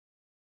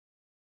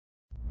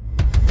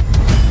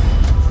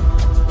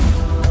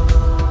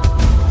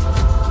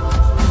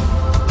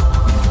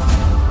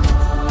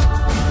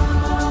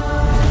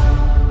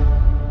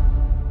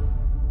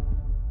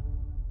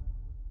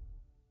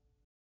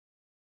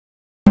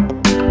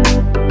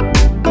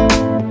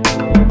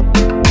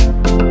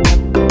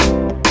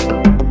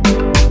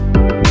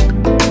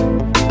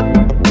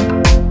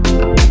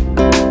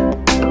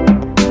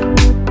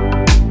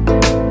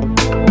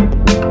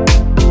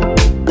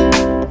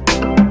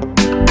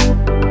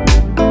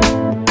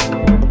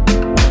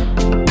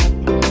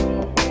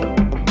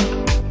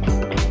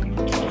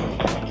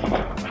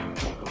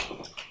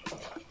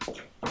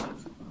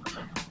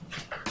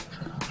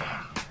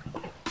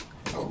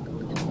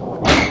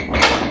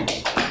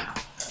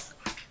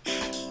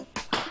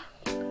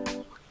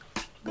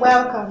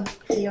Welcome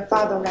to your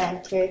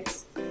fatherland,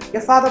 kids.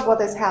 Your father bought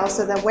this house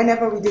so that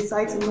whenever we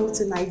decide to move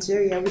to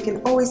Nigeria, we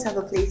can always have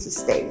a place to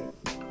stay.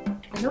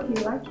 I hope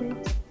you like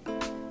it.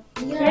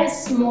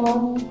 Yes,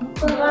 Mom.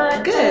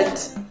 Good.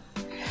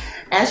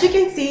 As you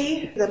can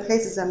see, the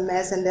place is a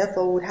mess and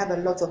therefore we'll have a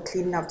lot of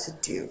cleaning up to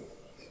do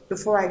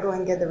before I go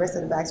and get the rest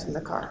of the bags from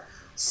the car.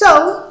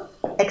 So,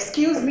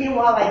 excuse me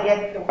while I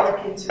get the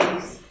work into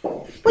this.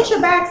 Put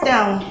your bags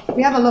down.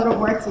 We have a lot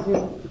of work to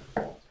do.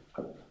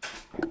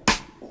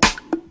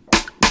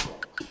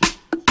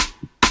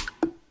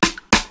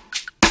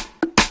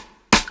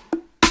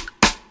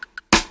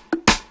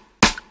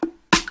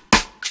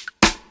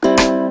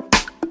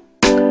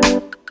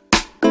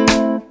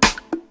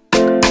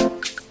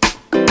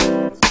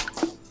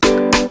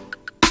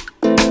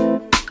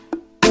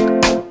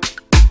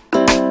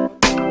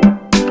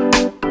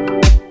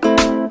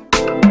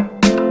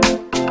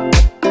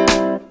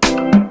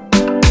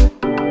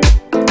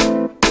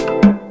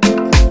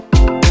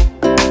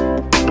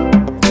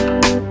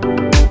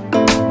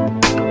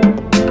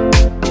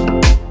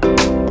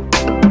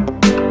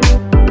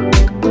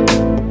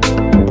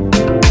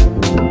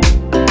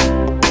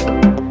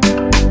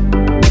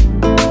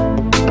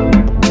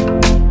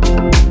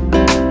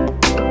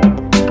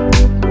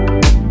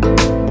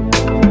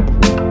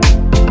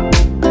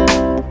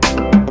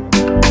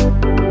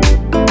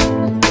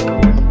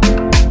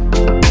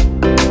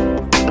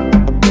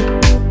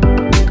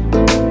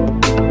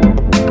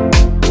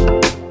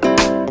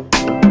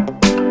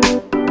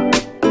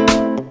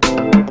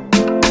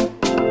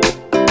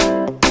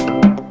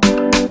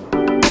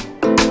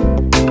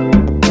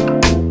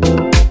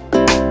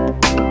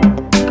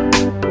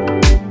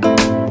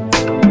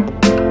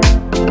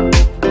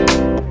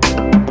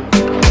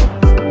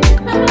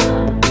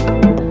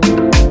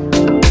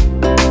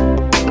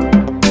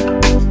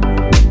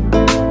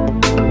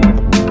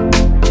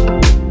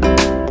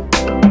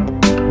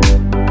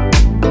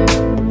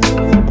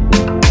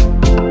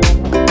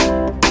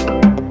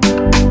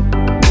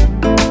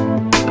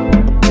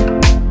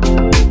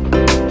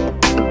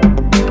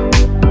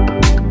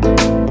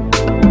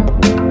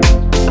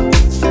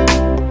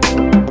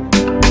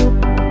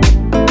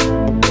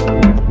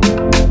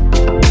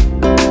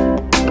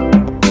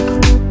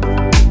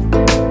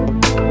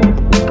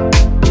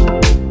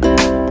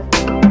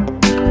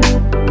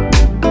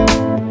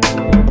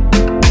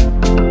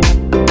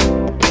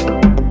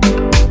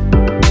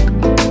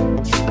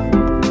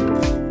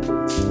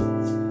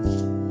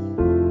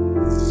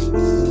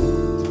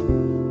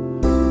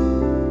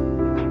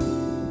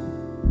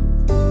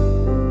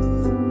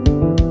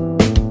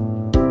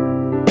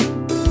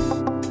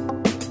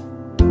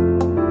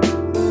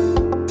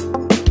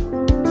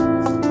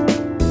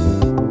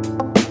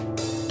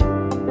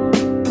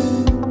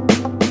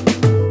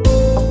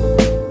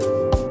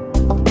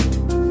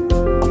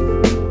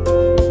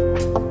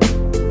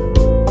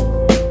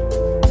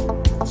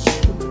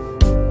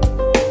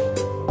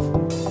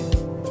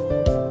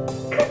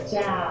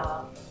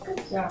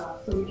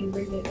 So we can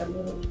bring it a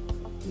little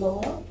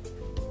lower.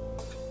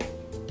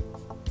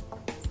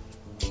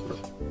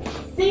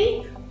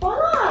 See?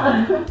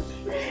 Voila!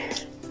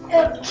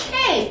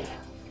 Okay.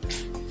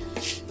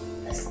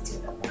 Let's do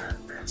the work.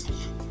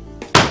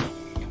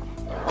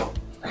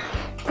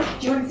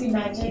 Do you want to see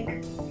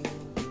magic?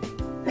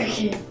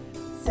 Okay.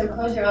 So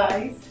close your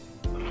eyes.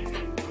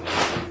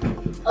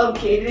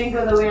 Okay, it didn't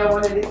go the way I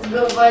wanted it to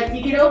go, but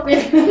you can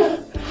open.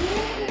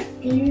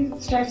 Can you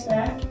stretch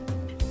that?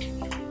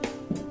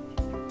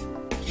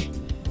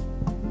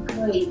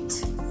 Great.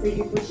 So you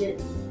can push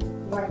it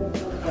right in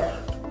front of it.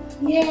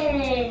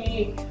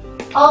 Yay!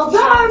 All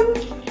done!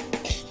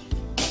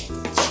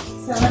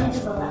 So let me do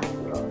the last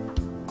row.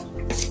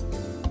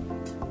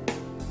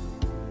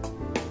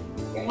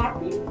 You're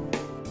happy?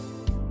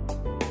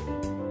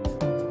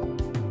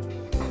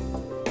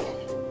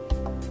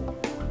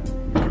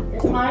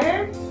 You're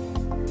tired?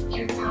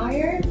 You're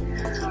tired?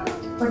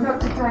 But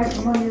not too tired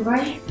for mommy,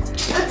 right?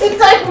 Not too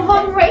tired for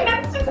mommy, right?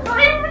 Not too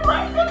tired for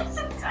mommy, not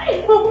too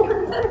tired for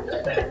mommy.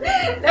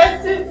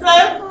 That's too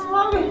tired for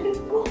mommy.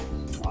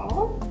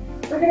 Oh,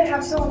 we're gonna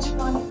have so much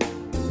fun.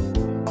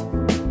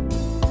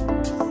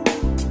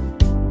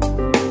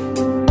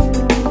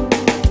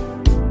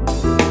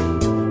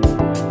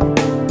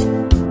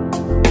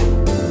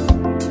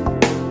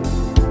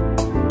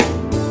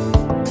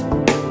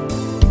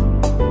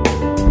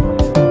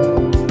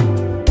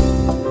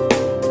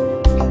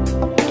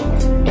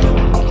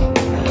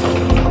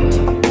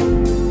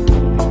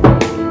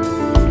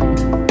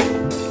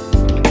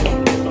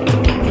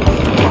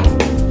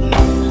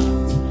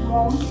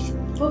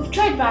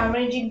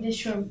 Arranging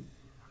this room,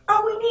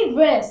 and we need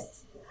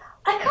rest.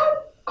 I can't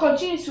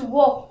continue to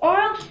work, or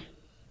else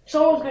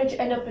someone's going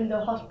to end up in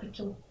the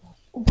hospital.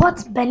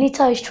 What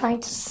Benita is trying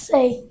to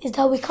say is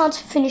that we can't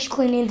finish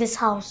cleaning this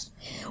house.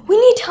 We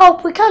need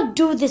help. We can't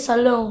do this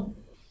alone.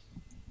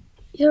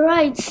 You're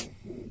right.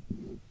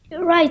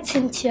 You're right,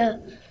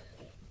 Cynthia.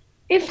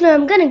 If not,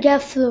 I'm gonna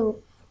get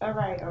flu. All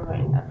right.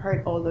 I've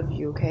heard all of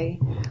you, okay?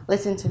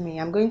 Listen to me.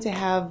 I'm going to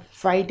have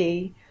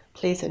Friday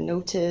place a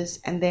notice,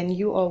 and then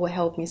you all will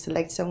help me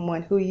select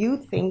someone who you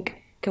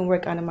think can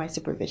work under my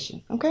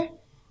supervision. Okay?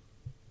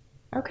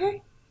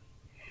 Okay?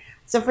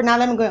 So for now,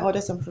 let me go and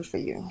order some food for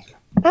you.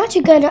 Aren't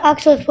you going to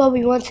ask us what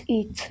we want to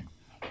eat?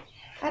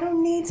 I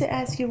don't need to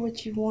ask you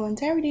what you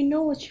want. I already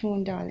know what you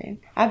want, darling.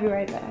 I'll be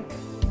right back.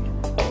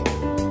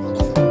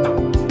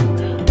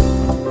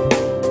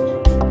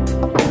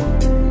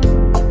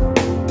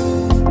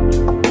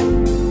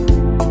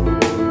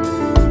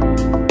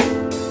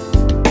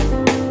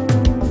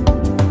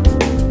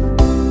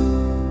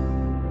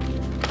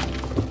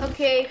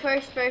 Okay,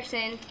 first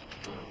person.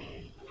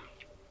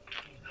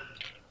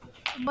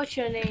 What's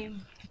your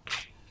name?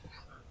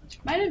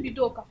 My name is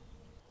Doka.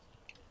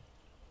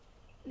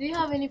 Do you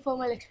have any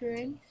formal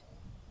experience?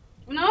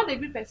 I'm not a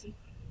good person.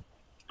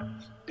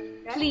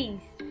 Please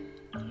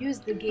use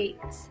the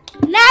gates.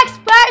 Next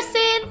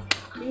person!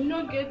 You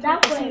know, get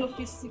That person way. no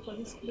fit see for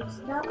this place.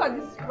 Look at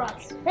this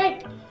rats.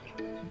 Hey!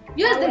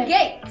 Use That the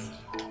way. gates.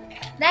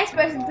 Next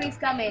person, please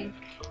come in.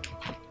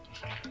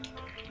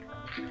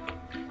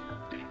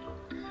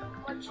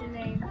 What's your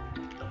name?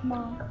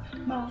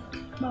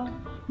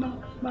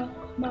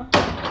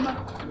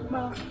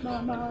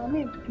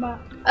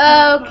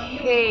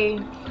 Okay,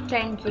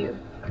 thank you.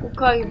 We'll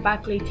call you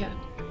back later.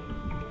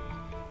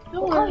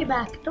 We'll call you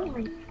back. Don't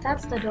worry.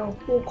 That's the door.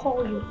 We'll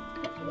call you.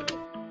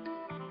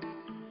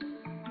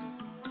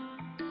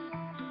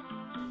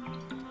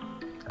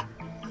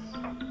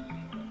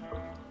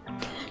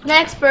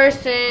 Next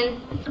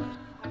person.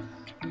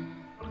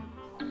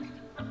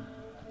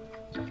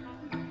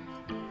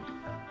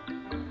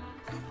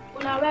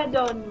 Una well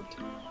done.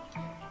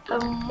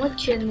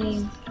 What's your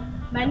name?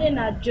 My name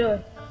is Joy.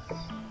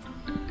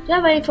 Do you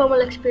have any formal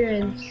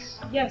experience?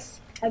 Yes,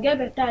 I get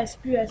better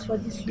experience for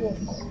this work.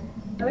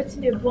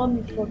 Everything they brought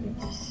me for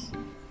this.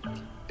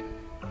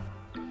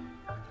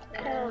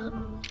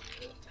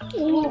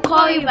 We'll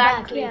call you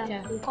back Yeah,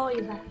 later. we'll call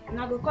you back.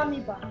 Now go call me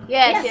back.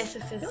 Yes.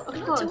 Of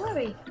Don't course.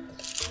 worry.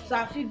 So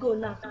I feel go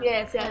now.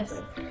 Yes.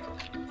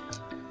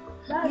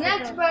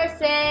 Next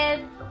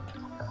person.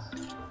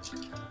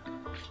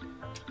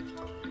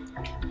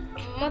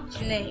 What's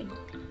your name?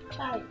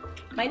 Hi,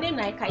 my name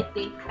is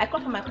Kaite. I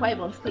come from Akwa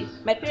Ibom State.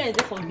 My parents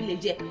dey from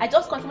village here. I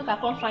just come to make I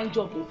come find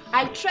job.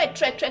 I trek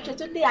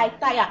today I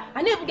tire.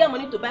 I no even get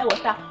money to buy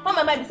water. All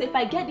my mind be say if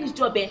I get this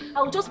job,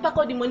 I will just pack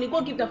all the money go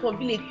give them for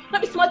village.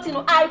 Not be smart, you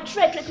know. I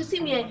trek. You see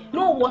me,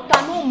 no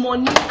water, no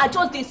money. I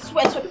just dey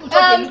sweat. So people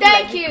just dey look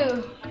Thank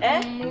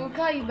like you. We'll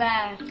call you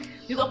back.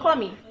 You go call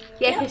me.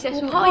 Yes.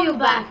 We'll call you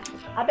back.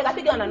 I beg I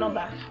take on a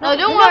number. No,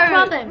 don't No worry.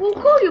 problem. We'll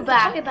call you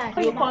back. Call you back.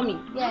 You go call me.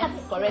 Yes.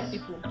 Correct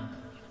people.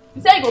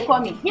 You say you go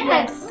call me.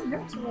 Yes.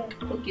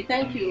 Okay,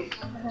 thank you.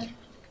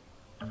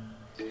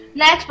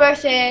 Next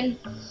person.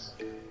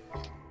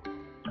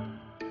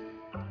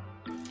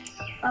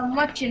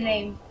 What's your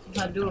name?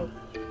 Maduro.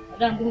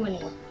 Madam, good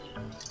morning.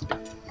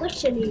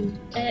 What's your name?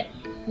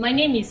 My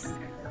name is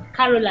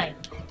Caroline.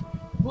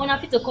 You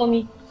want to call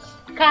me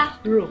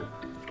Caro?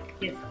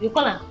 Yes, you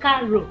call her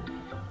Caro.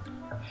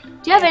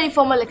 Do you have any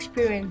formal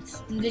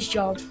experience in this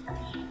job?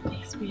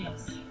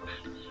 Experience.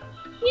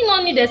 You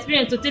don't need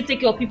experience to take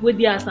care of people with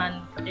the ass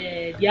and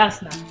the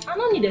ass now. I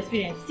don't need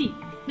experience. See,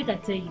 make I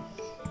tell you.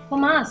 For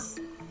my ass,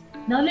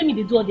 now let me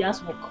do all the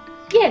ass work.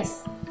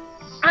 Yes.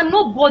 And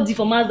nobody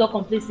from us don't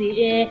complain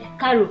say,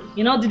 Caro,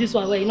 you not do this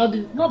one well, you not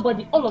do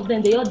nobody, all of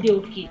them, they all do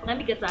okay. Now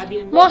me get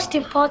a Most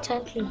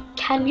importantly,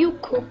 can you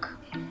cook?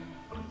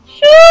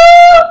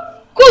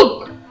 Sure!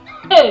 Cook!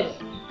 Hey!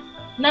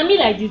 Now me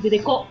like this, they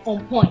call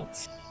on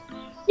point.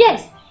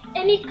 Yes,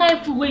 any kind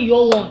of food where you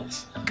all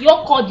want, you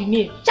all call the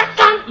name.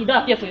 Chakam! You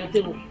don't appear for your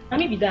table. Now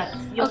me be that.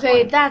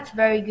 Okay, that's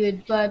very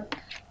good. But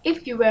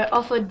if you were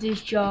offered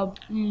this job,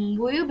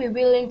 will you be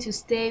willing to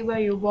stay where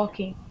you're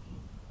working?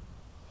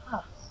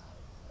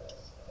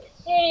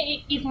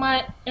 Hey, if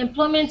my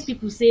employment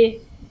people say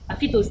I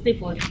fit to stay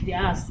for their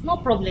house, no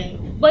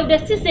problem. But if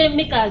they still say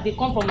make us they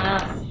come from my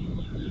house,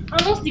 I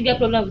don't still get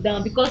problem with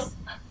them because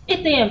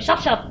 8 a.m. sharp,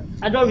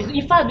 I don't reason.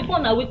 In fact,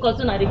 before I wake up,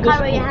 I dey go Caro,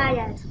 school. you're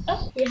hired.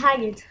 You're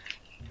hired.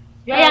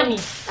 You hear me?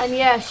 And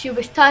yes, you'll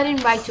be starting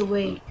right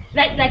away.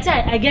 Like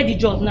I get the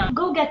job now.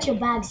 Go get your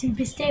bags. You'll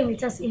be staying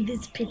with us in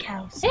this big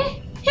house.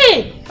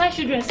 Hey, my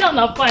children, sound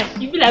not fine.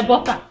 You be like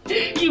butter.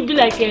 You be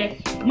like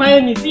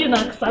mayonnaise. You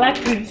know, salad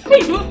creams.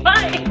 You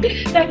fine.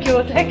 Thank you.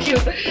 I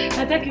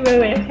thank you very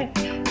well.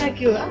 Thank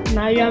you.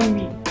 Now you and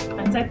me.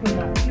 I thank you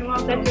now.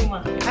 Thank you,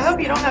 ma. I hope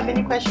you don't have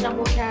any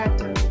questionable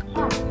character.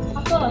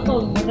 At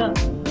all, madam.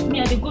 Me,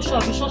 I dey go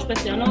shop, be church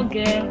person. I don't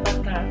get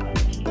bad character.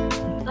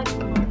 Thank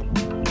you,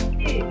 ma.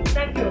 Hey,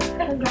 thank you.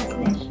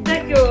 Congratulations.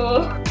 Thank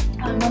you.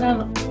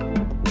 Madam.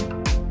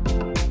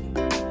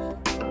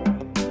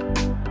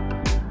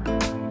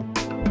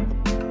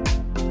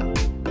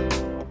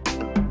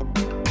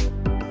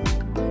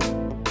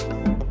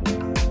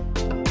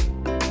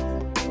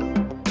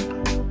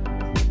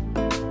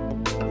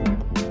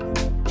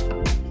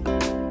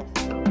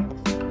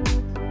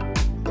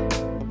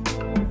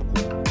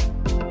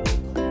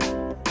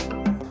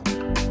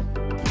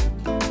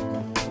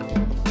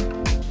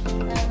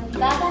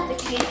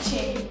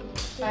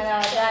 And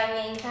our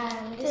dining.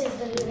 And this is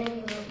the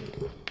living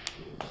room.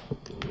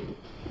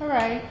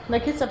 Alright, the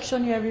kids have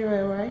shown you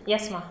everywhere, right?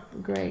 Yes, ma.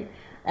 Great.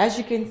 As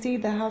you can see,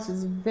 the house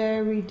is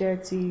very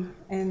dirty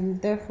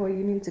and therefore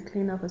you need to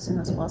clean up as soon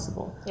as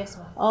possible. Yes,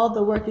 ma. All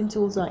the working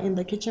tools are in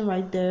the kitchen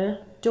right there.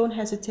 Don't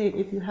hesitate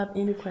if you have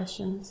any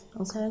questions,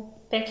 okay?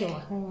 Thank you,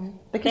 ma.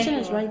 The kitchen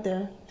is right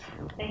there.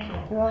 Thank you.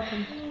 You're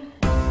welcome.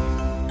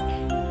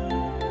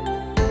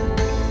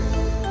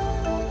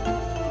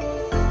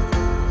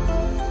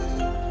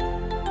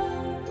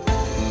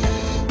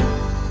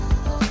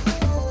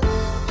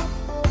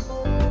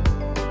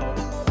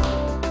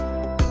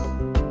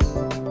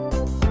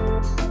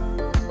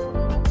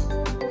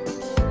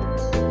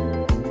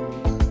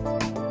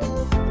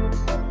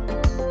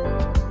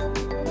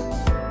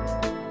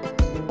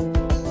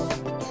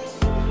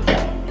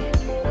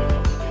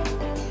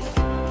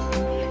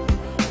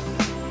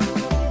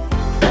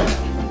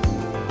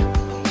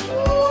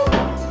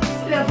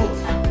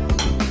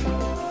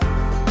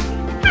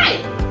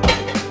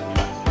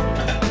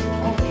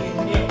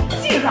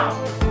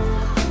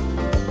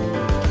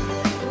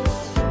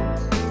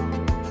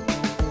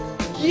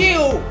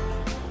 You!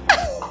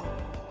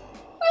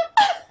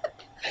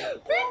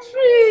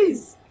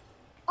 Beatrice!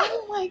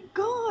 Oh my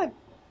god!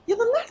 You're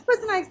the last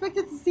person I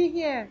expected to see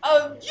here.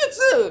 You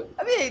too!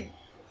 I mean,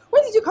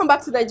 when did you come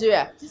back to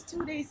Nigeria? Just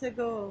 2 days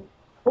ago.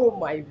 Oh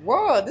my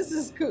word, this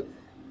is good.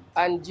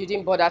 And you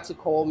didn't bother to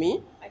call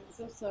me? I'm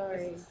so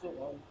sorry. This is so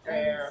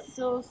unfair. I'm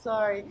so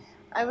sorry.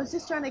 I was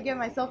just trying to get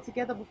myself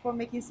together before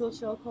making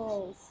social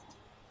calls.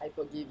 I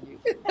forgive you.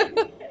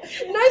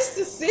 Nice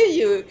to see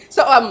you.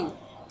 So,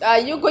 are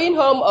you going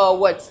home or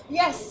what?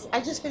 Yes,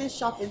 I just finished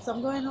shopping, so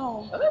I'm going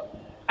home.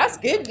 That's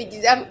good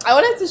because I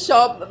wanted to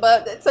shop,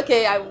 but it's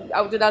okay.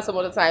 I'll do that some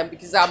other time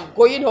because I'm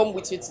going home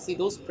with you to see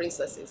those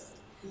princesses.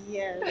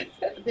 Yes,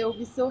 they will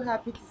be so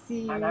happy to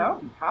see you. And I'll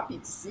be happy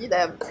to see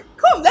them.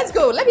 Come, let's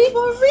go. Let me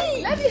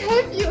Let me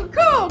help you.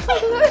 Come.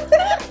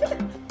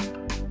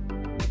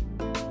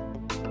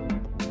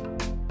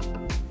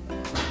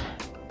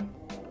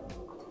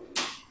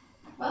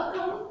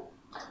 Welcome.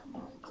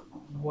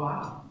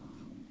 Wow.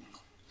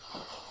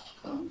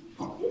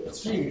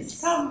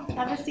 Jeez. Come,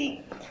 have a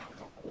seat.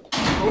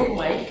 Oh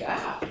my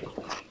God.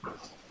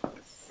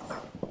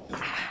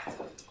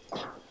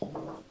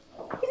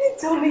 You didn't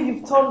tell me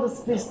you've turned this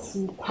place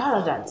to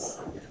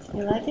paradise.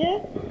 You like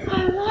it?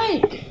 I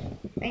like.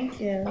 Thank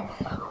you.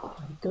 Oh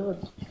my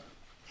God.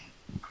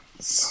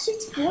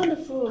 Sweet,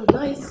 wonderful,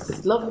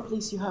 nice, lovely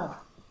place you have.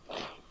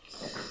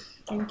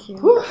 Thank you.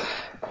 Whew.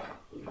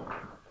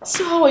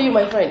 So how are you,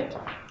 my friend?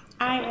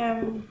 I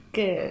am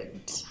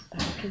good.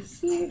 I can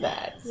see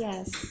that.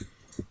 Yes.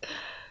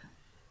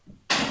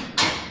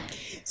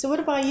 So what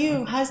about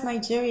you? How's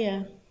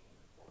Nigeria?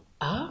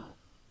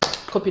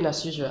 Coping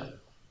as usual.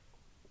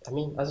 I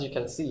mean, as you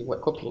can see, we're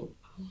coping.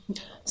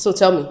 So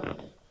tell me,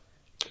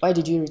 why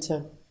did you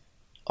return?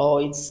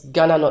 Or is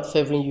Ghana not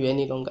favoring you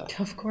any longer?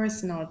 Of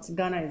course not.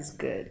 Ghana is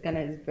good. Ghana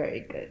is very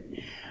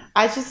good.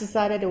 I just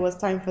decided it was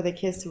time for the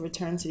kids to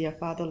return to their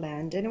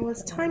fatherland, and it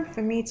was time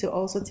for me to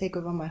also take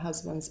over my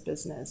husband's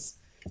business.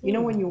 You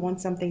know, when you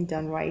want something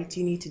done right,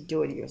 you need to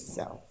do it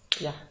yourself.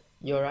 Yeah,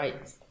 you're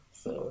right.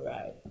 So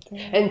right.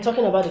 Yeah. And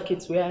talking about the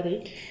kids, where are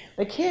they?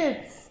 The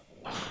kids.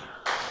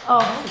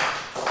 Oh,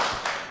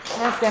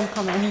 that's them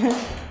coming.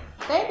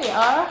 There they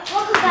are.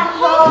 Welcome back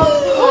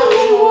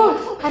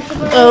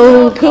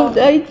Oh, come,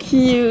 thank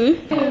you.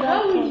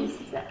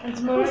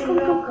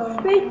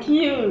 Thank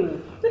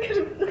you.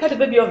 Look at the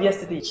baby of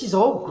yesterday. She's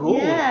all grown.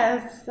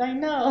 Yes, I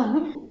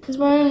know. It's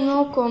very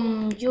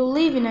welcome. You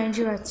live in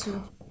Nigeria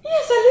too.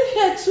 Yes, I live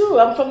here too.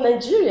 I'm from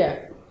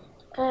Nigeria.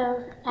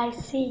 I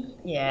see.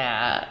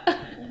 Yeah.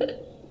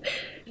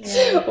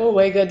 Oh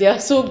my God, they are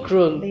so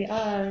grown. They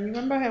are.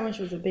 Remember her when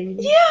she was a baby?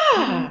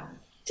 Yeah.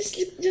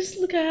 Just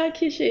look at how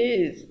cute she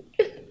is.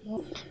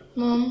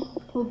 Mom,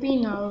 we'll be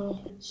in our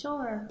room.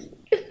 Sure.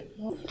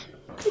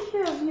 Take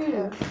care of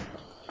you.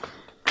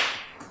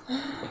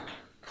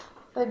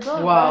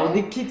 Wow,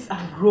 the kids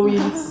are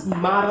growing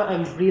smarter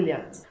and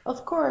brilliant.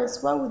 Of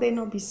course, why would they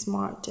not be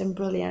smart and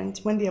brilliant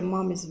when their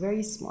mom is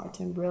very smart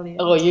and brilliant?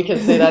 Oh, you can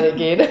say that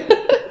again.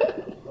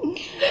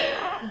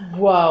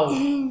 Wow.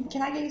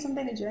 Can I get you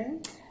something to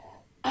drink?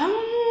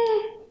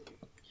 Don't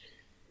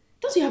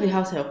you have a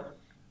house help?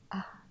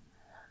 I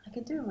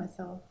can do it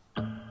myself.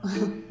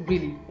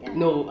 Really? Yeah.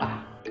 No.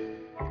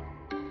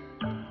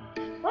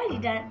 Why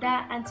did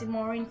that Auntie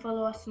Maureen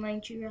follow us to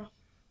Nigeria?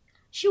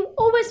 She will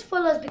always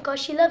follow us because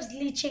she loves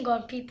leeching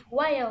on people.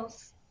 Why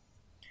else?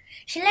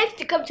 She likes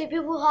to come to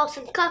people's house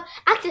and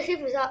act as if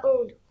it's her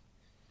own.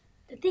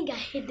 The thing I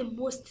hate the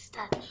most is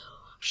that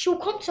she'll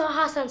come to our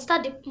house and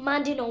start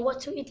demanding on what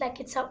to eat like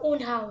it's her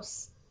own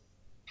house.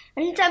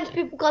 Anytime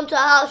people come to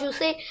our house, she'll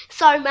say,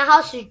 "Sorry, my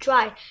house is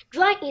dry."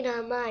 Dry in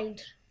her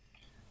mind.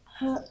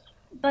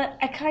 But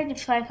I kind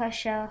of like her,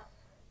 Sha.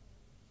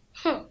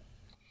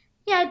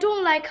 Yeah, I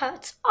don't like her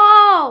at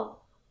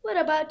all. What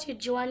about you,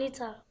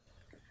 Juanita?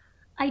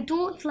 I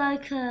don't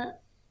like her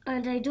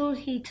and I don't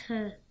hate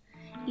her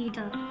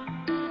either.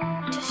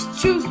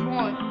 Just choose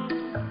one.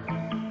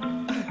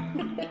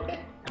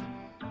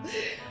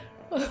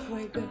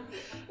 my god.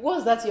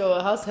 What's that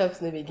your house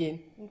help's name again?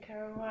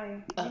 Carol,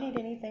 why? Do you need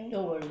anything?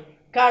 Don't worry.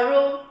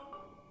 Caro!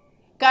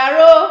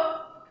 Caro!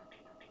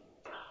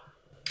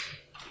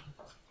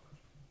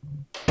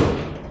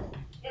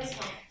 Yes,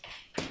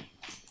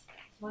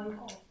 ma'am.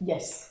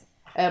 Yes.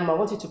 I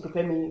want you to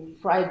prepare me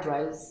fried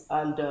rice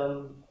and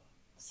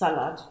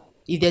salad.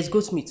 If there's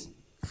goat meat,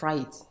 fry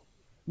it.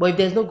 But if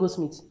there's no goat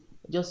meat,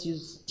 just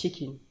use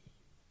chicken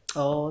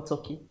or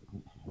turkey.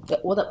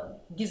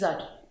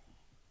 Gizzard.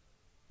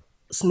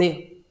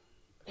 Snail.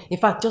 In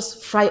fact,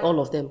 just fry all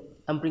of them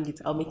and bring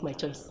it. I'll make my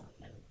choice.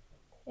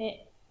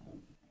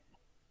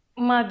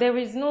 Ma, there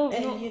is no...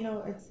 You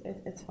know,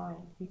 it's fine.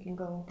 You can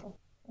go.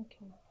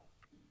 Okay.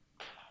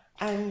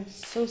 I'm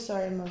so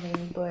sorry,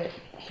 Marie, but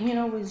you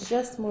know, we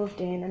just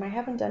moved in and I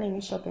haven't done any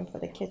shopping for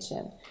the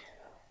kitchen.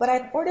 But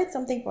I've ordered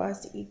something for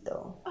us to eat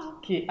though.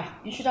 Okay,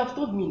 you should have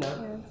told me now.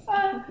 Yes.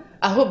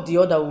 I hope the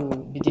order will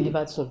be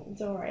delivered soon.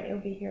 It's alright, it'll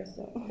be here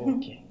soon.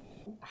 Okay.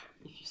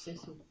 If you say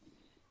so.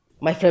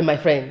 My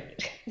friend.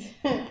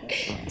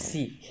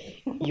 See,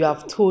 you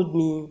have told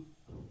me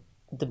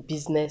the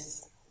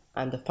business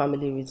and the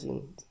family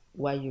reasons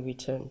why you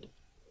returned.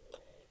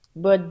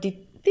 But the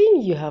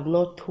thing you have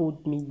not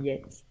told me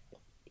yet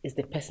is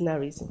the personal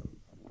reason.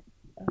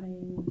 I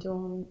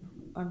don't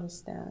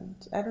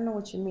understand. I don't know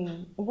what you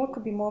mean. What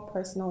could be more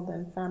personal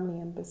than family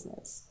and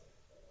business?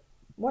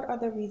 What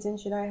other reason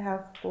should I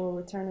have for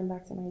returning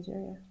back to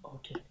Nigeria?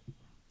 Okay.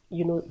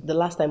 You know, the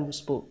last time we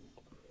spoke,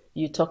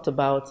 you talked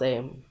about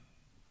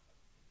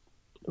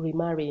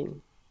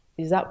remarrying.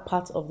 Is that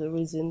part of the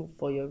reason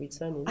for your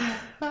returning?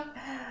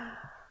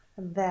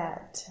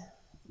 That.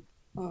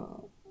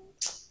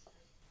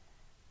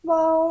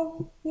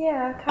 Well,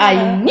 yeah, kinda.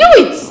 I knew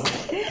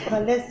it!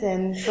 But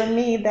listen, for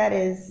me, that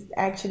is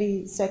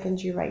actually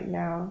secondary right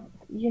now.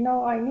 You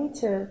know, I need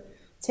to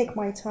take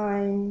my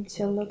time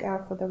to look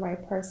out for the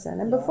right person.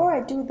 And before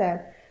I do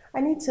that,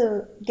 I need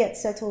to get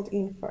settled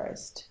in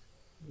first.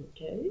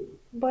 Okay.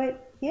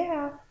 But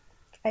yeah,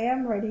 I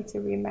am ready to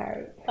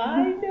remarry.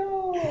 I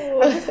know.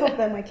 I just hope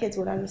that my kids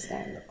would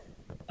understand.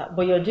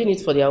 But you're doing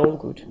it for their own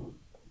good.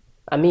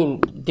 I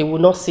mean, they will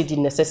not see the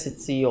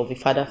necessity of a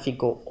father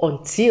figure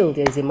until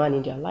there is a man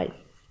in their life.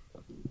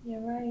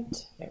 You're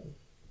right. I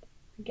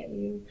get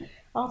you.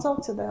 I'll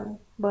talk to them,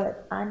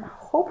 but I'm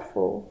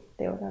hopeful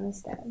they will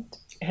understand.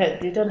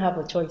 They don't have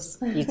a choice.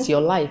 It's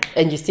your life,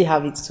 and you still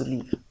have it to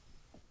live.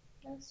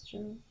 That's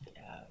true.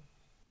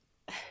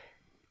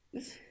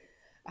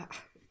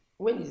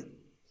 When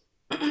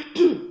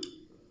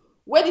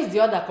is the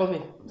order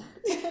coming?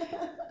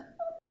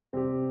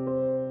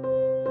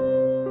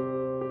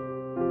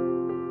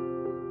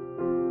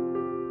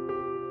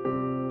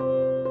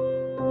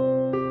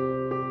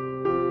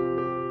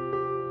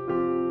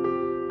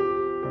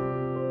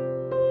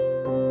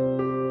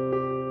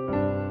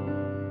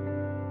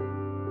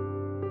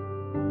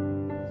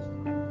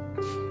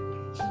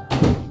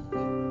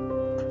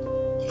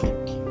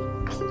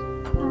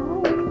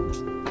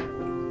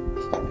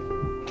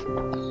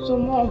 So,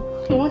 Mom,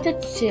 you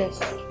wanted to see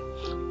us.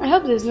 I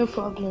hope there's no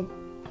problem.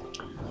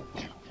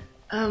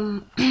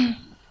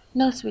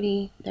 No,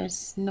 sweetie,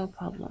 there's no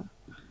problem.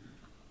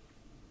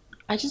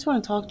 I just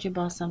want to talk to you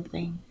about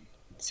something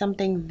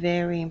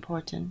very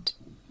important.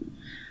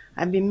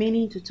 I've been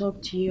meaning to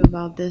talk to you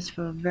about this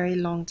for a very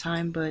long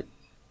time, but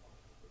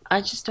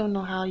I just don't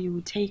know how you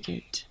would take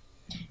it.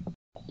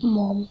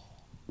 Mom,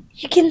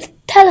 you can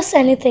tell us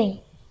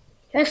anything.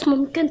 Yes,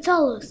 Mom, you can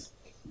tell us.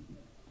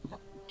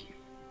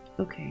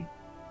 Okay.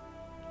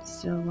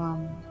 So,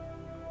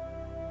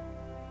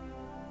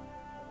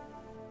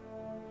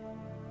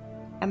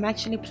 I'm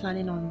actually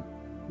planning on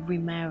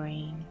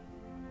remarrying.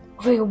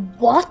 Wait,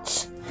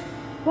 what?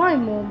 Why,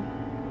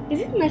 Mom?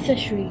 Is it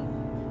necessary?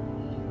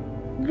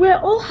 We're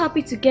all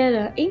happy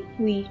together, ain't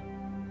we?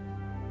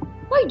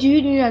 Why do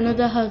you need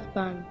another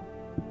husband?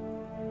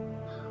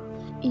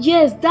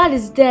 Yes, Dad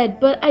is dead,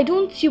 but I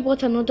don't see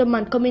what another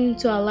man coming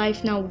into our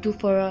life now will do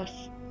for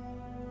us.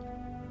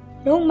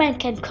 No man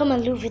can come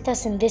and live with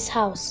us in this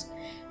house.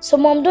 So,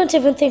 Mom, don't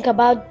even think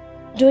about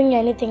doing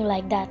anything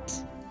like that.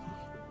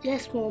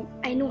 Yes, Mom,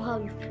 I know how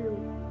you feel.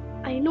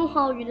 I know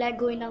how you like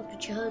going out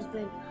with your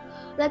husband,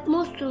 like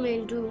most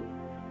women do.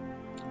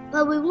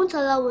 But we won't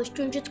allow a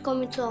stranger to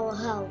come into our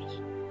house.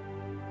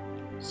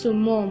 So,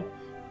 Mom,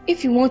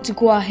 if you want to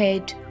go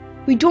ahead,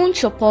 we don't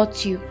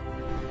support you.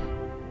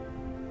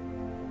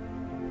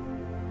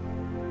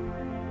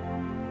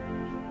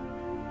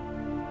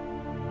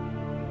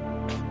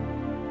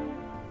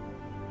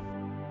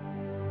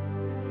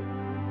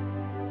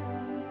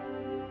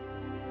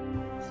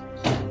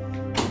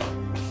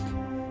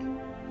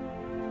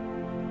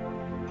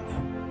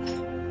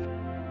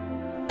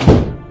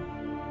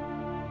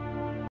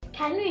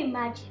 Can you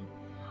imagine?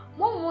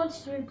 Mom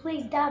wants to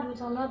replace Dad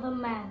with another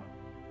man.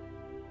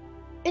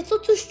 It's so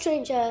too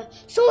strange.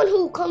 Someone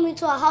who will come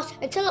into our house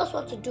and tell us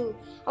what to do.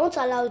 I won't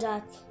allow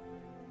that.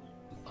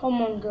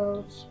 Come on,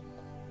 girls.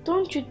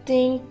 Don't you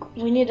think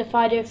we need a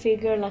father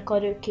figure like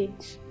other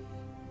kids?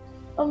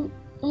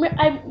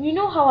 You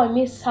know how I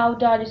miss how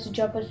Dad used to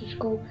drop us to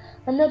school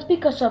and then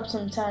pick us up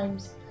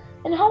sometimes,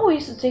 and how he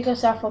used to take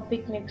us out for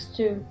picnics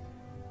too.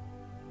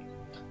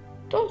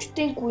 Don't you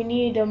think we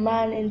need a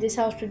man in this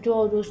house to do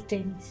all those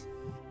things?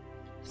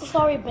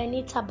 Sorry,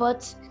 Benita,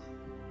 but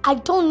I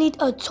don't need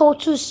a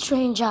total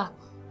stranger.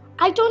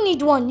 I don't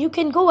need one. You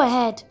can go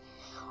ahead.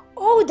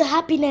 All the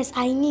happiness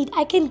I need,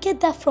 I can get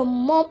that from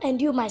Mom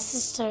and you, my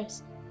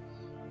sisters.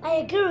 I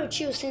agree with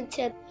you,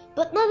 Cynthia,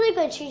 but nothing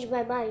can change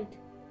my mind.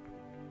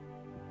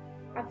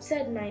 I've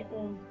said my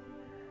own,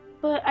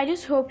 but I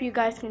just hope you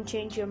guys can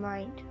change your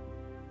mind.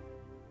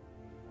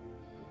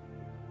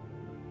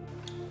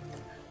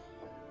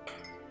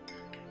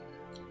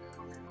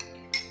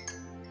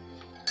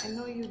 I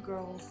know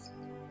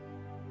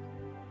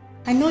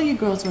you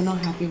girls were not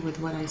happy with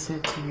what I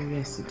said to you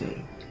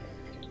yesterday.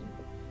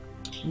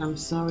 And I'm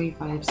sorry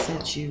if I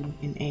upset you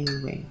in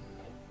any way.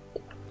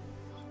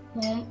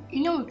 Mom,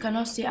 you know we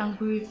cannot stay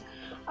angry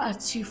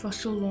at you for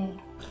so long.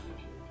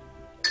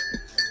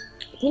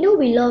 You know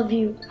we love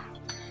you.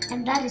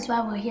 And that is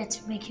why we're here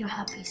to make you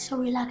happy. So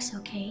relax,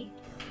 okay?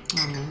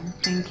 Oh,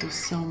 thank you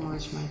so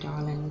much, my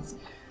darlings.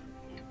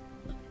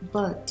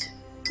 But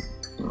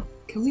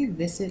can we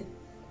visit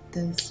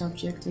the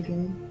subject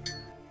again?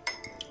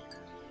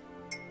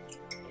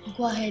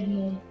 Go ahead,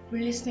 Mom.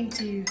 We're listening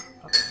to you.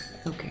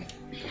 Okay.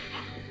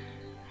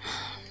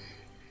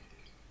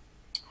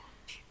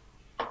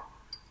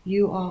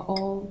 You are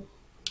all...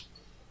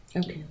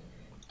 Okay.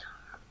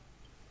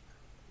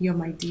 You're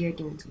my dear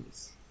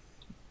daughters.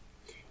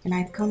 And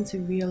I've come to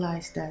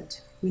realize that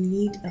we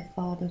need a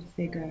father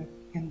figure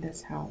in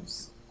this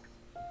house.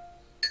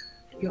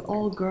 You're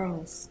all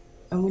girls,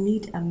 and we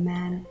need a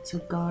man to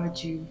guard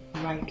you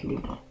rightly.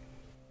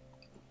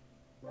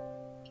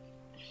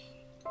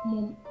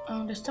 Mom, I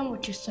understand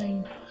what you're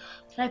saying.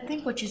 And I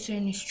think what you're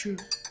saying is true.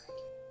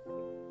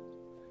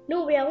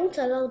 No way, I won't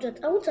allow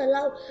that. I won't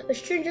allow a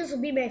stranger to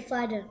be my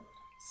father.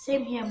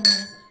 Same here, Mom.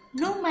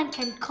 No man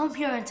can come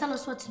here and tell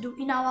us what to do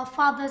in our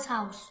father's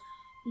house.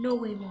 No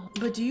way, Mom.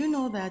 But do you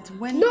know that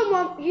when... No,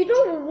 Mom, you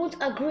know we won't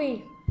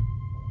agree.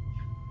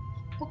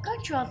 But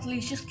can't you at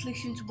least just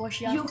listen to what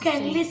she has You to say?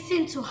 can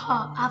listen to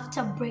her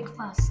after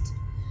breakfast.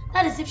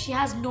 That is if she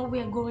has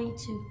nowhere going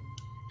to.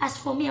 As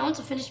for me, I want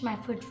to finish my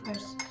food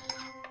first.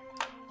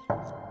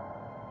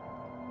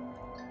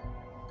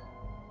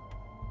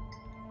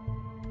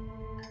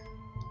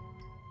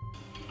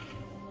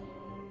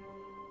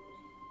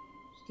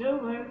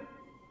 Stewart,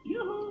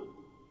 yoo-hoo.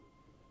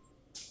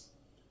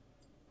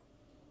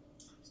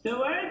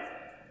 Stewart?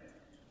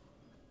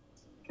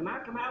 Come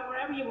out,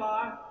 wherever you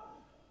are.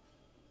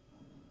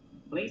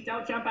 Please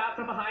don't jump out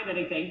from behind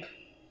anything.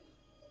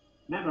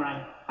 Remember,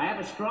 I have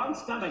a strong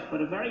stomach, but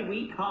a very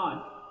weak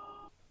heart.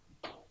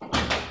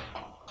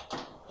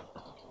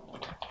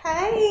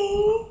 Hi!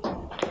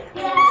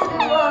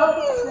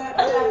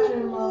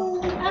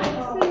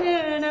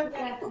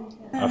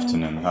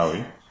 Afternoon, how are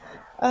you?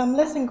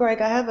 Listen,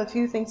 Greg, I have a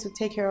few things to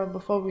take care of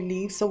before we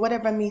leave. So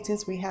whatever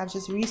meetings we have,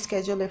 just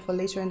reschedule it for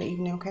later in the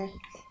evening, okay?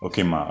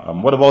 Okay, ma.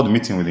 What about the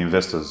meeting with the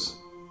investors?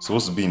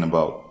 Supposed to be in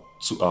about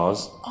 2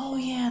 hours. Oh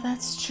yeah,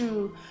 that's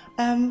true.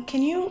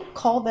 Can you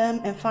call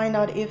them and find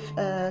out if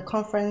a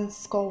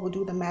conference call will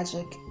do the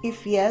magic?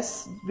 If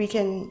yes, we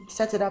can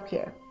set it up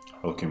here.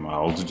 Okay,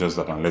 ma. I'll do just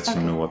that and let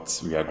you know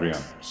what we agree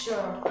on. Sure,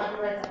 I'll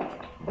be right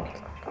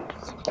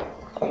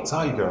back. So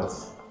how are you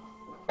girls?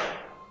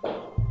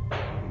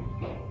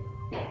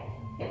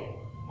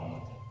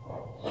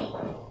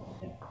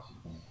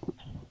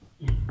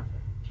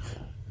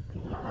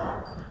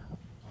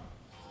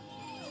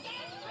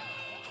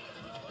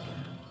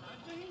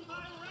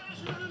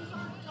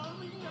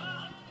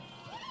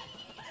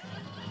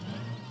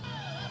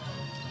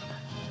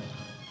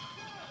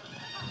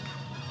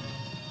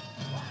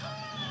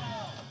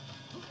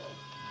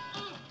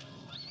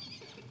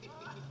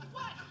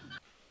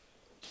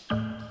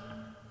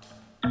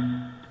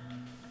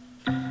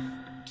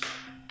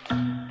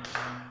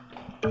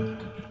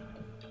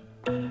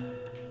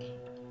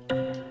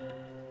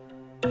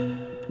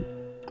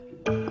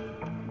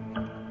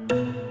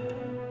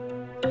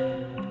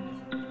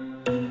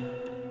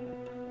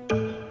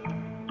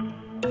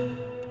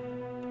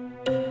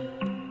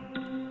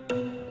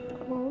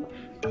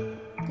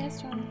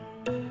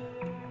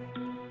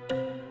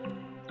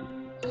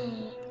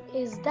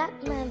 Is that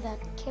man that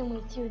came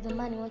with you the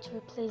man you want to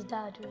replace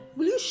Dad with?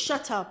 Will you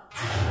shut up?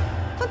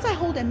 Can't I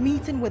hold a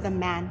meeting with a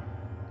man?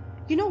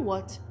 You know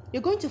what?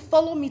 You're going to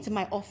follow me to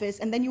my office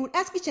and then you would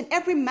ask each and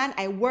every man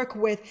I work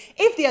with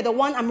if they are the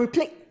one I'm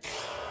replacing.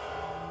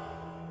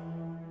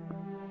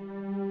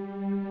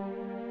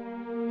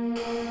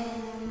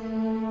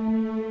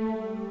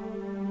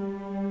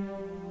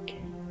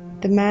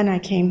 The man I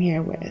came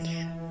here with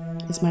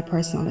is my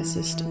personal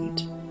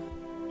assistant.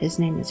 His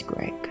name is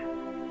Greg.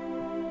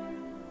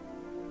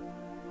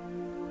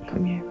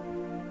 Come here.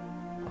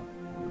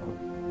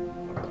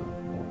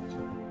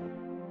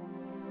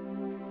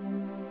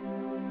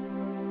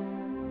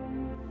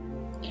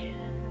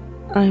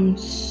 I'm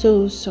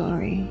so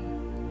sorry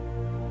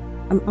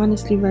I'm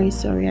honestly very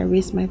sorry I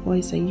raised my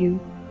voice at you.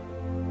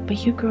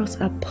 But you girls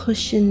are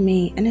pushing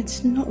me and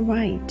it's not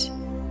right.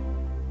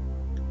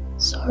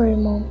 Sorry,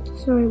 Mom.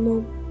 Sorry,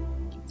 Mom.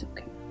 It's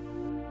okay.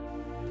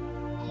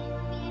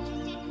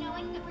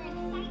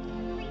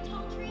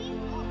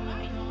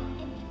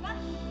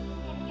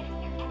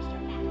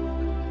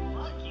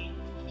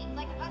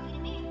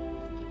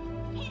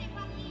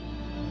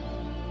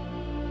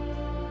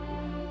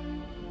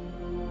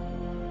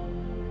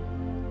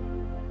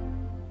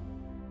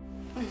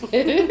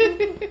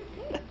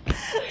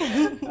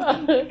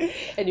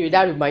 Anyway,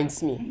 that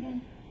reminds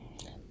me.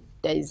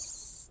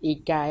 There's a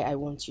guy I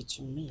want you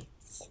to meet.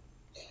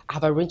 I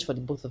have arranged for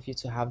the both of you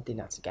to have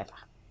dinner together.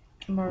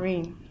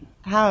 Maureen,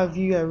 how have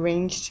you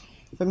arranged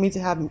for me to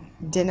have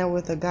dinner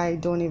with a guy I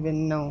don't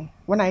even know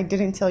when I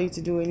didn't tell you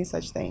to do any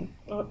such thing?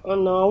 Oh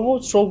no,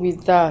 what's wrong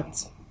with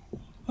that?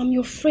 I'm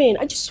your friend.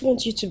 I just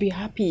want you to be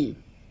happy.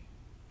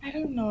 I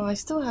don't know. I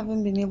still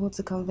haven't been able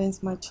to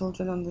convince my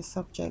children on the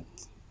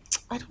subject.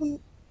 I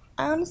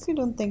honestly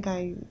don't think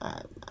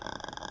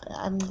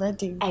I'm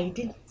ready. I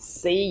didn't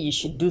say you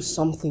should do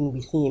something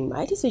with him.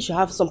 I didn't say you should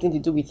have something to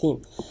do with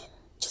him.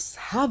 Just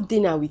have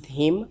dinner with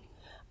him,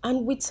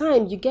 and with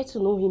time you get to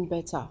know him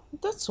better.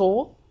 That's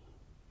all.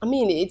 I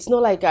mean, it's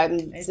not like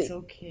It's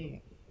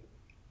okay.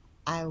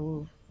 I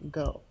will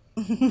go.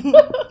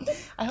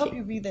 I hope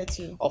you'll be there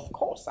too. Of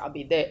course, I'll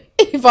be there.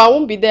 If I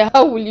won't be there,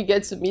 how will you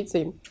get to meet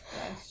him?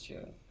 That's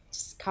true.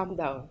 Just calm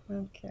down.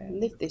 Okay.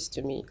 Leave this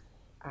to me.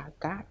 I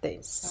got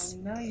this.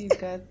 I know you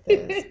got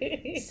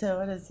this. So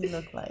what does he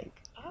look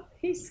like? Oh,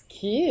 he's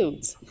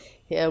cute.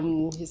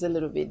 He's a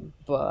little bit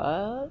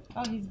buff.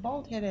 Oh, he's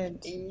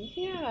bald-headed.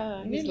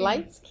 Yeah, he's Really?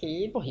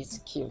 light-skinned, but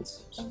he's cute.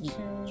 Okay.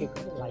 You're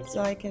gonna like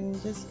So him. I can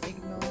just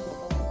ignore the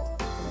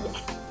bald. Yes.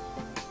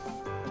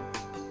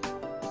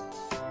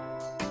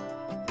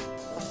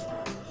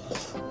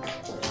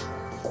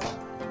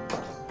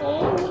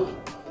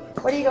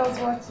 What are you guys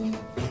watching?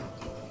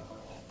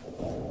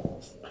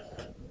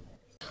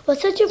 We're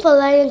searching for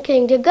Lion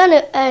King. They're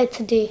gonna air it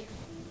today.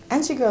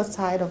 Aren't you girls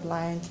tired of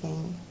Lion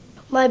King?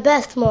 My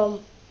best,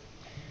 Mom.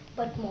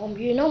 But Mom,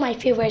 you know my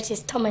favorite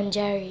is Tom and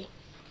Jerry.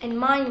 And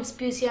mine is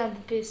Beauty and the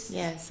Beast.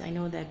 Yes, I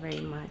know that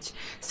very much.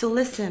 So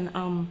listen,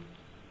 I'll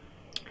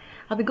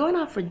be going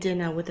out for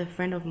dinner with a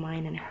friend of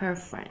mine and her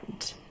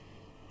friend.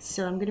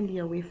 So I'm gonna be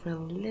away for a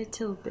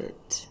little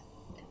bit.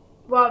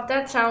 Wow,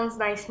 that sounds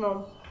nice,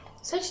 Mom.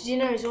 Such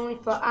dinner is only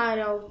for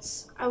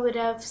adults. I would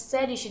have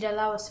said you should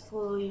allow us to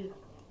follow you.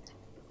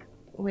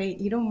 Wait,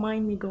 you don't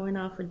mind me going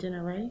out for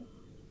dinner, right?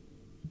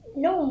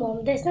 No,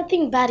 Mom, there's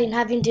nothing bad in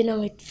having dinner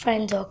with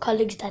friends or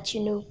colleagues that you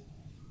know.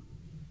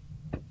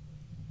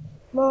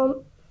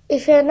 Mom,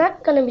 if you're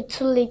not gonna be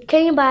too late,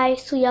 can you buy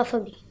suya for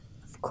me?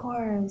 Of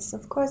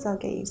course I'll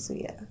get you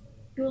suya.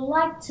 You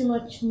like too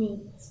much meat.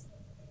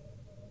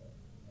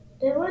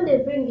 Then when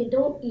they bring it,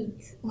 don't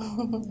eat.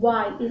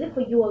 Why? Is it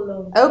for you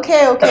alone?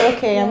 Okay.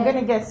 I'm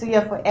gonna get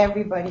suya for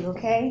everybody,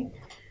 okay?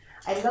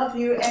 I love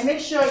you, and make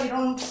sure you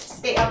don't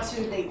stay up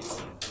too late.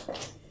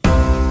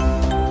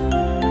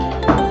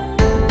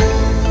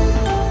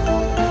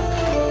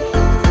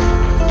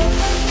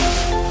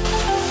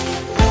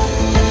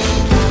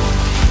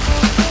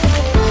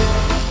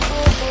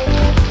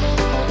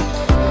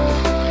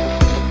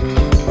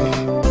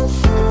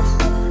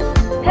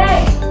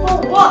 Hey, for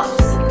what?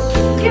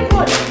 Give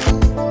one.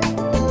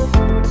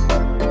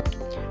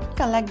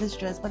 I like this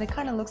dress, but it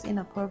kind of looks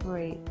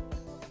inappropriate.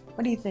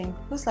 What do you think?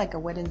 Looks like a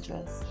wedding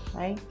dress,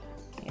 right?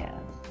 Yeah.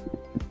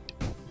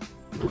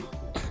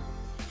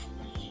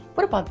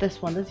 What about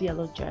this one? This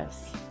yellow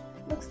dress.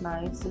 Looks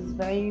nice. It's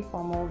very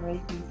formal, very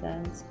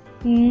decent.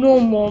 No,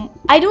 Mom.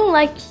 I don't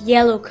like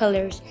yellow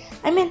colors.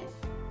 I mean,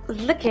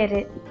 look at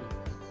it.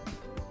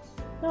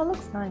 No, it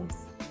looks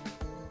nice.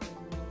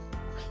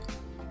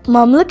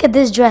 Mom, look at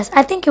this dress.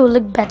 I think it will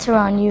look better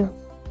on you.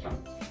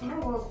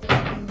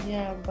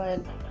 Yeah, but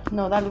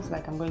no, that looks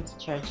like I'm going to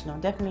church. No,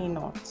 definitely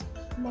not.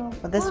 Mom,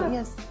 But this one,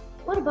 yes.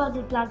 What about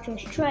the black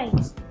dress? Try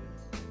it.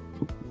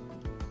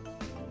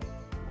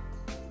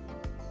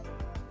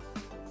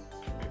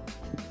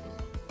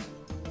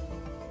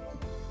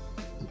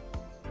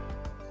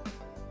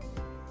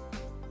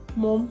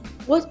 Mom,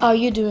 what are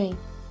you doing?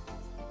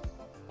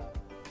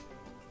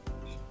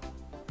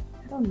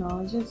 I don't know.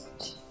 It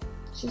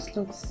just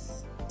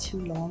looks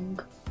too long.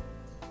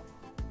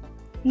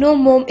 No,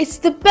 Mom, it's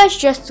the best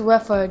dress to wear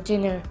for a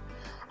dinner.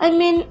 I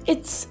mean,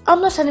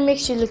 I'm not trying to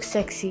make you look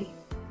sexy.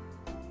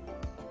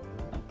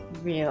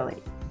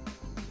 Really?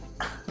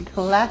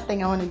 The last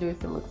thing I want to do is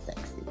to look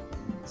sexy.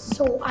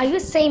 So, are you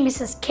saying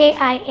Mrs.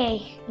 KIA,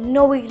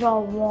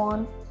 know-it-all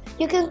one?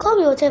 You can call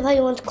me whatever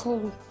you want to call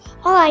me.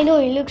 All I know,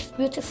 it looks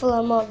beautiful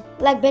on Mom,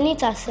 like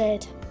Benita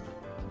said.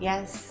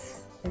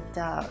 Yes, it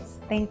does.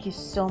 Thank you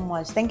so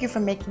much. Thank you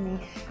for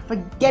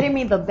getting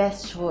me the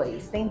best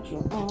choice. Thank you.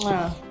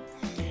 Mwah.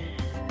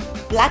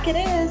 Black it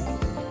is.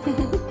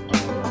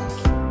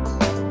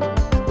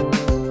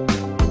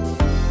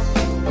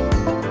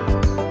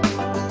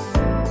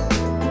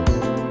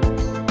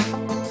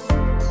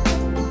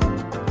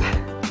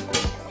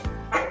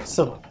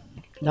 So,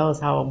 That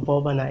was how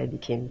Bob and I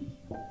became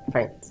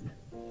friends.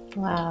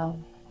 Wow.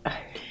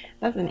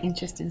 That's an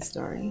interesting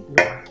story.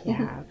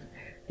 Yeah.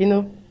 You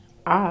know,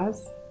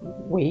 ours,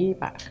 way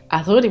back.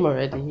 I told him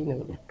already, you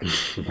know.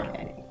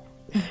 Okay.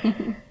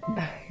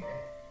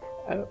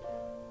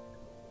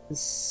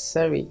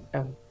 Sorry,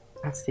 I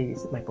have to say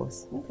this is my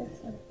boss. Okay,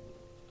 sorry.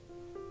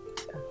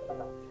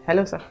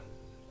 Hello, sir.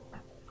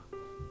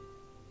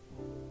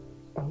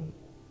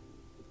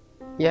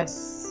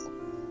 Yes.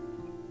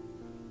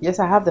 Yes,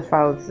 I have the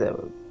files.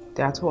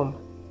 They're at home.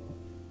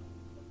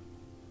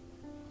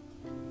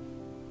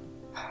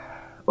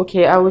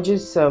 Okay, I will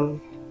just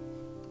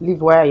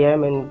leave where I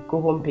am and go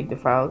home, pick the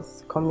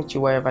files, come meet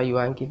you wherever you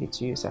are and give it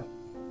to you, sir.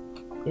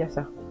 Yes,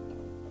 sir.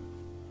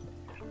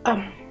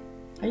 Are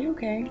you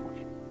okay?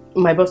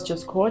 My boss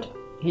just called.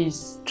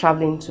 He's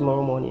traveling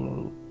tomorrow morning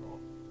and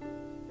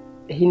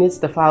he needs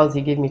the files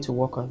he gave me to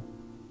work on.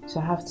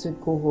 So I have to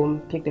go home,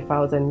 pick the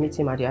files and meet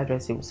him at the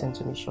address he will send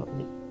to me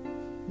shortly.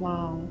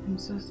 Wow, I'm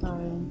so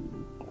sorry.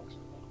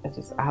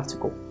 I have to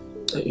go.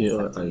 You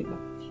know, I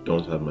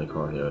don't have my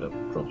car here. I've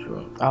dropped you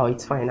off. Oh,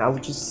 it's fine. I will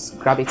just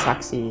grab a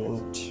taxi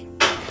and...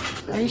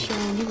 Are you sure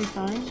you'll be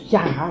fine?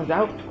 Yeah,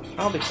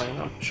 I'll be fine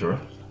now. Sure?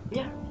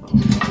 Yeah.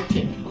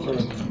 Okay.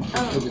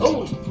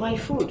 Oh, my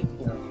food.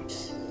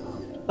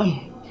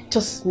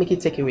 Just make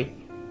it take away.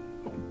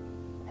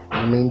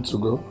 You mean to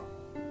go?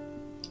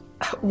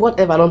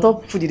 Whatever. I don't know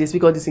food they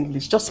speak all this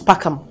English. Just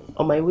pack them.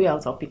 On my way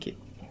out, I'll pick it.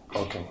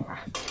 Okay. I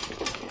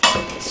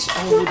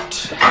would...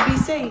 Be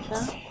safe,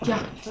 huh?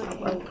 Yeah,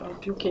 I'll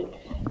be okay.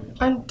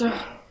 And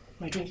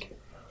my drink.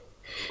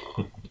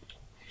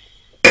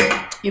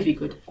 You'll be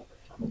good.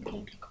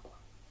 Okay.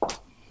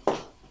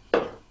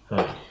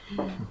 Hi.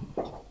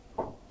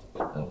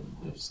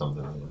 If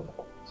something like that.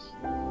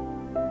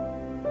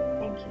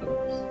 Thank you.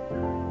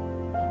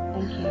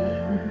 Thank you.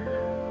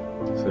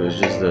 So it's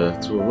just the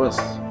two of us?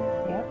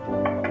 Yep.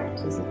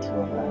 Just the two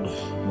of us.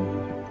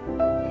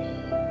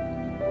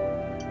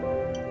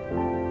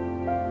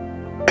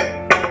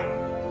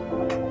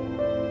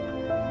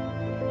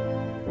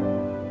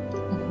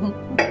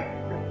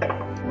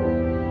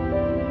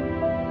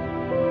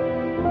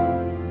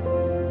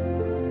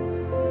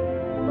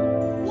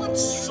 What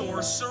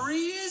sorcery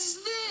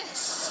is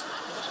this?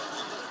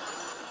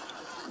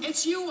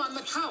 It's you on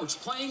the couch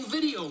playing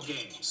video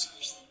games.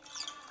 It's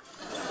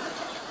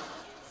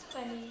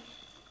funny.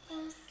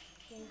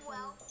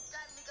 Well,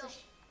 time to go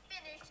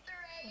finish the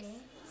race.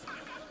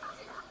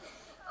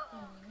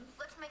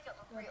 Let's make it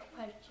look real.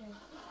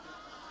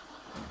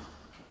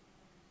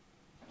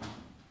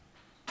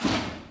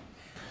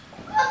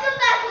 Welcome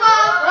back,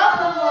 Mom.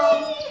 Welcome, Mom.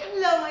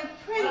 Hello, my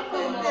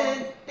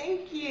princesses.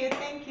 Thank you,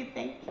 thank you,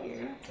 thank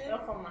you.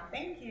 Welcome,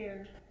 thank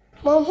you.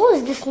 Mom, who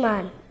is this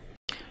man?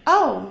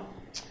 Oh,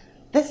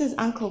 this is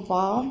Uncle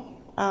Bob.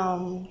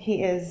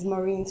 He is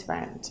Maureen's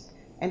friend,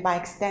 and by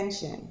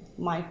extension,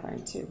 my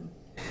friend too.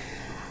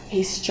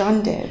 He's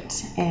stranded,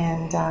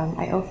 and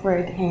I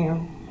offered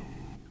him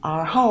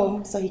our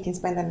home so he can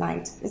spend the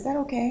night. Is that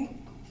okay?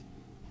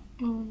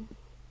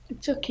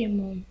 It's okay,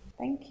 Mom.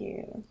 Thank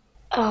you.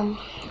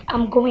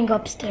 I'm going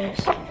upstairs.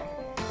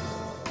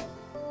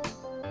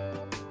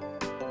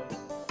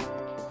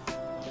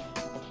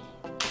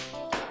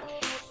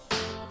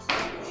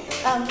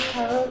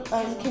 Carol,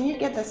 can you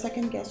get the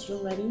second guest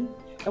room ready?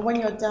 And when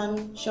you're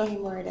done, show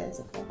him where it is,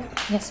 okay?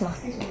 Yes, ma'am.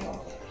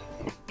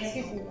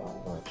 Excuse me,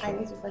 Mom. I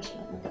need to freshen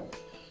up.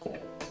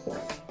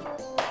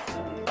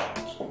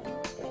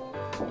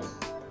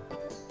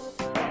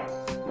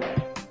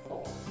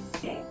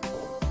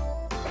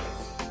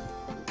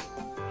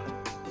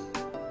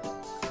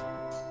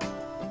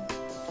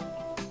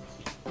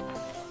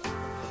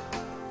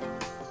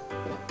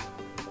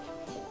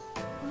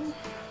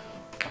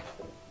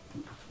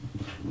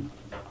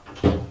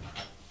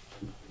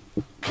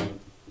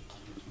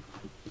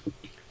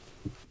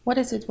 What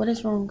is it? What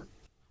is wrong?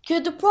 You're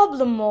the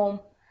problem,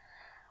 Mom.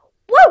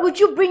 Why would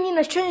you bring in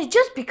a stranger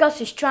just because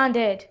he's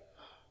stranded?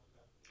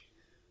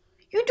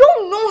 You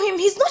don't know him.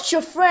 He's not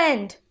your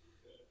friend.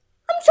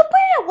 I'm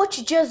surprised at what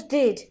you just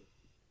did. You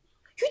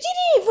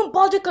didn't even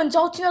bother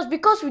consulting us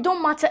because we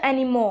don't matter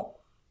anymore.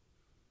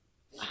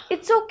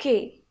 It's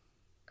okay.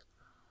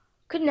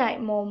 Good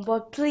night, Mom,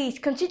 but please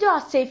consider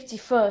our safety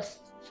first.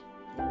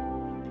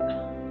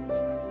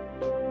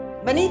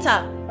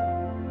 Benita!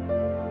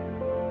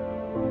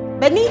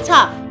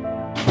 Benita!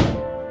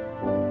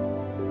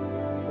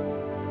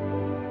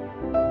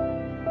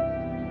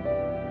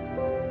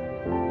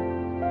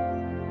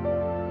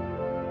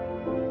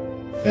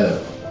 Hello.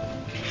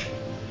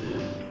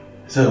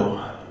 So,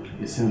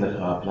 it seems like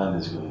our plan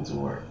is going to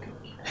work.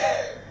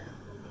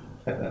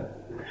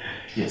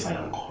 Yes, I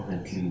am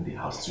currently in the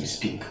house to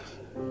speak.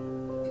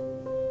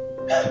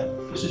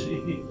 Just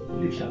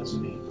leave that to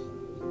me.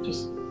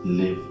 Just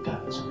leave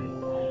that to me.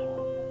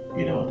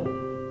 You know what?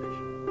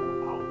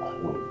 I'll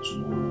call you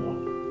tomorrow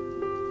morning.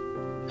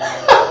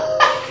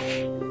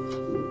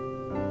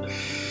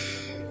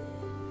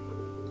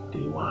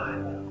 Day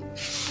one.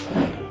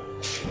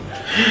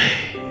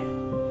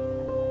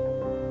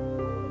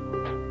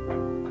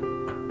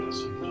 Yes.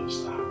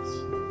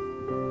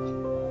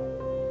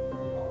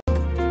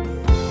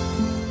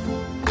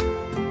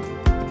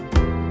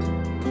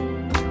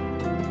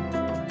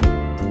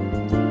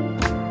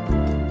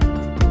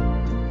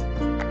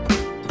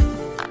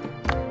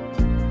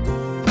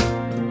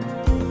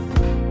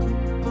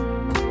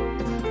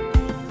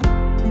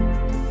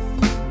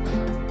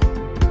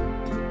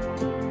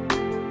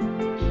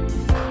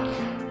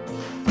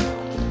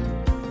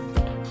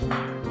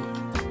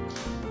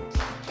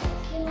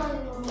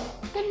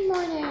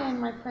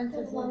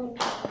 Good morning.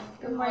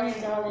 Good morning,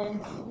 darling.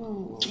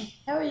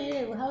 How are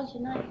you? How's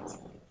your night?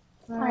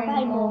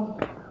 Fine, Mom.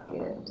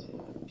 Good.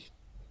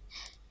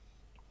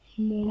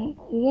 Mom,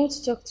 we want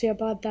to talk to you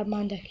about that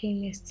man that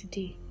came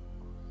yesterday.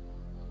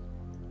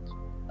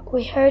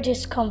 We heard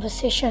his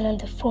conversation on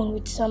the phone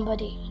with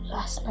somebody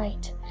last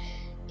night.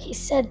 He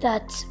said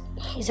that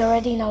he's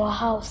already in our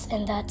house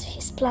and that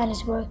his plan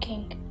is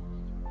working.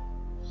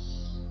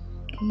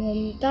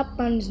 Mom, that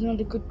man is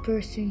not a good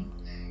person.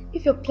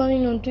 If you're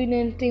planning on doing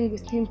anything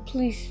with him,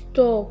 please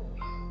stop.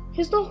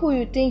 He's not who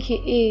you think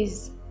he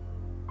is.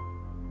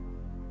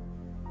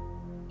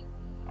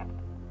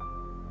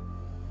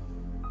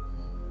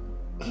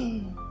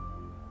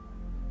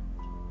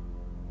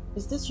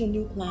 Is this your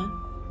new plan?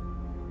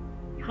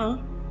 Huh?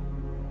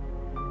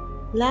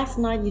 Last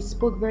night you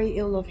spoke very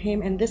ill of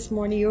him and this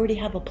morning you already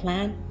have a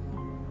plan?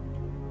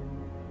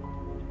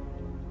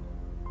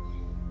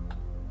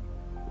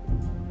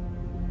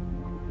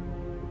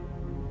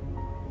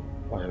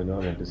 I have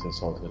never been this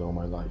insulted all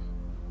my life.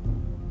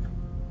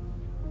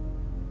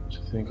 To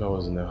think I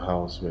was in a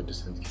house where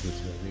decent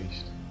kids were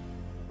raised.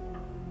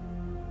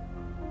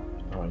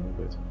 Now I know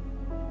better.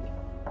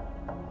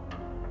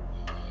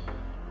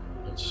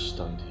 Let's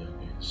stand here and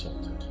be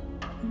insulted.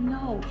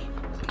 No.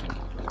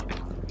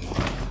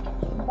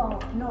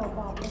 Bob, no,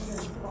 Bob,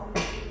 listen, Bob.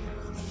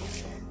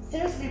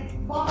 Seriously,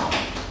 Bob.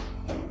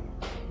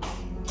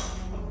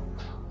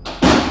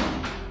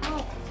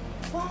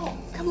 Bob,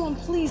 come on,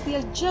 please. They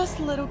are just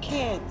little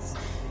kids.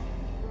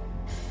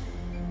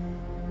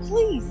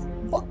 Please,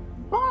 Bob.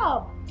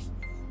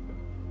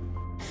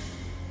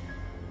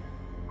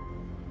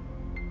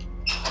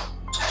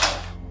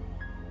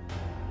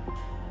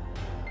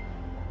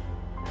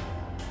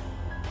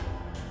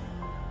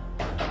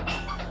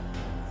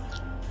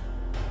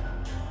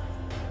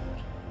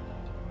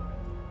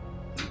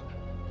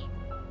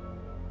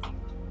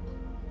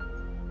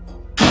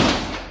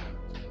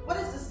 What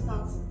is this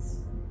nonsense?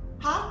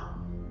 Huh?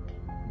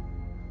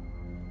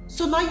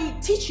 So now you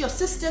teach your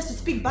sisters to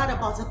speak bad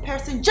about a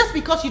person just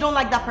because you don't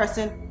like that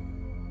person?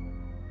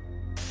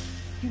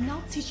 You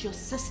now teach your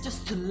sisters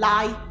to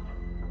lie?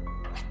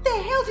 Where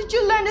the hell did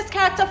you learn this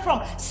character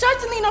from?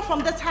 Certainly not from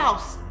this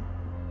house.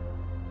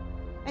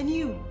 And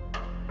you,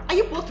 are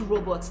you both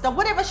robots that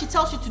whatever she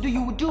tells you to do,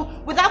 you will do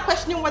without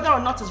questioning whether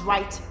or not it's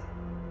right?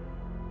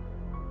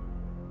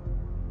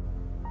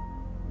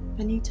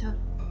 Benita,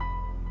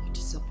 you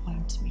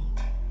disappoint me.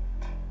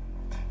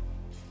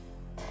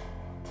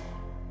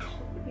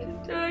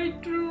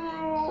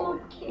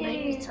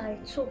 Benita,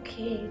 it's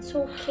okay. It's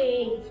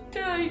okay.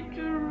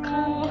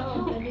 Calm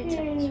down,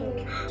 Benita.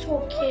 It's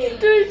okay.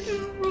 It's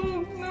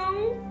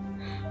okay.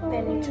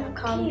 Benita,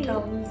 calm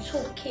down. It's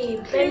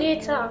okay.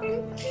 Benita.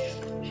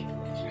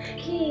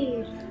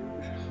 Okay.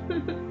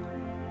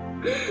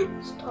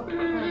 Stop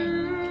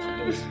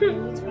crying. Please,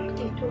 Benita,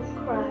 please don't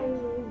cry.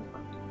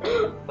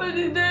 What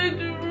did I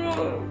do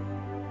wrong?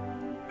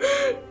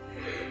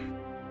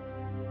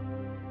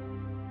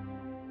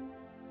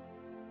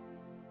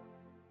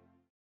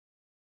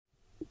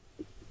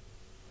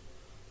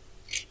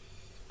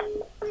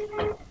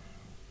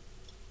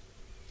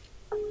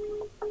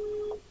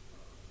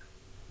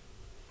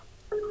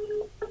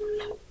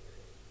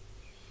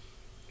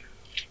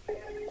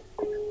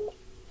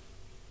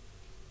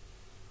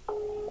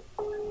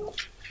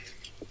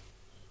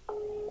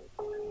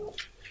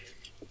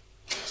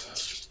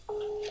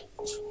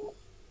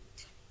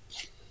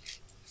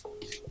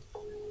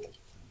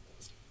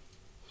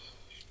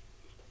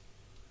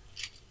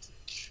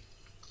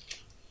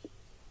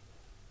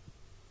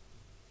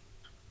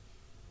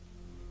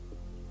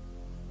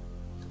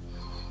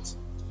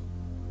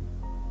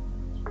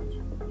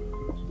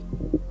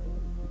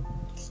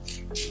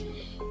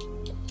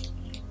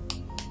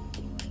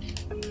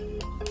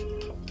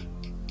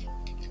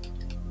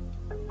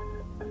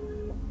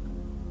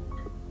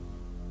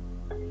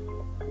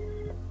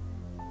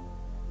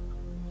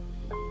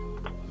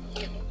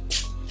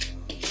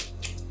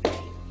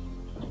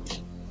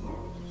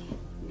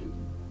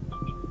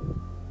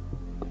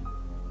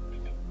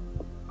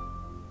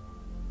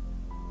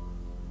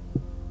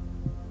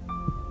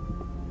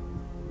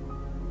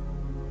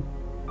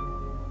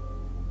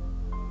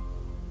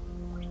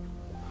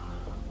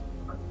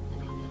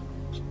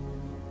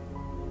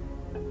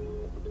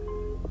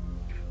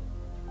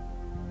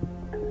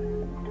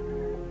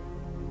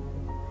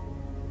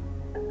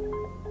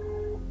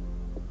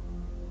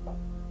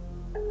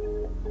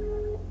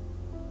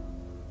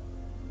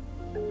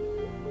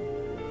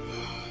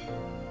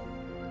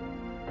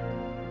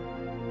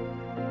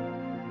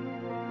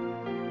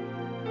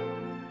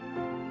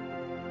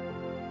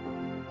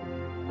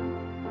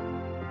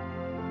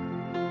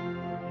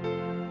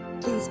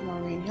 Please,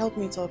 Maureen, help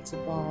me talk to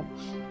Bob.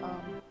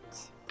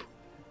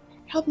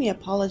 Help me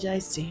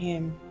apologize to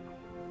him.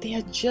 They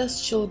are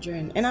just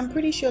children, and I'm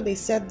pretty sure they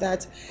said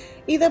that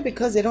either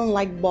because they don't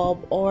like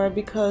Bob or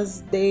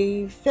because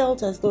they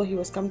felt as though he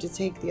was come to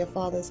take their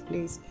father's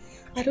place.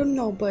 I don't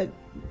know, but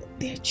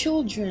they're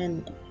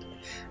children.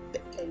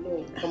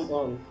 No, come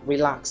on,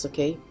 relax,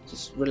 okay?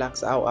 Just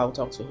relax. I'll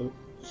talk to him.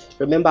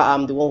 Remember,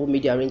 I'm the one who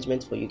made the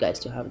arrangement for you guys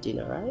to have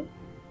dinner, right?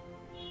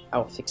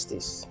 I'll fix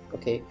this,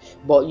 okay?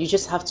 But you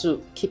just have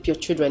to keep your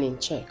children in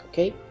check,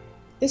 okay?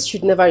 This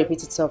should never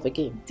repeat itself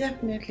again.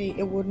 Definitely,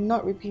 it would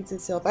not repeat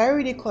itself. I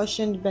already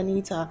cautioned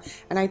Benita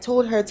and I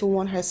told her to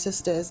warn her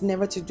sisters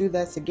never to do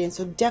that again.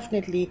 So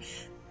definitely,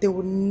 they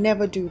would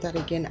never do that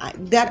again.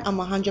 That I'm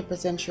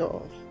 100% sure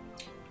of.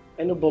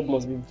 I know Bob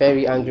must be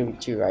very angry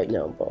with you right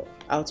now, but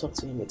I'll talk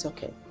to him. It's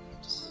okay.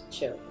 Just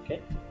chill,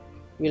 okay?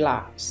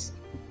 Relax.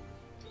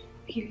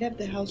 He left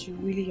the house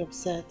really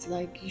upset.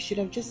 Like, you should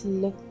have just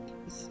looked.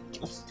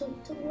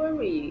 Don't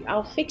worry.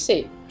 I'll fix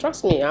it.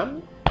 Trust me,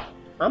 I'm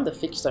the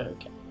fixer,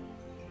 okay?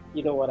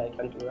 You know what I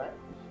can do, right?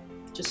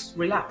 Just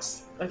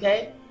relax,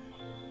 okay?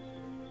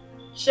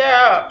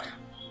 Sure.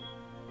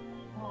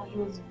 Oh, he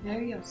was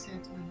very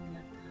upset when he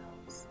left the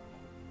house.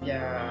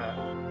 Yeah.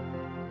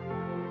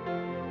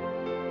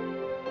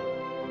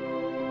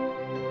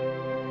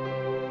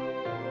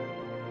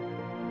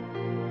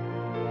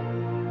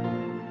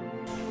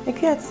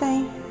 Like you had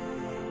saying,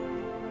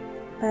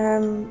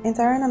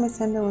 Intarana me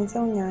send the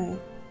one.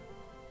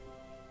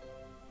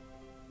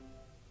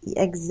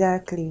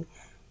 Exactly.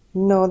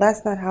 No,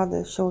 that's not how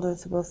the shoulder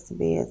is supposed to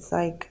be. It's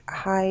like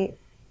high.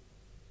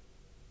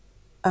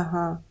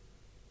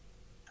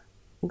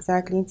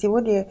 Exactly. See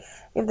what if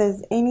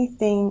there's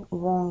anything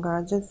wrong,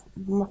 just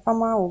my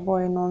farmer or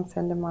boy non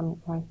send them on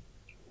like,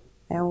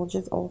 and we'll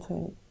just alter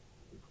it.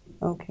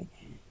 Okay.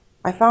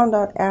 I found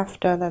out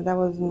after that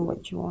wasn't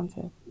what you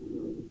wanted.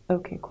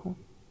 Okay, cool.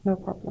 No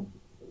problem.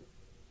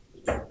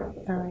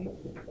 All right.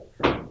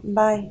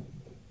 Bye.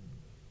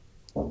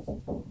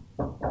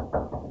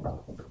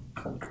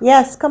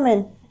 Yes, come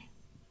in.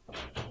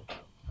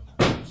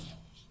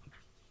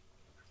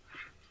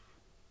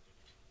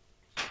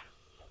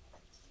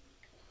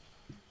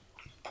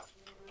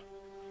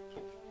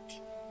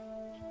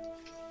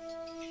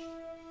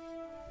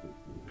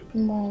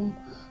 Mom,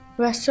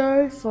 we're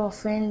sorry for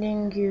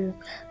offending you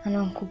and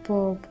Uncle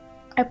Bob.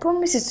 I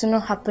promise it will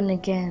not happen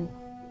again.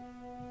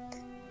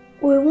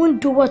 We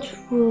won't do what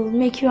will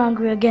make you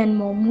angry again,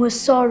 Mom. We're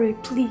sorry,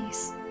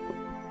 please.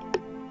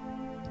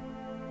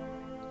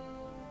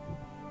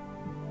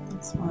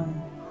 It's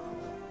fine.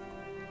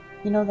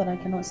 You know that I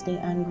cannot stay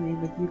angry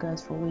with you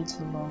guys for way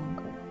too long.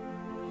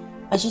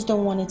 I just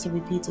don't want it to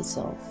repeat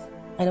itself.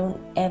 I don't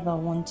ever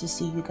want to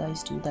see you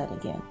guys do that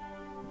again.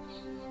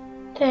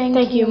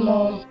 Thank you,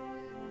 Mom.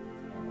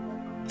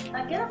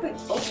 I get up and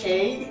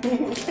okay.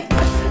 Get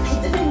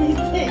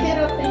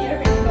up and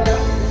you're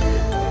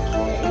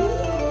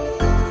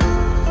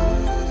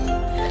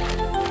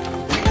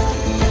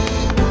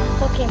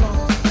Okay, Mom.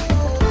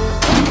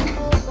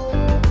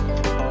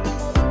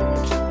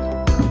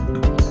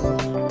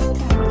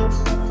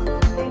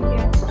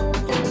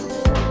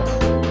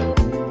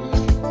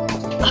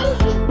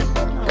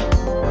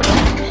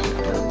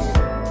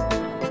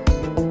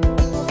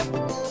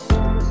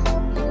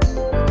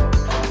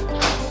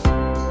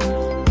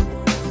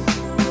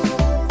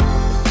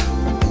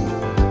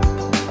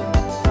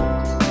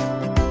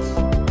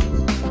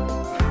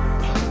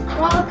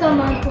 Welcome,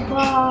 Uncle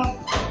Bob.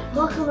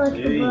 Welcome,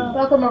 Uncle Bob.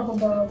 Welcome, Uncle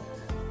Bob.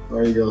 How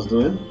are you girls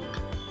doing?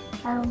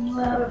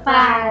 We're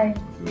fine.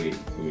 Great.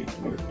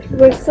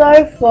 We're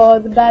sorry for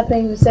the bad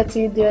things we said to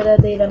you the other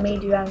day that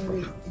made you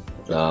angry.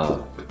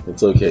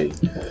 It's okay.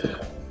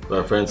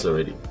 We're friends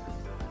already.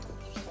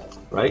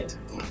 Right?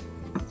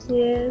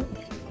 Yes.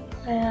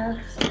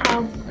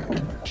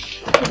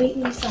 To be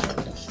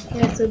inside.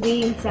 Yeah, to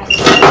be inside.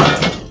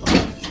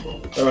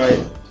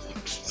 Alright.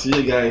 See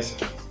you guys.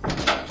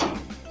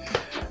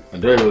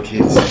 Adorable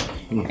kids.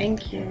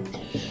 Thank you.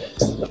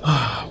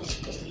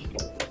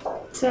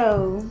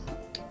 So,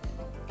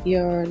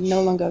 you're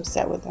no longer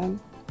upset with them?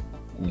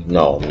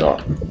 No.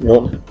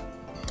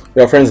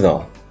 We are friends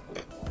now.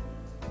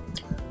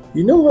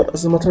 You know what?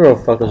 As a matter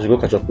of fact, I should go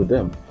catch up with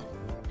them.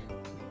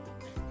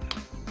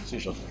 See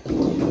you shortly.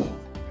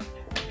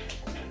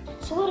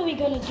 So what are we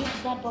gonna do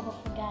to that Bob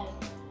for guy?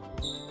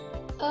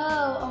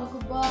 Oh,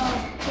 Uncle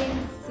Bob came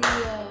to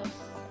see us.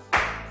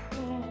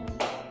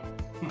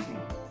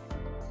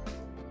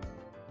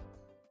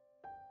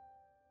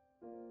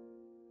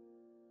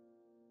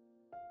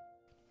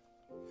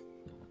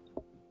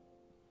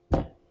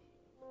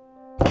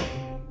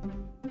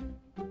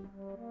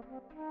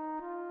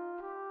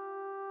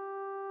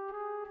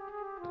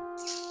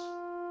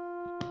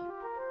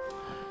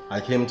 I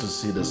came to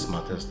see the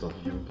smartest of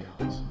you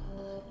girls.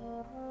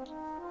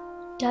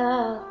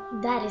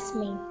 That is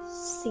me,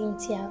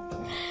 Cynthia.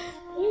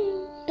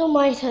 Don't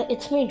mind her,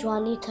 it's me,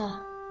 Juanita.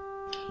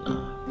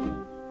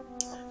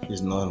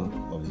 It's none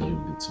of you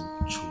little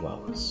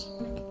chihuahuas.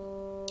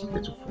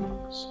 Little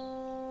fools.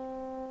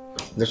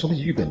 There's only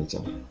you,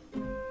 Benita.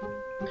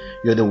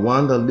 You're the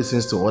one that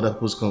listens to other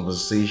people's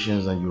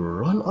conversations and you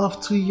run off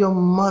to your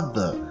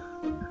mother,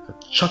 a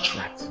church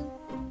rat.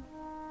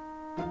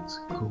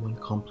 Go and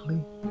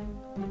complain.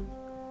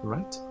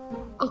 Right?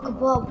 Uncle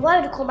Bob, why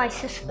would you call my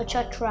sister a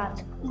church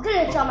rat? I'm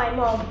gonna tell my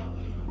mom.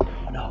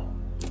 No.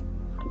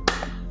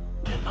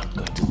 You're not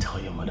going to tell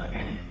your mother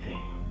anything.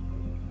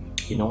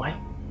 You know why?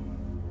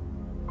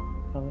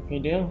 But if you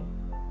do,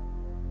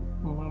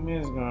 Mommy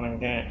is gonna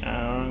get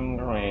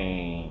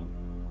angry.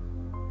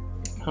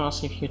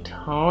 Because if you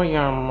tell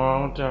your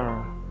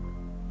mother,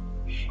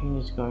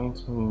 she's going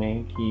to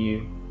make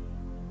you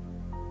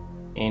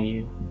and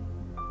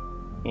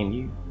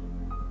you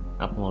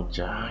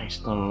apologize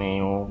to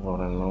me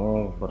over and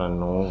over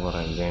and over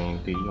again.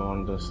 Do you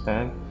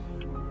understand?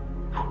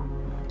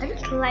 I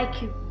don't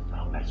like you. I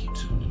don't like you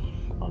too.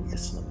 Now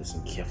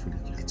listen carefully,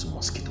 you little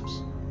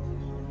mosquitoes.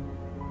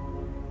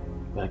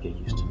 You gotta get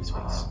used to this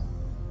face.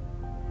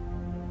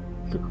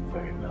 Look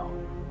very well.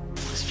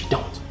 Because if you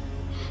don't,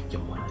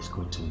 your mother is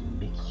going to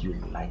make you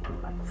like me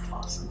like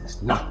fuss, and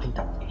there's nothing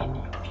that any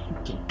of you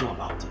can do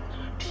about it.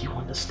 Do you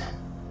understand?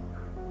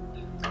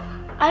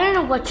 I don't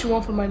know what you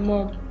want from my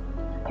mom.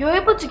 You're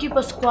able to keep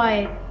us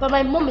quiet, but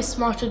my mom is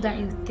smarter than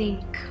you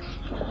think.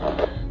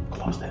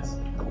 Close this.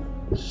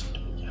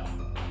 Stupid girl.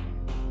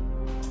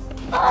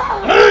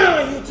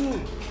 You too.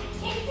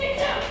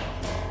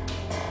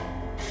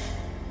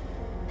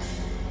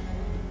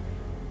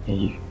 Hey,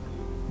 you.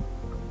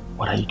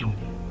 What are you doing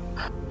here?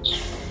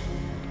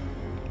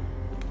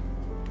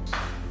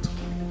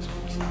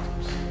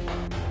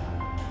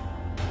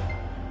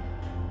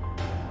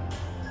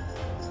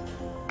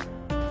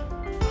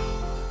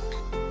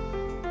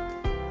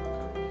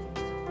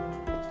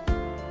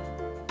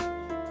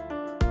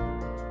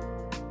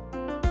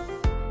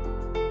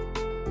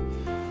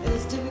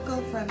 It's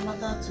difficult for a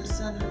mother to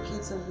send her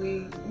kids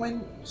away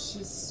when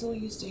she's so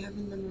used to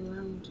having them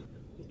around.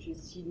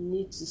 Because you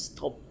need to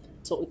stop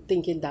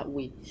thinking that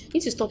way. You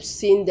need to stop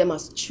seeing them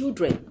as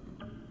children.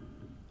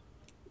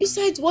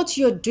 Besides, what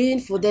you're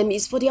doing for them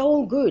is for their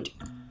own good.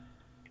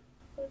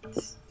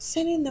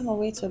 Sending them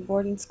away to a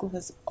boarding school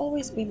has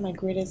always been my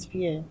greatest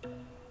fear.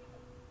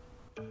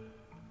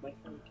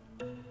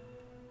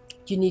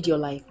 You need your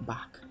life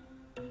back.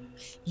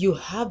 You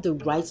have the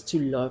right to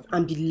love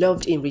and be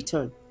loved in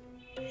return.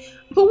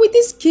 But with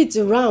these kids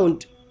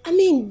around, I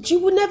mean, you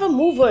will never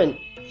move on.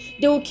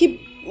 They will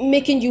keep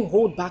making you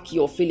hold back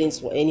your feelings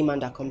for any man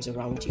that comes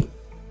around you.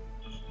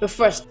 But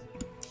first,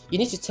 you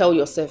need to tell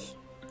yourself,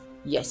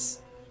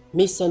 yes,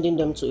 me sending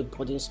them to a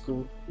boarding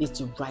school is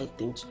the right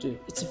thing to do.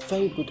 It's a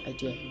very good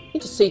idea. You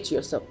need to say it to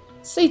yourself.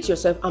 Say it to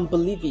yourself and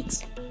believe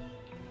it.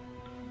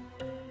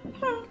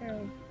 Okay.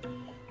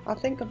 I'll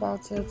think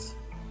about it.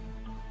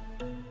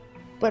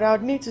 But I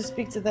would need to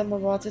speak to them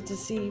about it to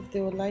see if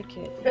they would like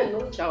it.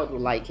 No child will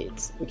like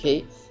it,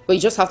 okay? But you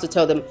just have to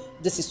tell them,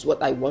 this is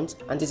what I want,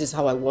 and this is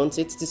how I want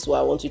it. This is what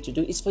I want you to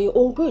do. It's for your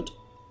own good.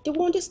 They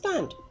will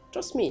understand.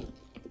 Trust me.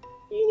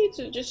 You need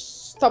to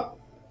just stop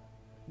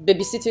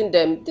babysitting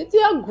them.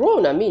 They are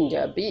grown. I mean, they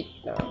are big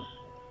now.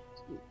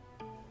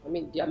 I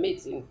mean, their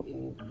mates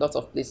in lots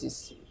of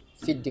places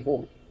feed the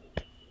home.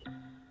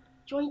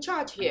 You're in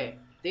charge here.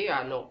 They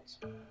are not.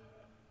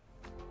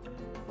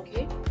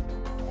 Okay?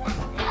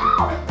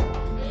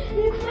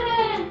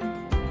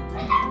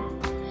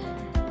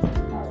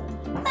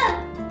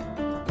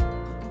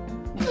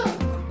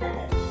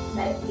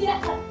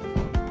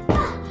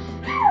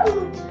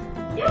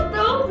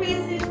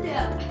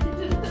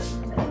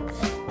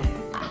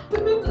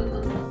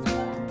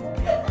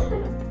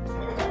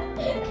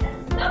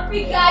 Stop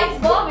it,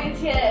 guys! Mom is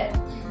here!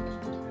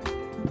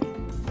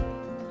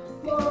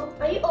 Mom,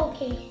 are you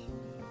okay?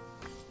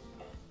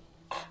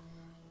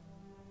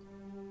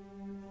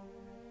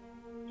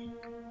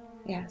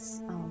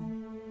 Yes,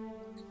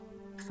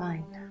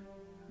 fine.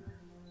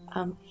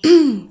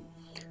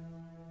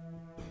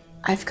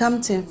 I've come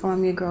to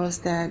inform you girls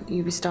that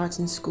you'll be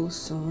starting school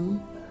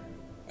soon,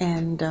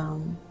 and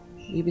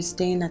you'll be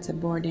staying at a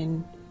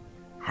boarding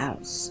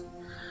house.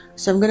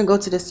 So I'm gonna go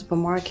to the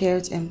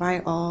supermarket and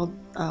buy all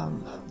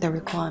the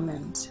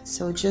requirements.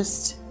 So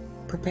just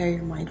prepare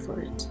your mind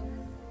for it.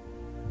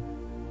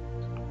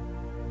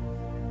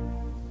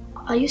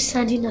 Are you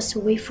sending us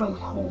away from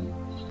home?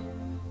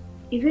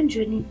 Even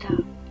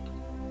Jonita,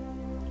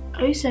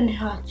 are you sending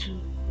her too?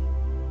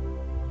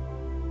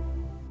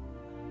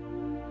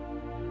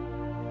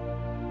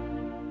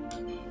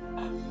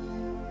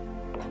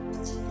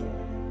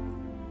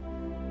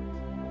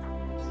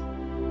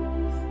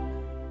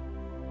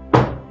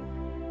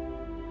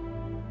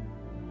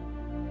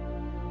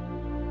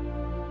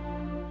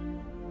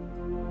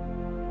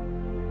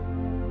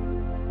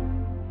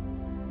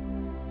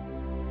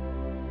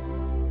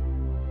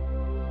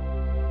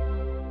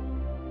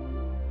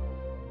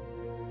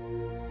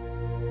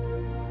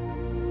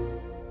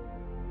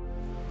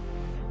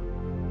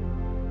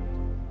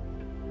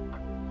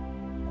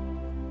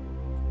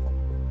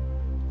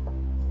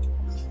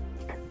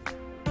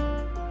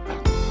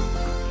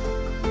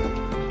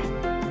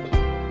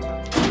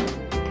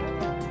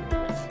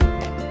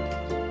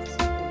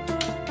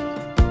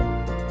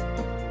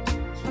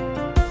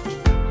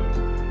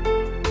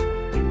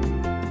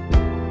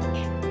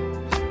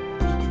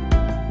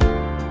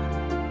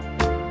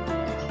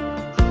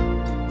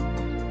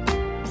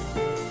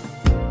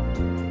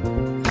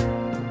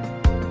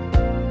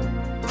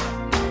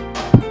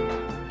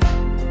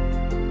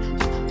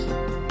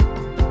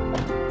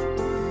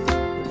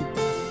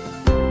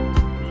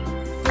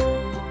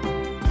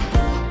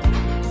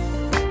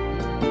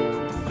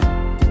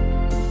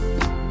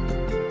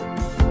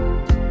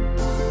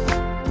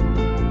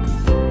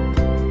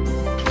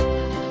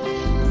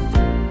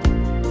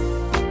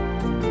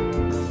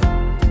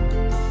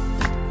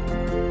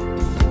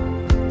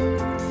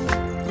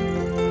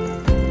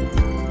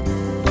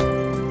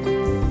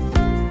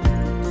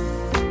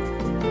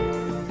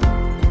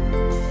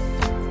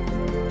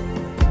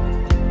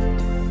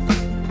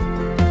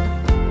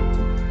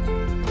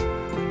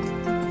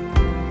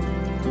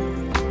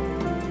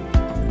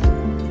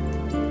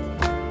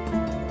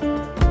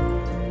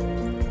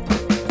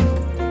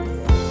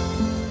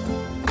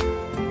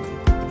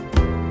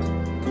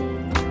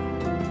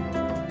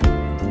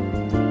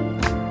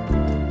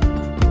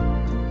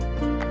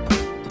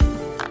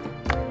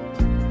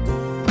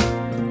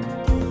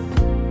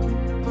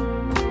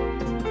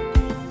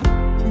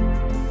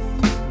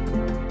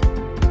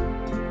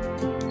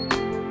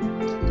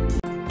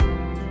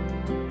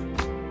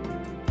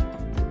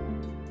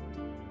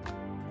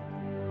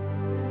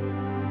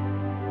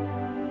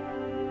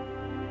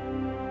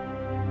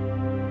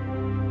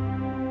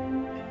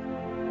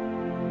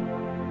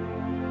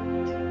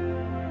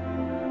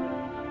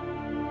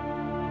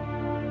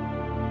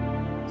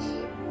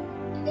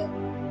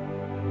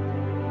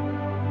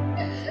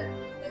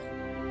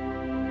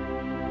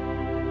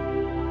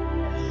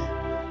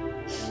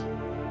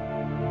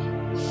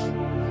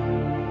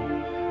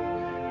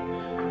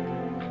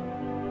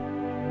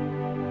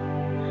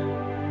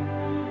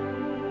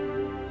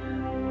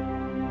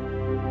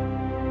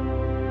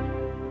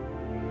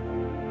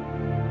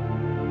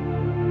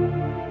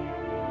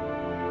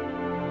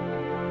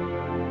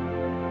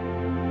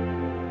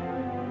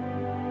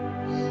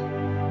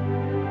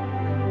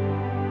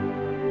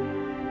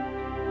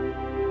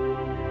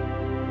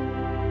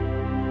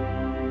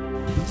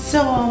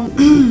 So,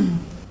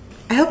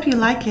 I hope you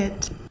like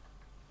it.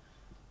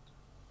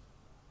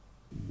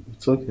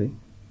 It's okay.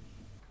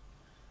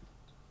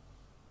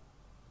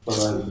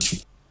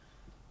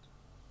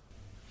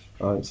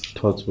 I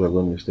thought we were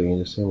going to stay in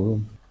the same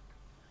room.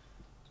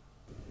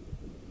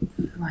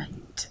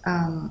 Right.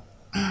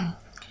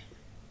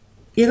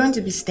 You're going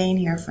to be staying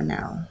here for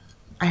now.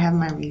 I have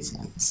my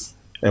reasons.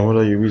 And what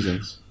are your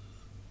reasons?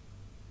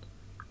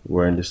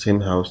 We're in the same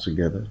house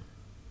together.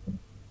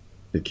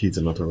 The kids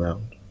are not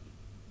around.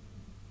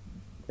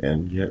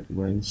 And yet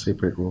we're in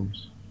separate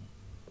rooms.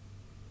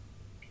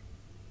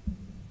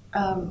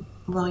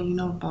 Well, you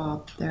know,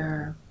 Bob,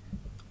 there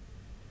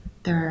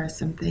are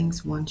some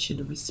things one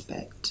should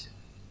respect,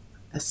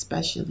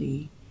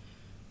 especially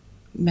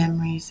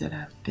memories that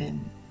have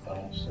been.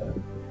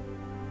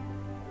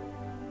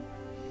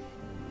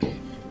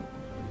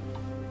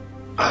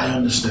 I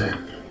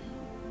understand.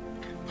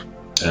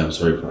 And I'm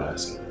sorry for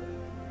asking.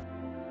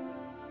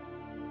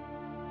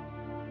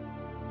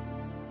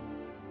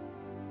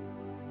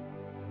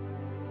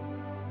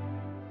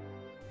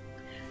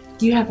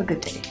 You have a good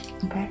day,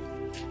 okay?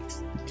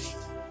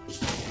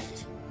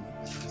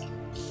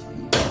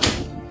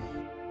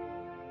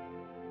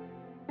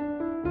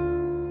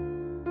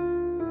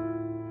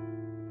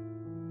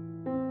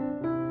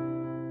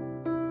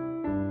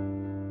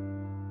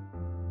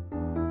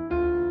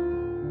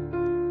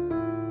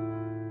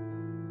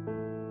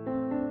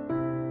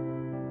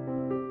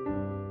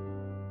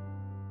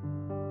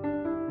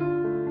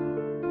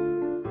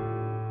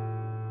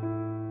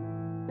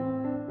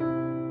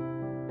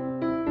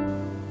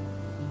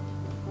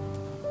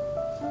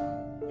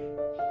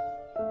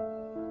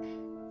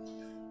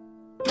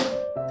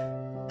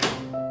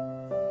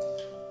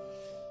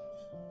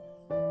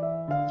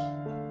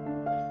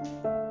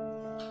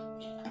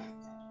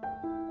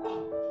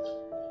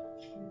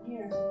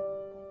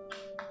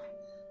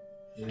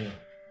 Yeah.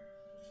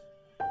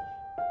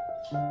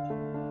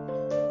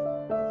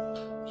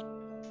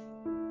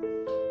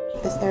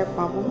 Is there a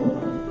problem?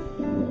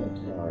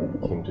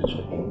 I came to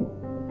check in.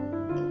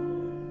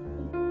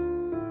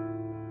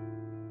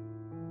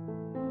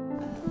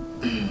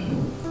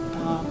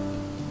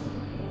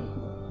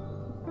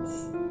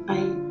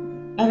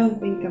 I don't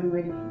think I'm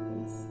ready for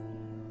this.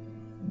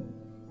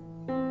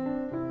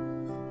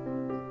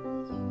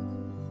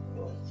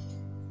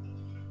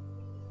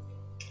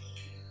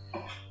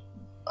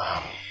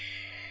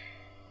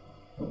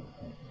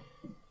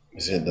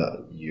 Is it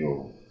that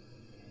your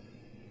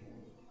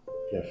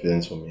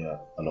feelings for me are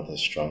not as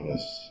strong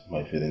as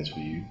my feelings for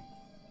you?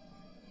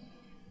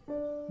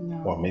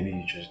 No. Or maybe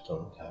you just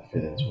don't have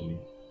feelings for me?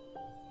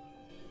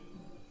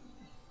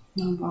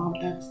 No,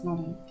 Bob, that's not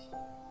it.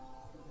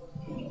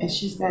 It's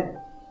just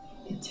that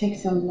it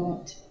takes a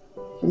lot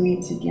for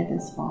me to get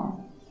this far.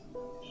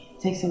 It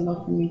takes a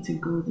lot for me to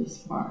go this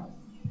far.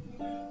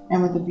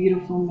 And with the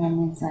beautiful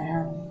memories I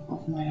have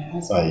of my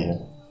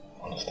husband.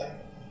 I understand.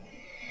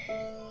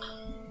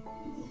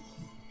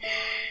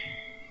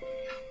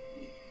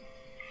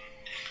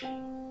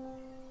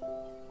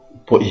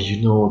 But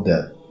you know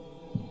that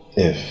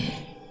if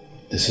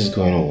this is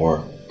going to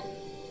work,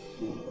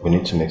 we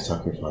need to make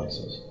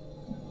sacrifices.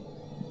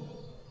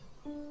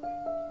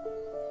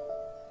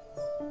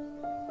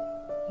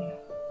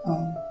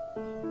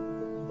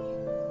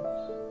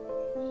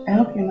 I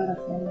hope you're not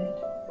offended.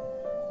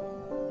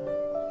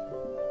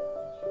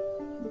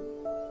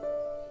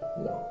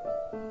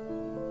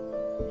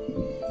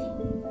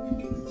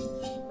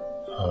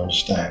 I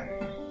understand.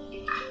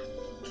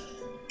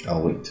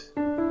 I'll wait.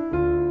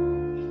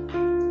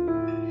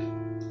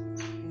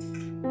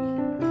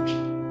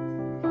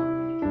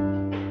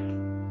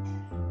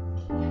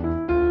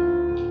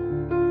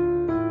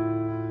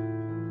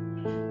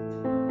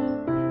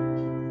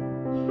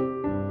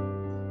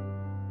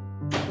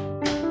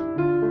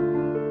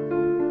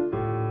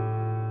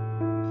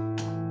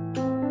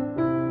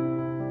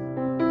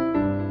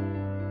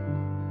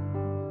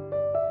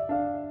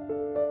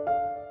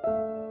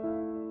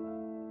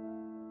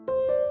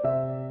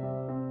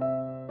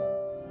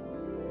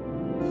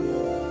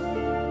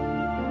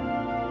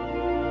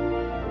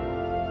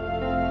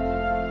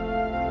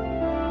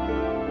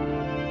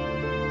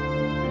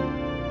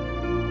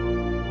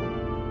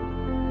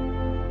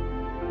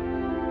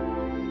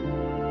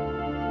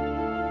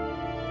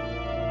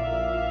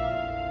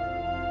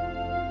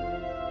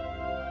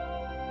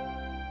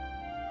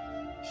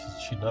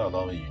 She'd not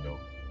allow me, you know.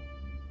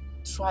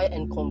 Try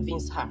and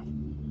convince her.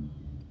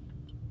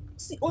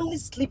 See, only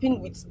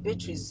sleeping with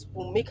Beatrice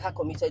will make her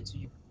committed to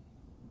you.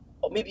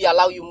 Or maybe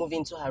allow you move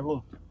into her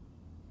room.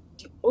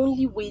 The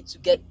only way to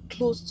get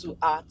close to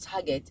our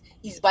target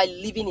is by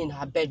living in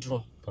her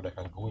bedroom. But I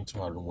can go into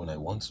her room when I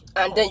want to.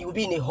 And then you'll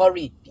be in a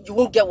hurry. You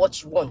won't get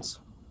what you want.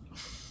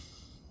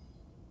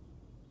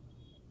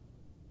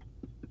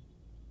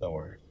 Don't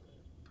worry.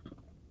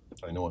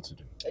 I know what to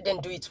do. And then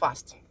do it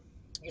fast.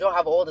 You don't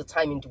have all the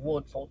time in the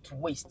world to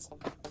waste.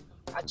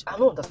 I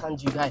don't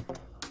understand you, guy.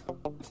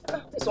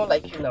 It's not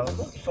like you now.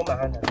 Don't before my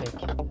hand, I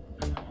beg.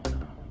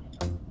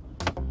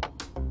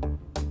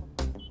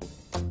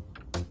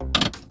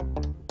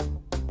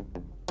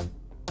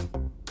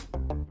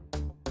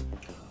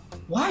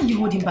 Why are you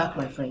holding back,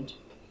 my friend?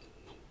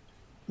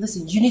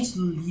 Listen, you need to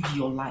live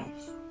your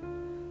life.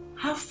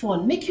 Have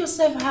fun, make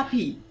yourself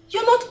happy.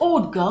 You're not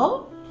old,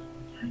 girl.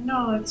 I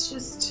know, it's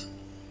just...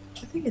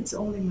 I think it's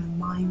all in my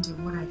mind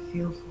and what I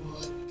feel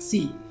for.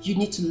 See, you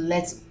need to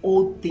let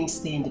old things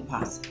stay in the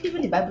past.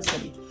 Even the Bible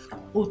said it.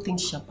 Old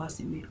things shall pass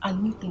away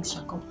and new things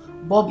shall come.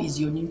 Bob is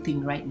your new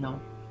thing right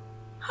now.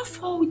 Have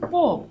fun with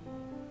Bob.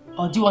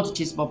 Or do you want to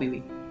chase Bob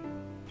away?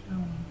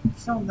 No,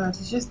 it's not that.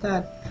 It's just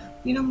that,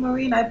 you know,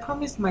 Maureen, I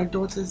promised my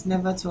daughters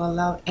never to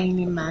allow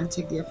any man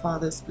take their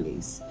father's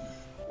place.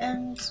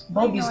 And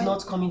Bob is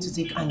not coming to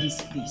take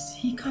Andy's place.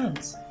 He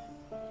can't.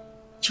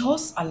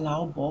 Just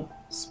allow Bob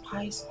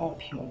spice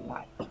up your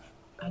life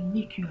and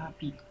make you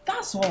happy.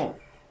 That's all.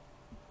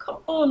 Come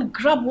on,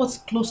 grab what's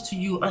close to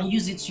you and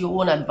use it to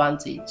your own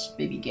advantage,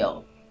 baby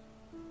girl.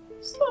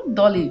 Stop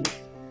darling.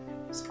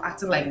 Stop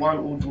acting like one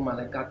old woman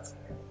like that.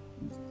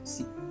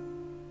 See,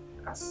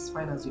 as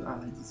fine as you are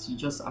like this, you're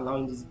just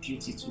allowing this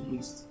beauty to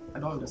waste. I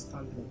don't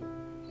understand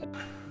it.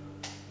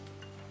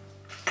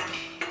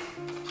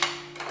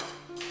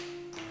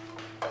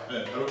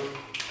 Hey, Carol,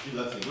 do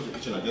that thing. Go to the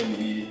kitchen and get me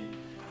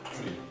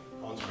three.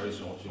 I want to carry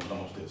some to your madam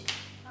upstairs.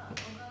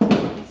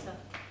 Okay, sir.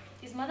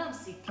 Is madam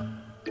sick?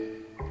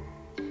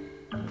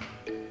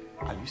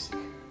 Are you sick?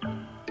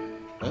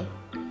 Huh?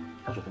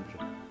 How's your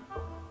temperature?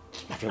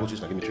 My friend, go to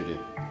the kitchen and get me three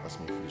there. Ask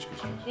me foolish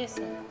questions. Yes,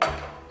 sir.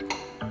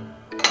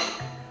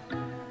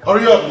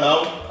 Hurry up now.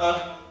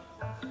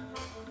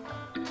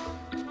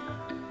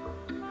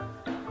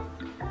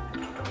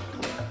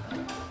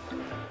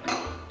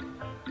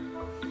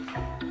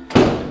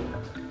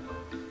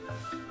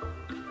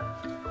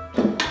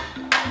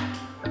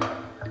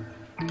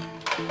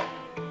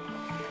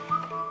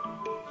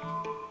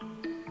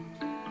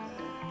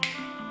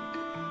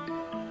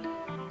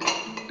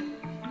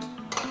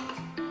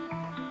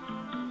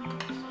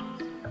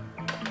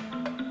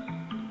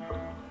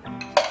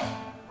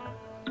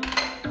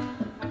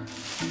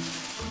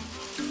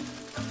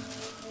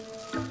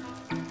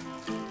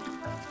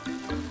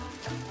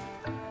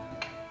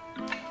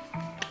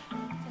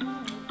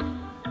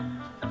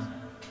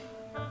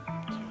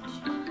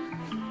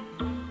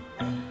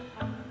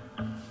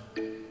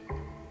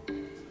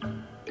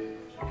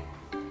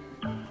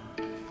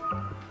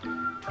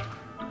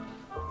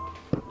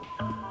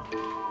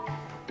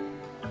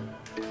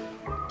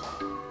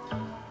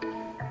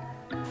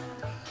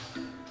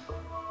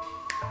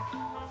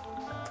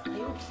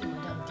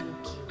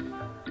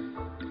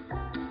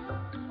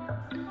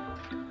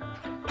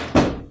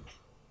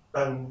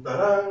 Dun, dun,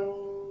 dun.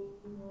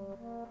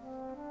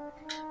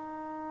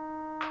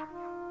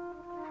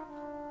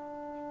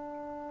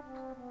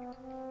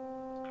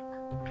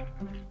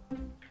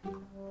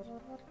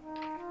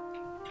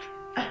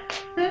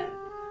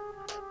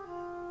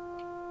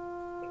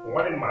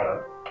 What in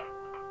matter?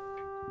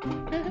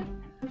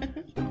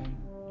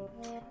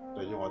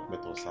 Do you want me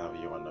to serve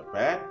you on the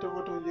bed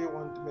or do you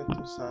want me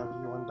to serve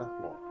you on the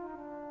floor?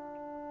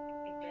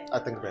 I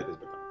think bed is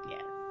better.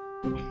 Yes.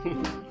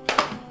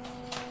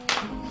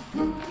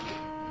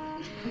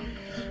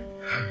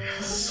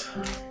 Yes.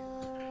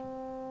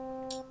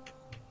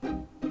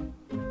 Thank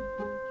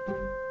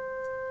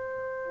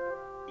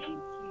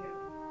you.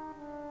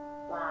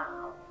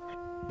 Wow.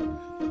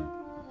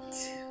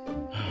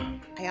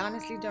 I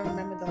honestly don't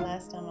remember the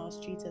last time I was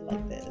treated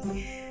like this.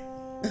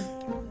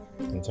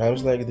 In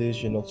times like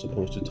this, you're not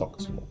supposed to talk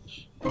too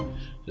much.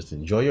 Just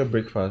enjoy your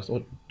breakfast.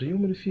 Or do you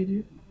want me to feed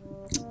you?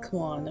 Come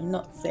on, I'm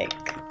not sick.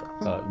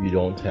 You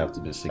don't have to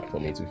be sick for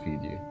me to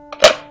feed you.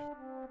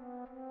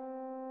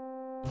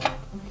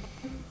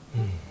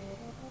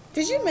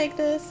 Did you make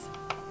this?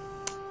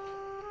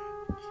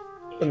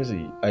 Let me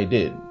see. I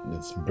did.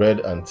 It's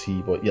bread and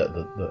tea, but yeah,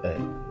 the egg.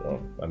 You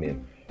know, I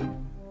mean,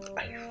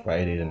 I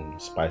fried it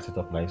and spiced it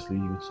up nicely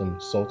with some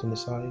salt on the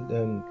side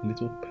and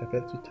little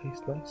pepper to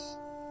taste nice.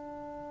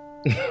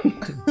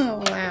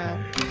 Oh, wow.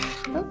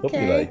 Okay. Hope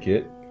you like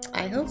it.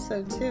 I hope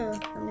so too.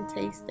 Let me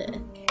taste it.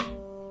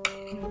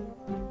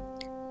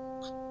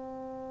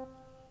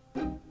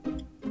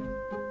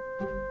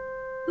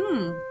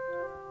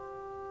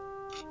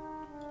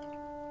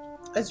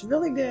 It's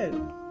really good.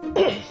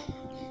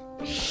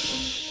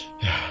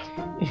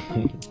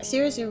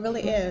 Seriously, it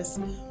really is.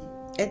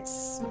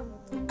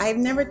 I've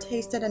never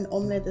tasted an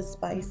omelette that's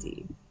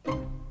spicy.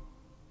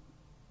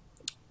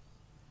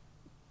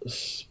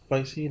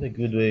 Spicy in a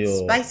good way,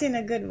 or spicy in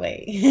a good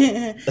way?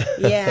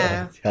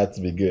 Yeah. It had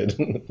to be good.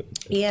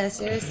 Yeah,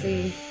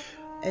 seriously.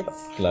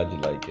 Glad you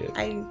like it.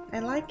 I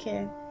like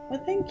it.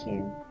 Well, thank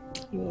you.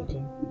 You're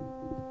welcome.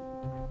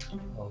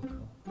 Oh,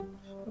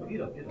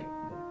 eat up, eat up.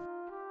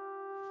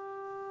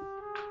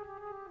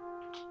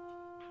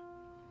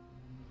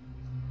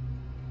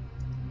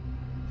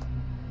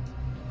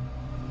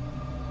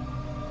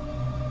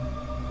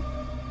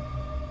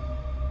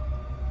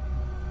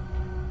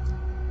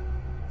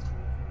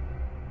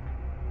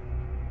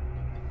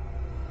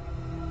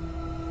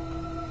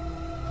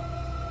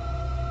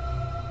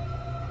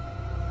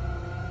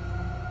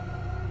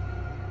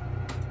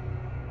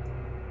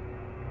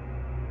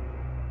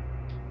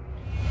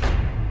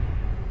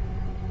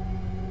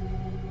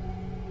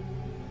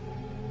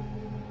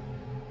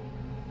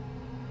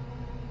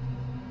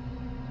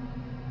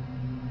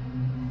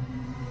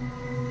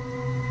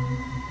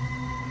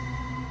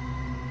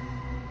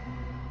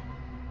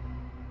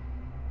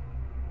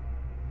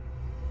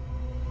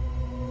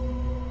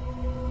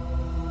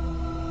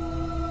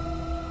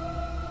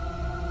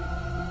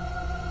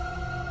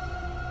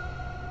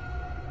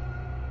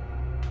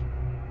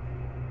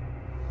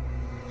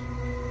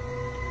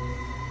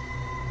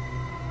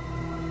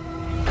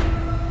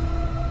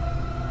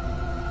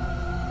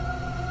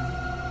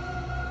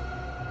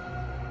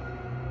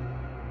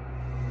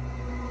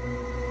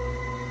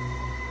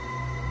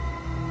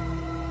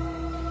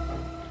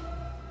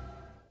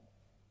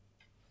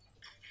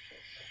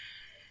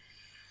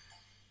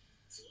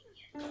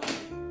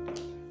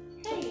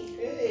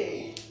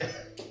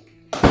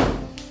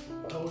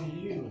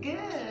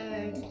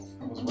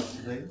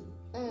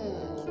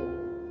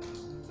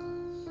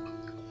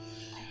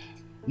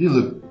 You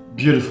look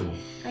beautiful.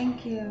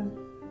 Thank you.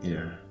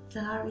 Yeah. So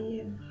how are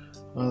you?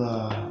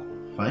 Well,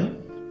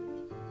 fine.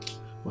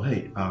 Well,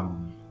 hey,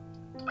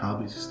 I'll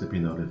be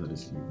sleeping out later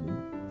this evening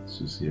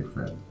to see a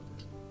friend.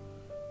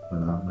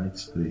 But I might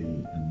stay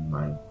a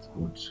night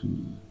or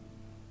two.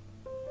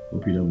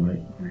 Hope you don't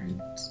mind.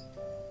 Right.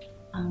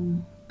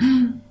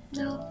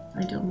 No,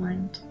 I don't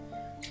mind.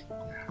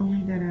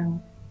 Only that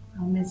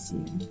I'll miss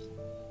you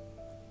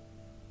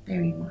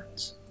very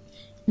much.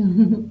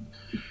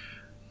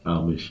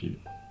 I'll miss you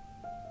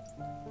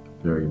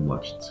very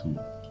much too.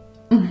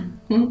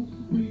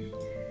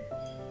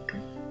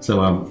 So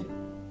I'm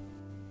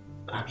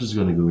just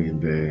gonna go in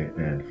there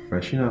and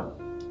freshen up.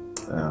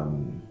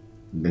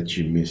 Let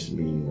you miss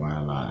me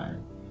while I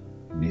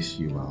miss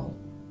you while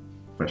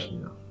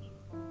freshening up.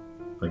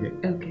 Okay?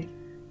 Okay.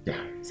 Yeah.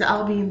 So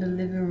I'll be in the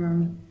living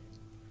room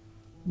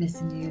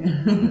missing you.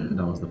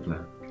 That was the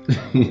plan.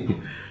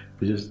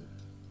 But just,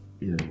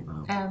 you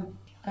know.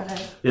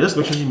 Okay. Yeah, just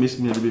make sure you miss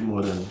me a little bit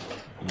more than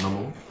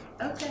normal.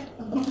 Okay.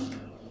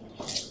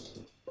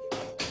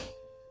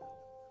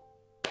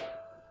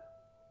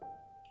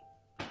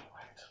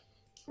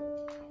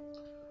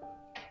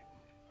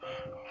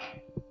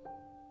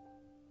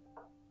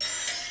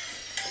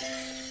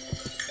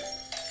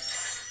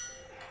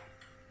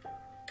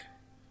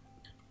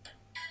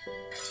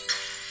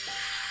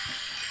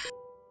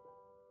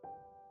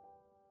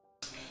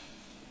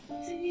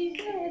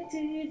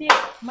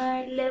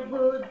 My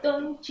level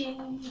don't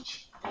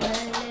change. My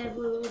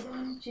level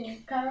don't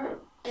change. Carol,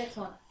 this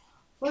one.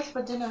 What's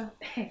for dinner?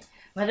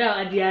 Madam,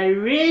 I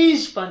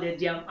arrange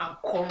pounded yam and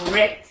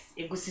correct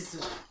egusi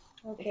soup.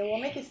 Okay, we'll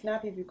make it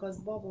snappy because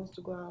Bob wants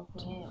to go out.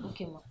 Yeah,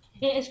 okay, ma.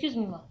 Hey, excuse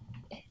me, ma.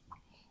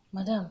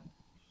 Madam,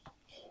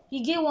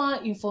 you get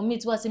one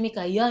informate what say make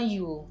I yarn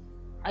you.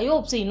 I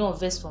hope say you know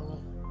verse for me.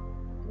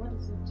 What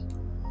is it?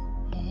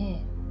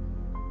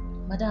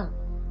 Madam,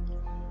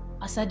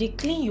 as I dey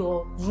clean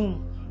your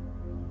room,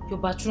 your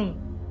bathroom,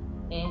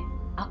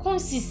 I can't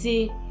see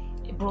say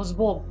Bros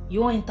Bob,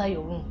 you won't enter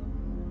your room.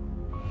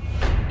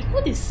 You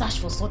know they search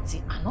for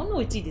something. I don't know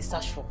what they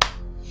search for.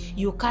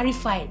 You carry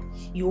file,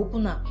 you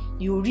open up,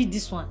 you read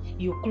this one,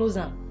 you close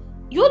them.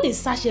 You they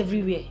search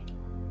everywhere.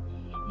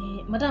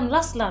 Madam,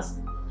 last,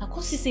 I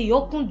can't see say you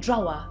open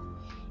drawer,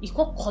 you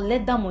can't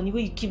collect that money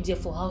where you keep there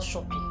for house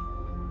shopping.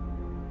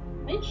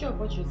 Are you sure of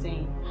what you're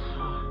saying?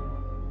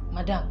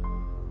 Madam,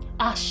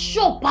 I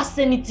sure pass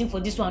anything for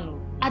this one. No.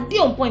 I dey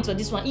on point for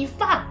this one. In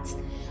fact,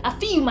 I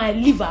feel you might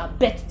liver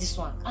bet this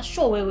one. I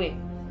sure wait.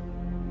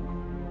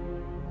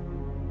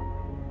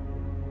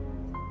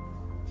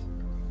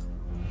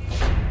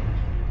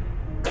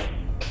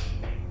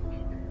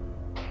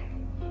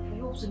 I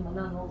hope so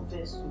madam not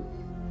vex too.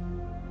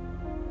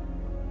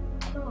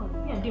 No,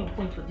 me I dey on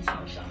point for this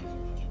one, sha.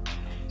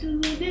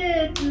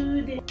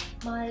 Today,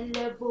 my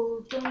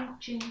level don't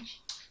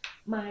change.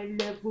 My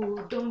level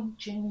don't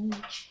change.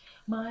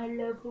 My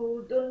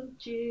level don't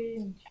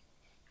change.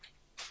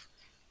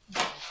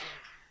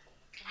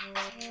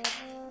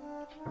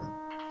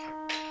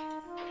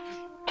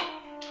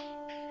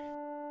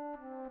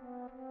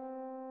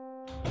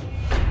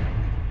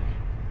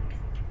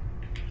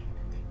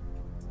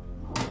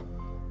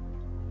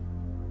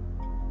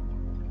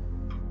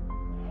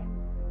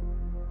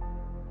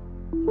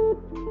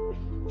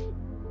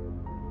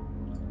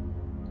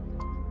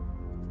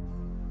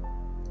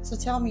 So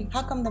tell me,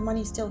 how come the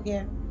money's still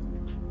here?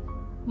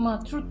 Ma,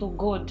 true to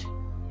God.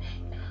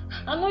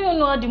 I know you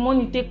know how the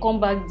money take come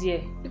back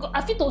there. Because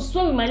I feel to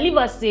swear with my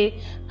liver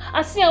say,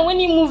 I see her when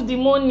he moved the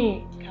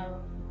money.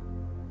 Carol,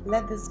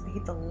 let this be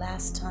the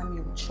last time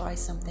you will try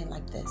something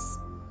like this.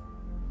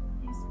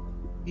 Yes.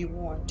 Be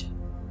warned.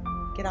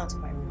 Get out of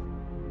my room.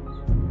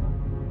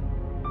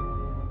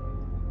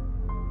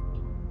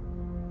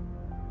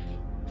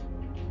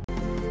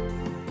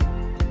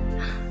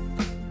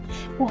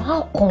 Well,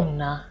 how come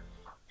now?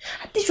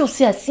 I think you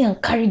say I see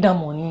and carry that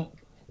money.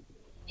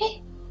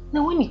 Hey,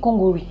 now when he can't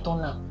go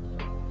return now?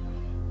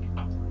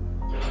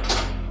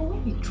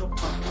 When he drop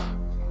her?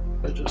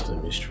 That's just a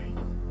mystery.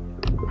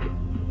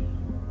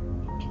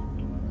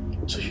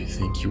 So you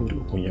think you would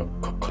open your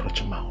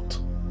cockroach mouth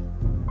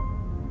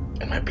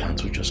and my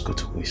plans would just go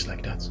to waste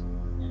like that?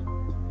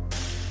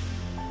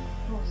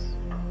 Boss,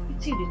 you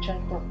see they try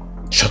talk.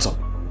 Shut up!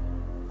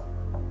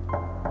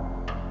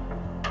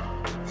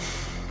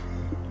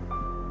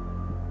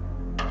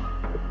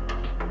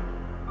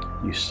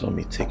 You saw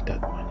me take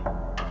that money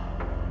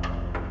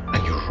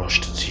and you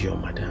rushed to your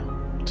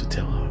madam to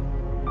tell her,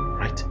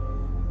 right?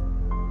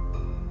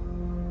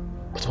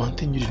 But one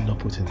thing you did not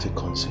put into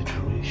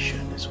consideration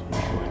is who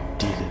you were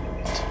dealing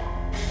with.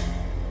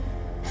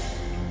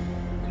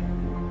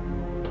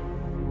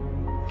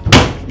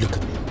 Look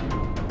at me.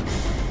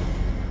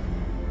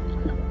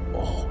 I'm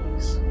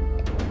always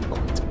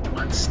going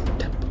one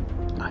step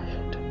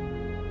ahead.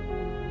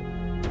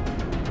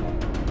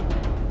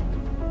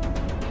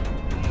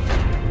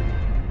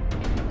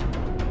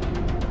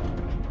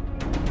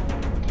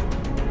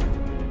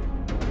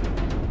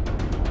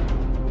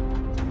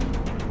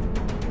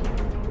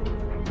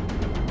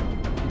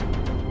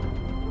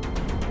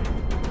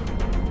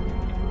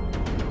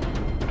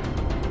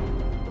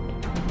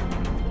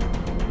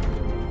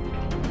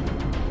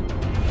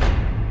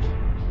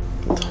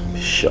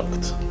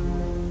 shocked.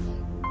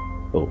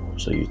 Oh,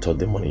 so you thought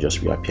the money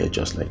just reappeared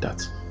just like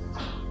that?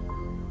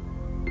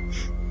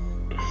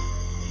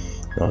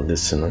 Now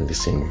listen and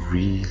listen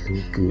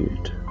really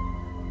good.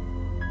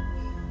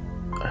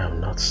 I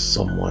am not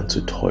someone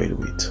to toy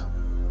with.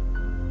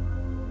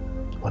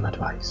 One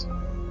advice.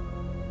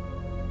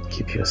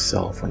 Keep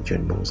yourself and your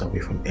nose away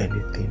from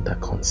anything that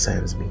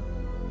concerns me.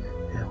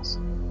 Else,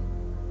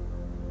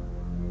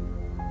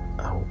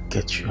 I will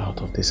get you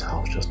out of this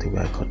house just the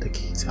way I got the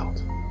kids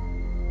out.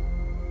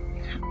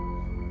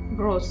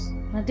 Bros,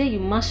 now there you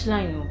mash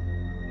line, no.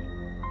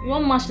 You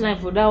want mash line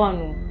for that one,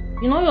 no.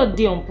 You know your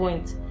day on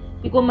point.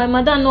 Because my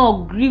mother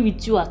no agree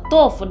with you at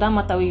all for that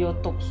matter with your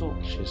talk so.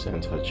 She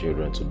sent her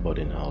children to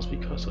boarding house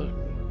because of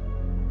me.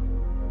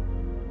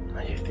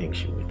 And you think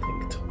she would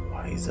think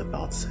twice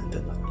about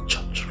sending a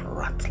church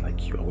rat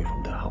like you away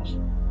from the house?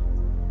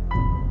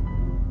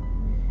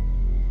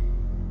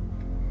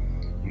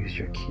 Use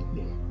your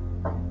kidney.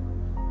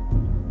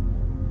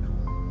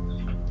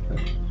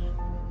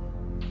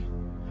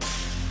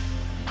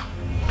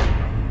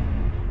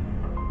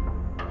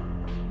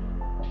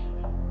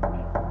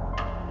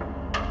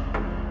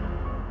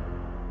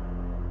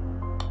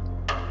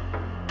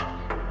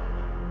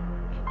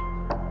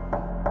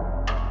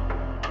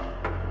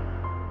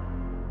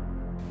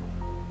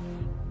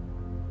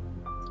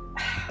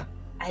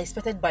 I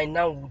expected by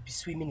now we would be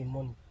swimming in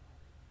money.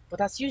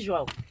 But as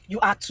usual, you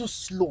are too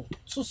slow.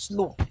 Too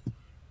slow.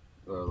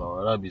 Well,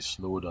 I'd rather be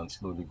slow than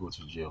slowly go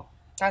to jail.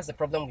 That's the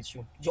problem with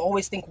you. You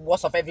always think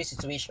worse of every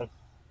situation.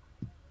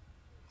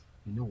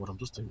 You know what? I'm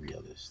just a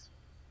realist.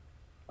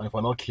 And if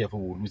we're not careful,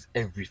 we'll lose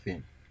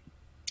everything.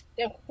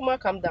 Then Kukuma,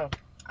 calm down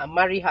and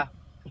marry her.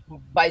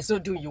 By so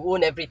doing, you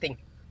own everything.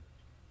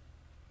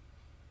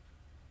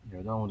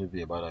 Yeah, that wouldn't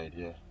be a bad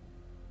idea.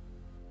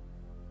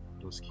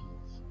 Those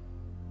kids,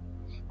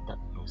 that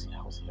nosy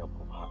house help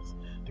of ours,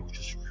 they will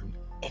just ruin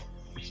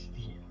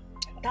everything.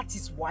 That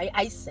is why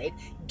I said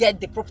get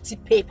the property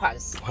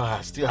papers.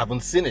 I still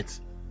haven't seen it.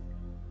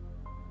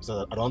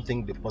 So I don't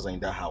think the papers are in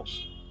that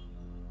house.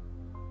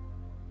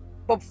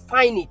 But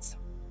find it.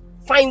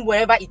 Find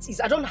wherever it is.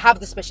 I don't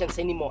have this patience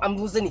anymore. I'm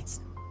losing it.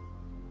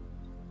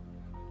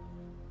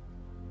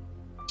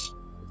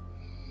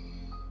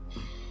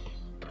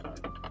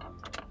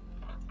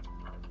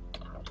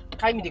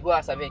 Carry me the go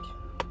as I beg.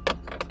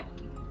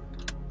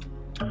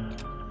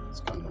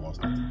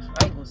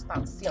 I go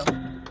start. See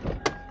him.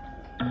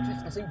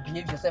 Just say you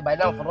behave yourself by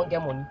now for don't get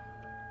money.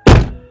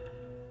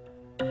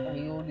 And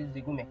you always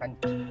the good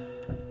mechanic.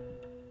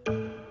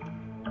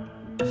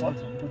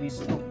 Something you do this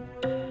slow.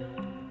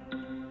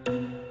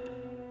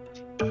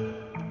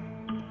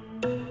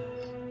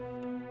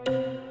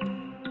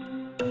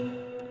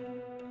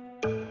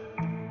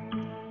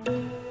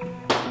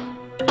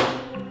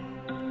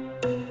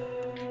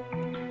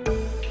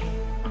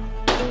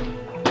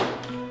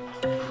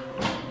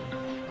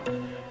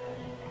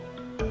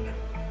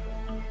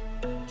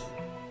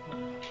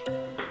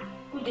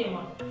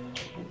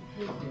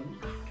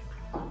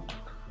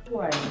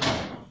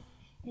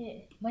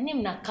 My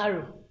name is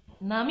Caro.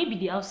 Now me be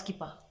the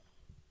housekeeper.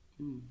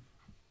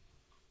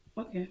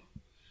 Okay.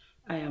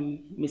 I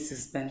am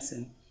Mrs.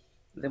 Benson,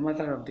 the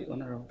mother of the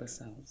owner of this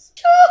house.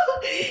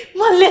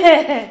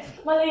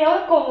 Male, you're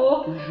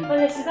welcome.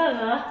 Male, sit down.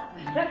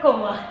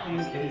 Welcome.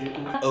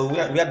 Oh,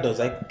 where does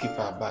I keep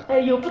her back?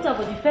 You put her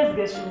for the first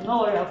guest room. No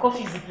worry, I'll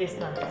coffee is the place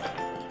now.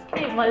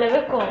 Hey, Male,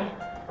 welcome.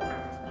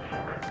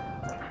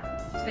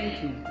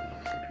 Thank you.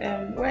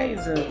 Where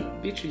is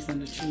Beatrice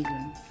and the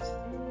children?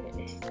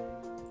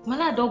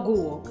 Mala don't go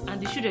work,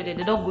 and the children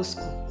they don't go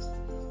school.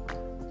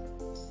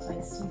 I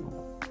see.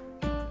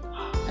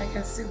 I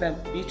can see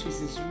that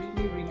Beatrice is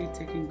really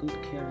taking good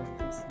care of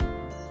this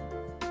house.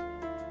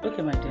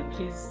 Okay, my dear,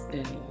 please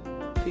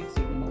fix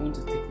your room. I want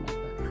to take my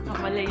bath.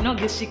 Oh, Male, you not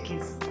get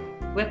shikis.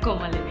 Welcome,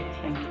 Male.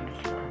 Thank you.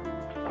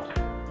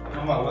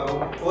 Mama,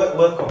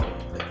 welcome.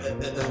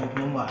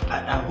 Mama,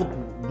 I hope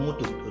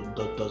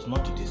motor does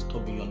not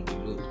disturb you on the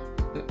road.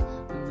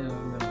 No.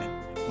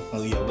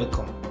 Oh, you're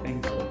welcome.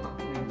 Thank you.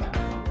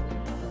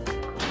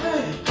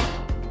 Hey.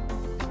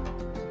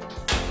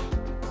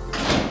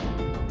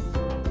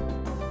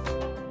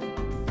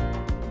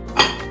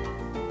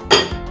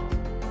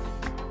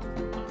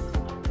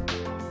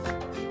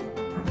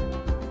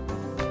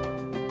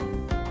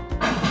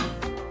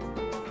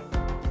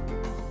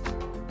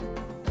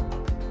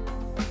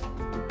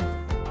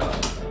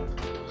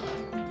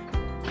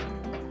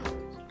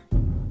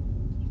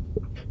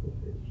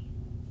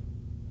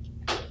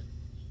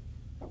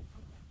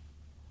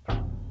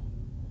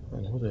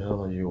 Who the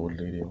hell are you, old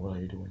lady? What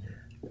are you doing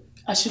here?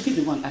 I should be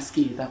the one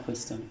asking you that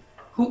question.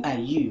 Who are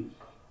you?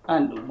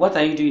 And what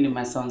are you doing in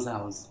my son's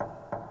house?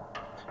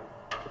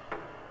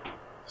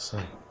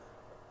 Son.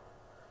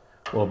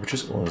 Well,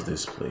 Beatrice owns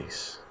this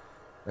place.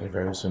 And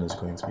very soon it's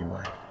going to be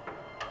mine.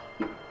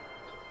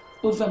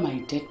 Over my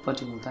dead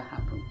body will that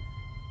happen?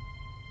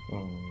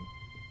 Well,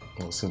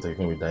 it seems like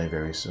you're going to be dying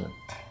very soon.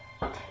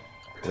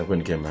 You're going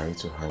to get married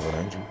to her and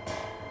Andrew.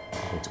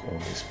 You're going to own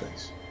this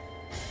place.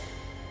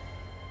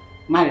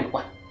 Marry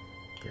what?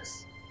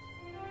 Yes.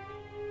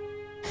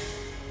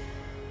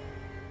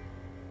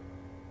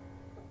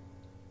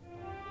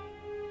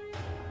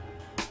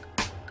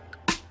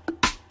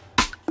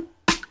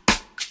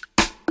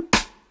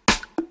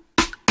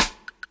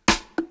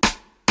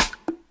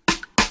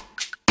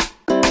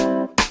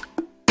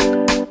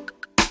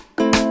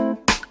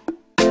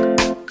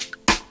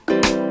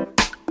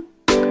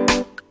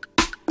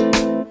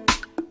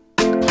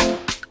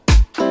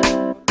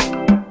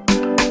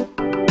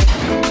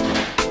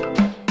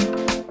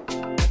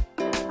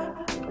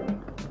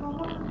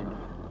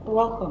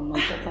 Welcome, my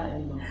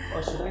daughter-in-law.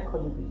 Or should I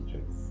call you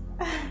Beatrice?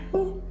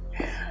 Oh.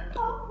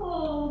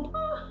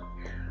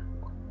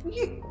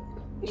 You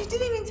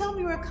didn't even tell me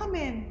you were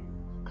coming.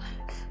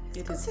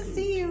 It's good to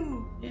see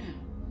you. Yeah.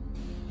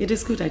 It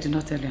is good I did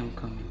not tell you I'm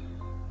coming.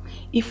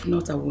 If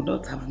not, I would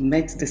not have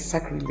met the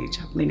sacrilege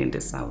happening in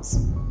this house.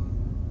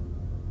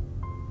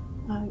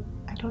 I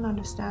don't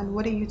understand.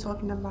 What are you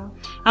talking about?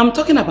 I'm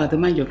talking about the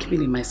man you're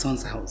keeping in my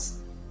son's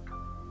house.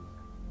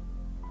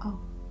 Oh.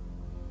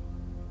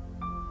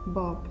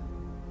 Bob.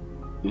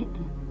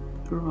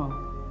 Rob.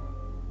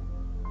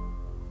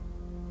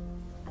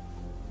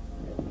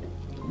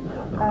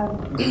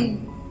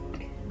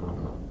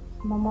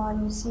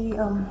 Mama, you see,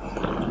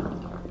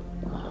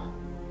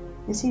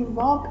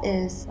 Rob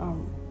is,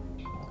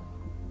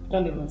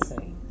 Don't even say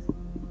it.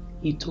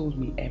 He told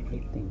me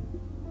everything.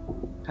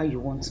 How you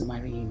want to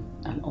marry him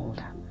and all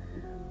that.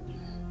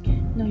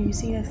 No, you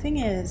see, the thing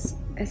is,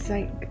 it's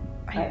like...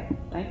 I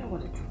know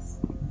what it is.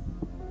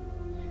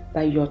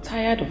 That you're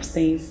tired of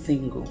staying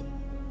single.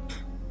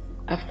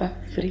 After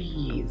 3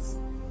 years,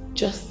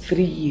 just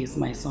 3 years,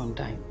 my son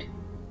died.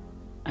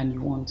 And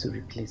you want to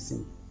replace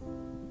him.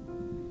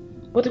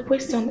 But the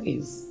question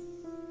is,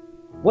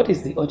 what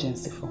is the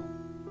urgency for?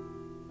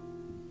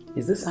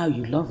 Is this how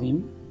you love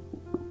him?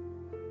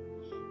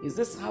 Is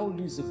this how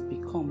loose you've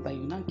become that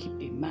you now keep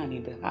a man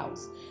in the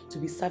house to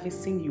be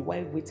servicing you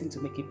while waiting to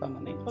make it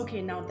permanent?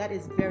 Okay, now that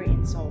is very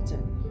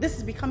insulting. This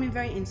is becoming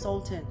very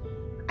insulting.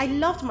 I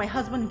loved my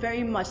husband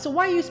very much, so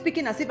why are you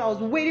speaking as if I was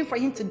waiting for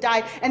him to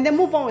die and then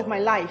move on with my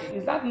life?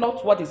 Is that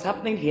not what is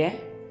happening here?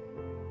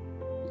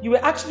 You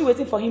were actually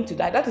waiting for him to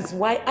die. That is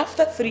why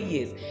after 3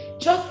 years,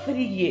 just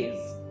 3 years,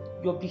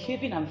 you're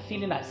behaving and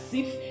feeling as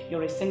if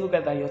you're a single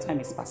girl that your time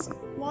is passing.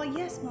 Well,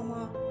 yes,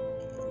 Mama.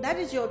 That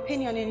is your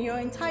opinion and you're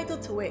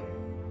entitled to it.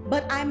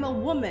 But I'm a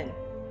woman.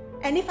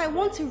 And if I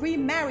want to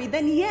remarry,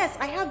 then yes,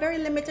 I have very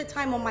limited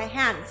time on my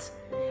hands.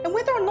 And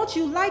whether or not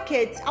you like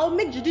it, I'll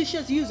make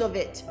judicious use of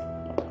it.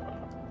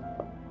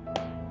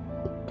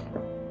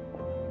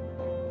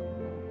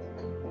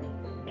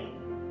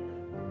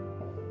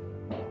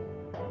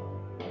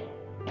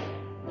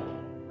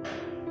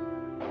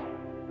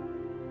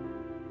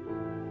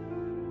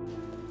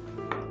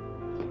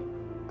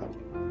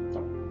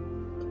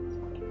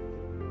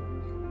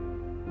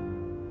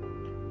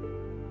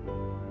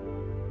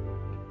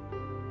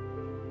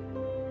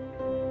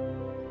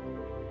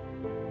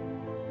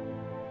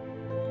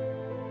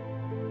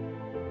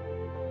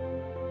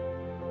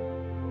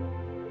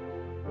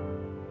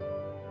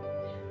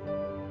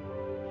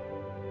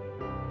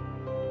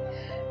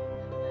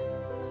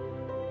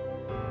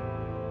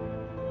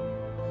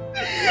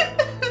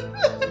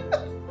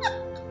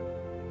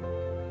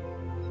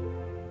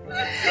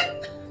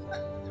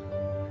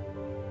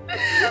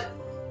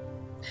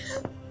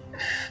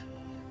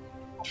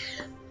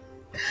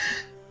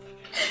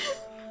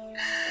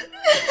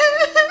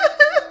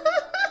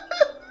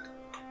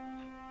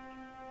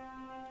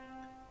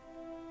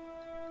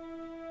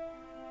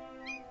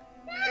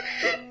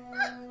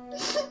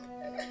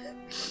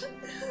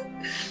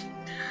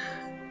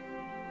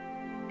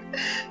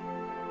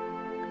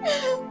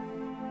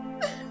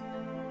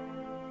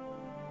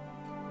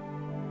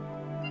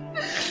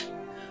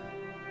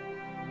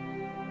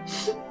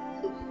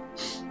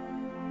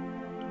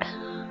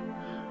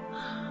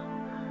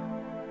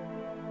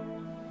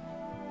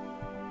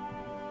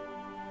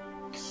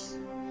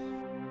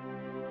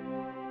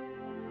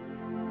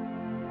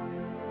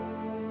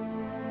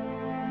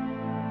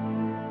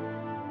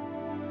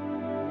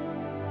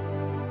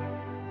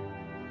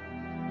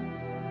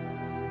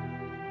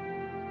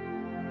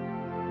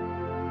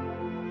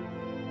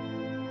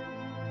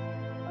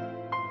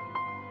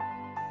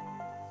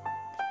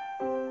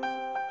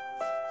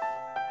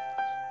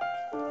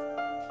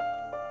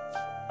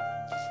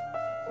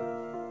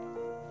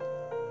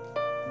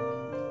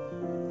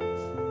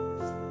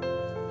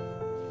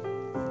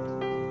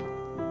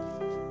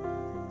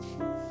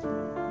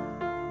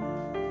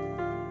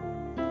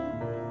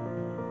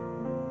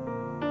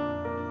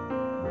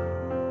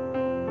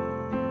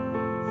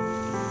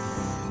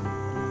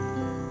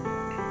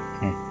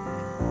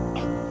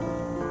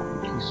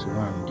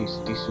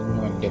 This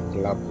woman they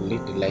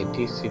collaborate like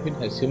this. Even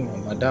I see my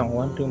madam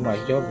want to do my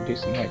job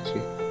this night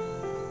too.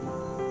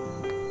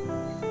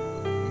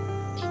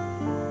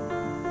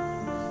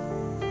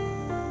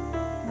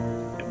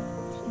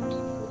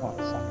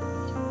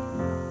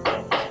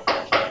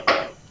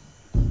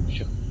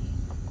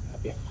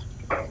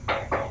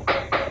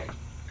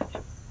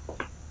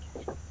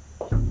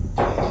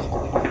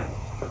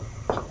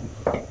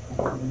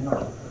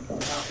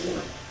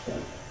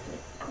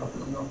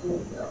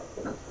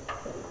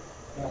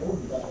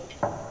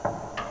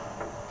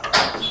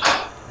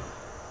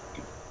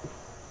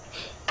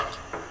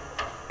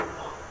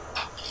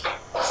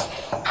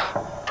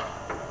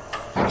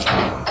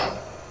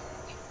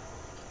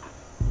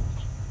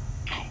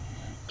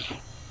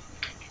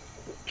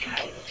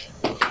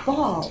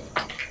 Bob,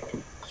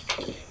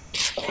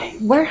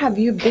 where have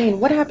you been?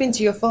 What happened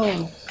to your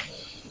phone?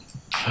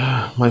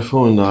 My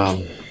phone,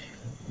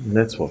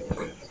 network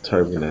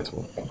terrible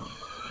network.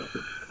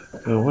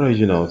 What are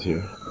you doing out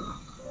here?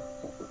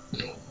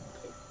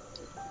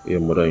 Your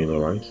mother-in-law,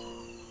 right?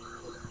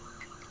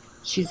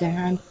 She's a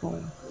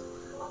handful.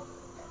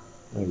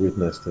 I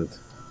witnessed it.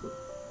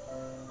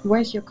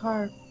 Where's your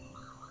car?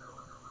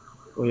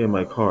 Oh yeah,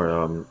 my car.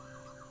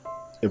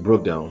 It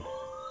broke down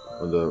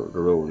on the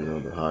road. You know,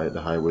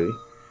 the highway.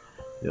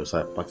 So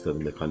I parked it at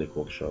the mechanic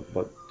workshop.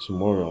 But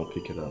tomorrow I'll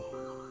pick it up.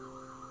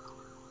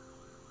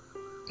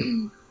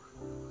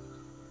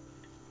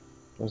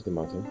 What's the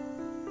matter?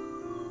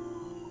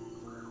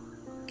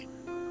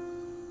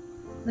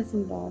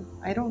 Listen, Bob.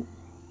 I don't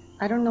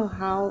know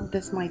how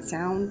this might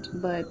sound,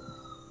 but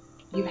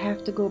you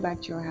have to go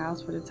back to your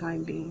house for the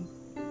time being.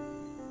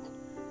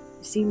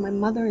 You see, my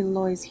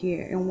mother-in-law is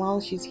here, and while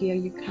she's here,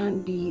 you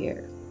can't be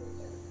here.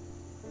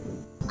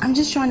 I'm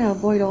just trying to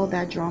avoid all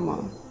that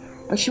drama.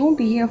 But she won't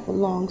be here for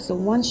long, so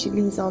once she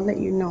leaves, I'll let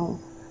you know.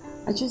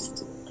 I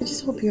just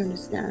hope you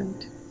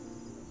understand.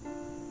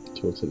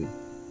 Totally.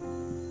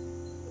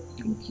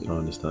 Thank you. I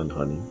understand,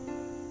 honey.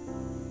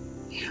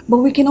 But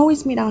we can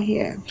always meet out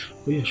here.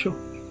 Oh yeah, sure.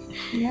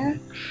 Yeah?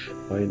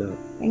 Why not?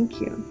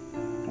 Thank you.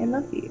 I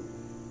love you.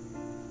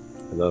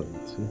 I love you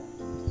too.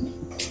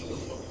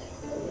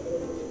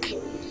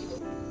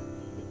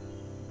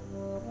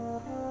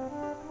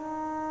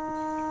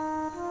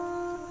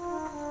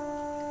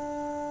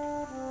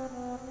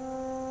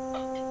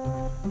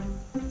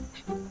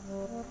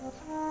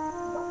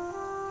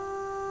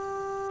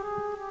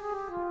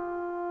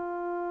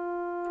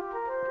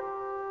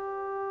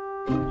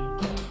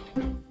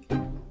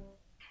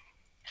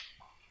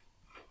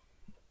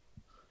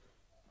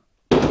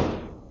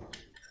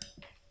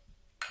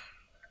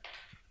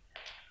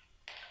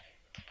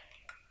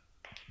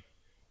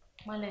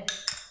 Male,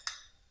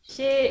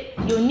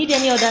 you need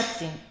any other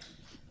thing?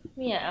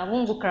 Me, I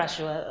won't go crash.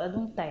 I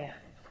don't tire.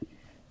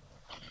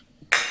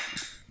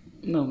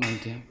 No, my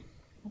dear.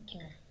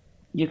 Okay.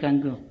 You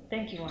can go.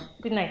 Thank you, ma.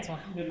 Good night, ma.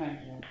 Good night,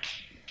 ma.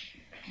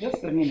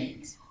 Just a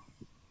minute.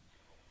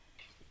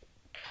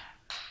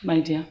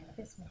 My dear.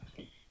 Yes, ma.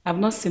 I've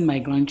not seen my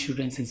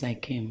grandchildren since I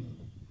came.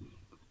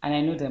 And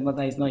I know their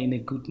mother is not in a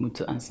good mood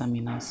to answer me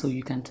now, so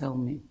you can tell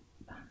me.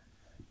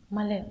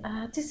 Male,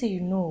 I just say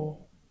you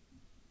know.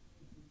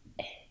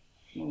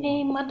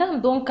 Hey, madam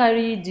don't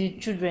carry the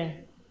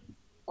children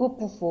go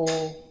put for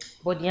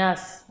boarding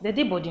house. They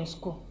did boarding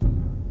school.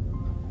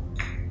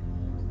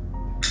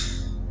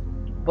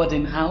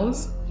 Boarding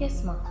house?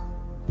 Yes, ma.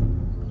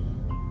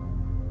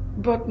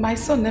 But my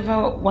son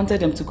never wanted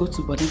them to go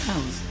to boarding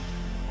house.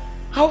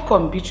 How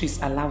come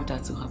Beatrice allowed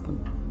that to happen?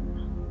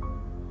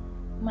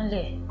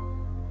 Male,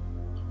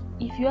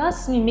 if you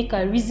ask me make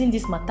I reason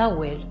this matter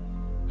well,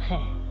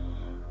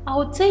 I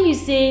will tell you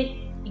say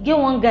you get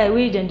one guy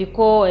wey dem dey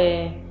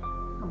call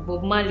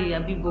Bob Marley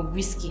abi Bob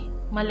Whiskey.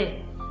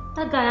 Male,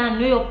 that guy I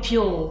know you're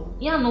pure.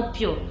 You are not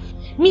pure.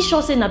 Me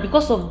sure say na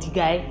because of the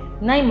guy,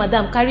 now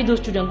madam carry those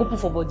children go put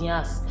for boarding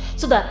house.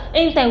 So that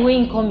anytime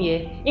when he come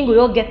here, he go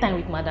all get time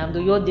with madam,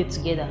 though you all day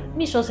together.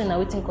 Me sure say na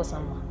wetin cause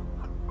am.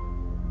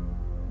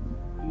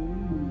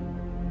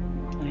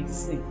 I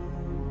see.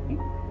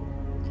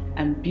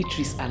 And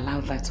Beatrice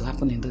allowed that to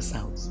happen in this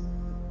house.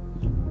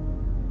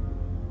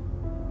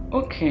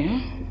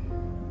 Okay.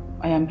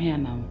 I am here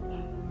now.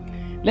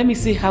 Let me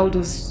see how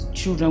those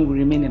children will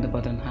remain in the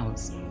boarding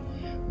house.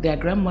 Their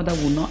grandmother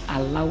will not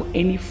allow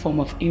any form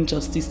of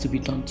injustice to be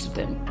done to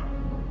them.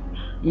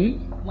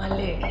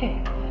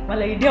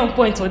 Male, you dey on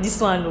point for this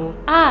one, oh.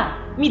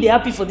 Me dey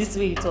happy for this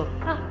way you talk.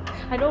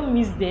 I don't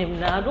miss them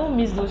now. I don't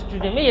miss those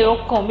children. May you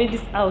all come, make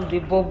this house dey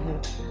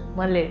bubble.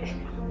 Male,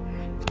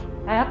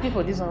 I happy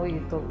for this one way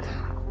you talk.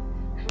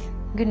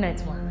 Good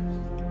night, ma.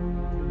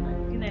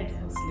 Good night.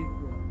 Sleep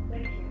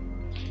well. Thank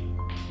you.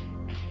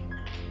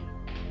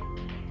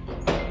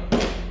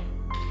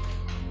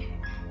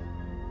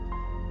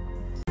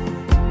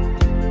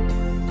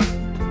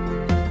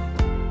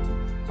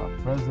 Our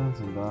presence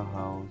in that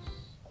house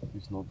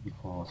is not good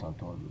for us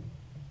at all.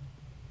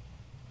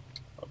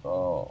 At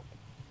all.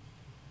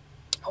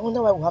 I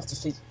wonder why we have to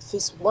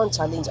face one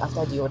challenge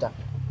after the other.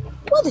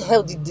 Where the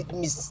hell did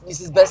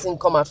Mrs. Benson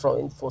come out from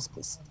in the first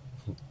place?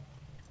 If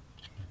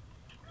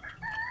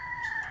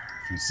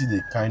you see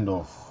the kind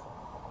of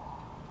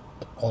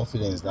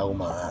confidence that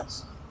woman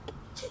has,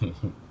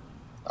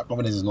 that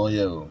confidence is not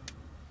here.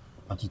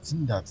 And to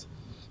think that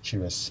she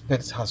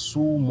respects her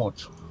so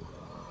much,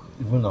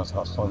 even as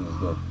her son is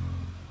dead,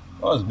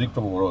 that's big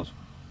trouble for us.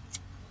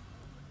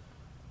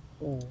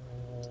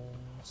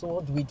 So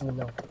what do we do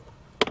now?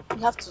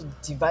 We have to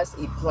devise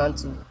a plan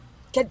to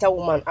get that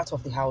woman out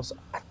of the house,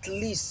 at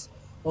least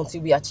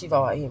until we achieve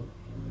our aim.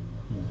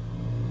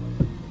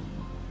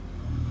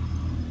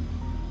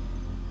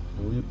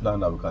 The only plan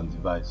that we can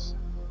devise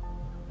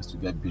is to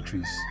get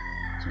Beatrice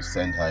to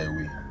send her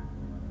away.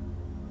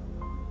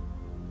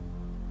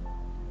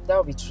 That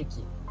will be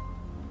tricky.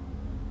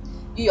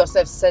 You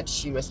yourself said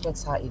she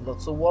respects her a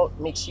lot, so what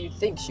makes you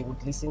think she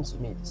would listen to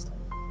me this time?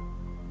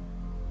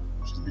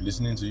 She's been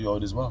listening to you all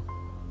this while.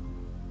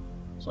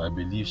 So I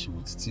believe she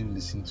would still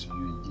listen to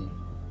you again.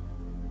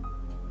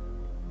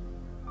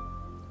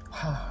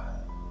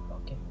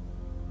 Okay.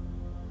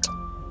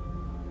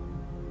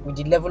 With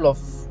the level of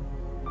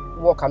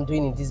work I'm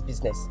doing in this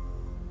business,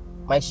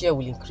 my share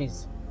will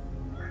increase.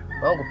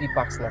 I want to be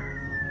packs now.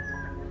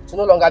 It will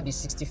no longer be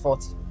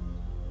 60-40.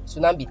 It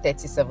will now be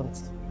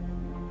 30-70.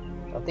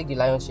 I'll take the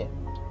lion's share.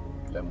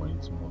 That money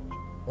too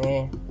much.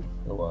 Eh.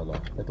 No, well,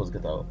 let us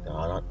get our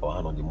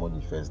hand on the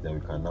money first, then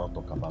we can now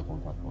talk about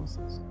contract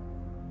nonsense.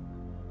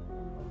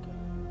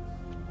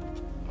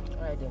 Okay.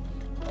 Alright then.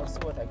 I'll see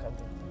what I can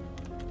do.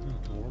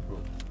 No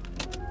problem.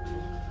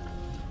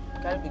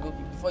 Carry me go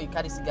before you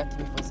carry cigar kill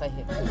me for inside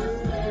here.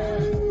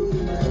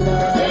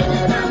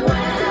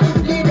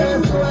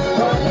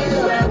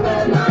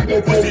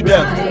 Pussy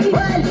them.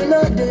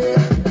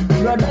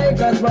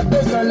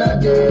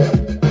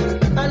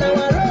 And our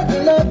road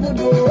will not good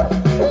go.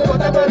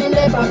 What about the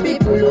never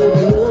people?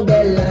 Oh,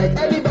 bell light.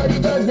 Everybody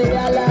just dey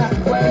holla.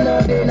 Why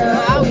not they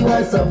now? How we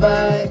want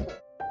survive?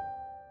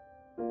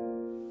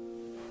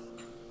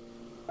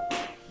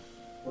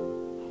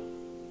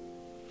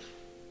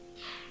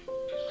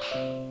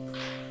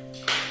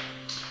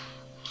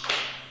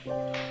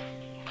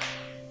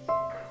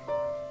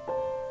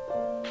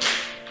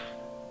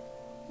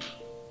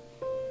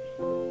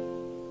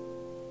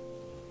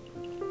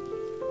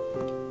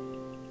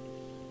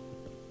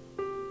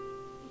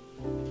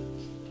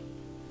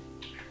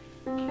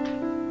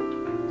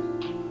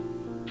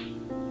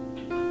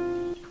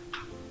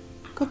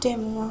 Good day,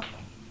 Mama.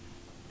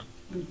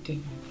 Good day.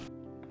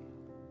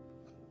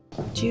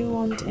 Do you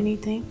want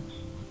anything?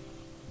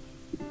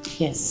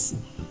 Yes.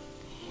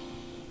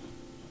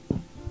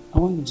 I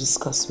want to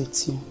discuss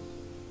with you.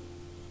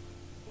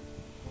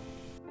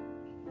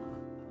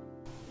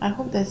 I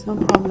hope there's no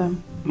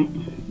problem.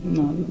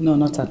 No,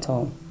 not at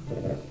all.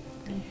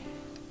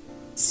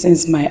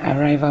 Since my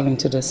arrival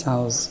into this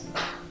house,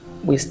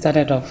 we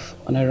started off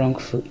on a wrong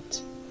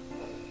foot.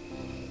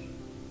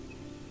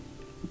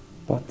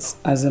 But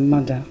as a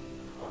mother,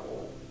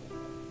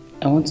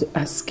 I want to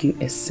ask you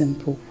a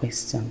simple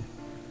question.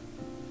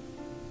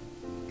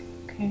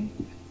 Okay,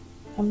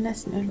 I'm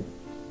listening.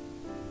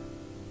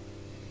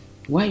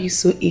 Why are you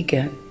so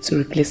eager to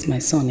replace my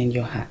son in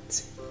your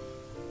heart?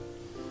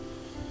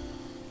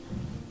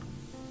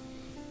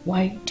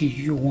 Why do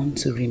you want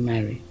to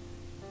remarry?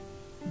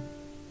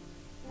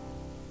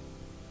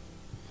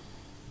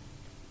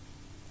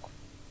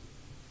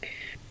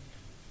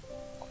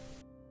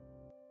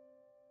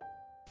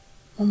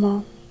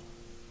 Mama,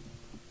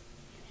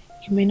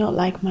 you may not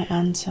like my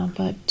answer,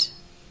 but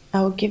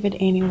I will give it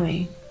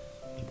anyway.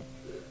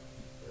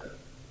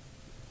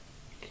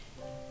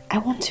 I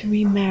want to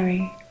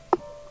remarry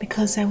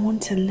because I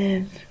want to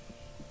live.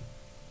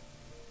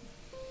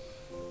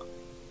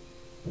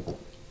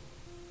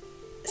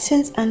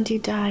 Since Andy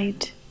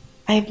died,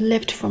 I've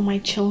lived for my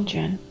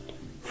children,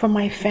 for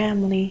my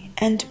family,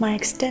 and my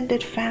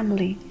extended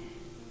family.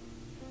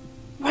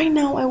 Right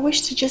now, I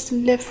wish to just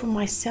live for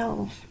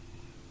myself.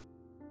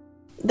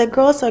 The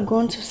girls are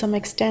grown to some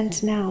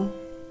extent now.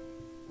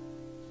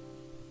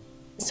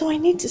 So I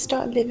need to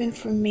start living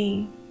for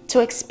me, to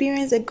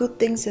experience the good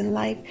things in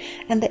life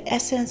and the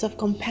essence of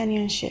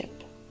companionship.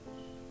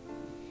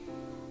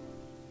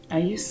 Are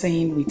you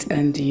saying with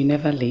Andy you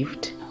never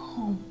lived?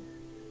 No.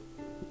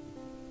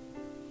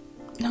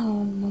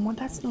 No, Mama,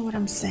 that's not what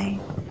I'm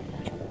saying.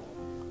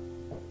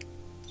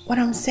 What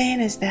I'm saying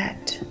is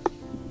that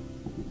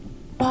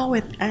while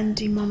with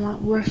Andy, Mama,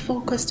 we're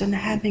focused on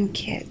having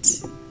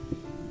kids.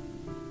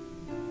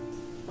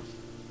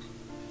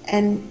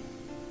 And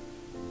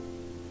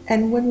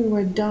when we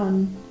were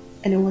done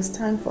and it was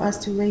time for us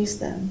to raise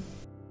them,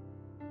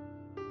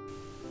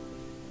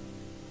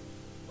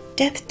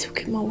 death took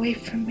him away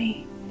from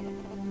me.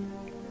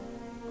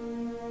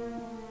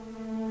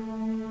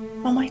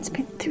 Mama, it's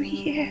been 3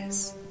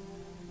 years.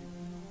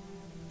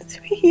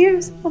 3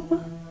 years,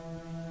 Mama.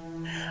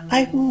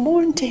 I've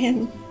mourned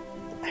him.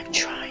 I've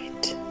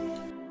tried.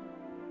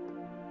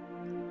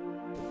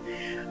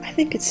 I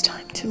think it's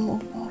time to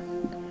move on.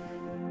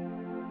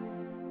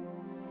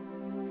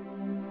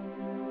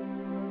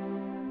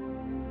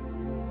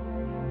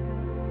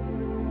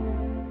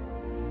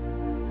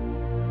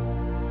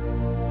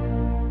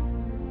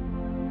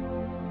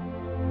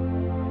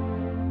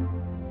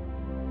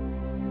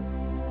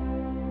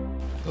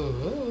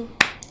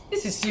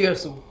 This is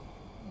serious.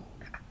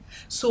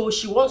 So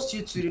she wants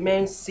you to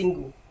remain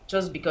single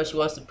just because she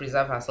wants to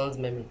preserve her son's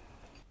memory.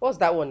 What's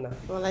that one now?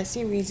 Well, I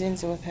see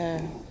reasons with her.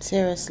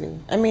 Seriously.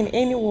 I mean,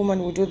 any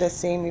woman would do the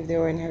same if they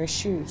were in her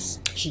shoes.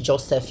 She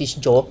just selfish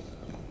job.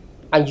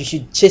 And you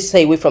should chase her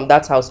away from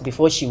that house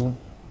before she will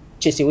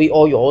chase away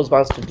all your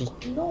husbands to be.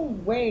 No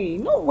way.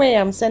 No way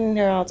I'm sending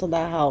her out of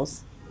that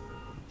house.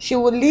 She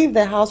will leave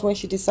the house when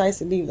she decides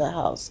to leave the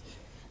house.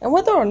 And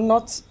whether or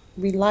not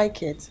we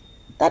like it,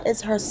 that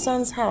is her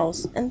son's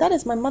house. And that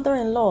is my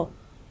mother-in-law.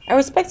 I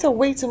respect her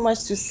way too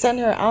much to send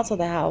her out of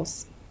the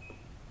house.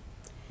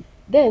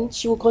 Then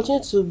she will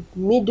continue to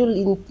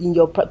meddle in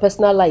your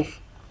personal life.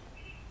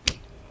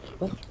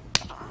 Well,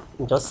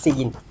 I'm just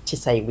saying,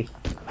 chase her away.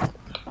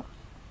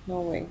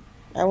 No way.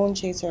 I won't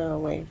chase her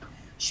away.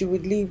 she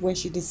would leave when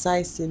she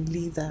decides to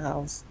leave the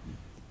house.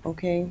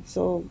 Okay?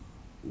 So,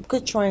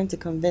 quit trying to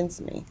convince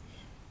me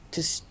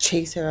to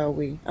chase her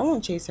away. I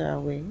won't chase her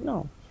away.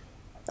 No.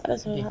 That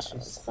is her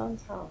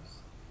son's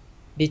house.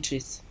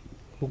 Beatrice,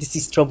 this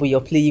is trouble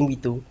you're playing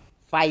with, oh.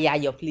 Fire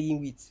you're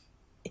playing with.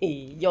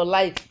 Hey, your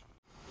life.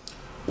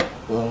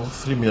 Well,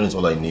 3 million is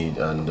all I need,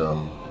 and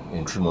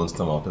in 3 months'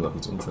 time, I'll pay back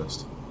with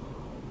interest.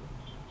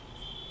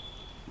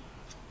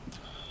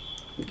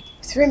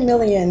 3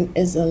 million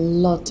is a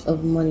lot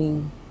of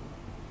money.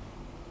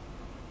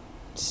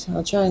 So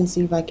I'll try and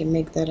see if I can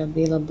make that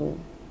available.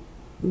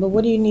 But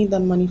what do you need that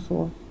money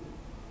for?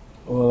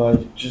 Well, I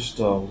just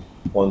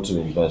want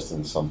to invest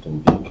in something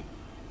big.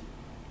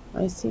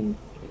 I see.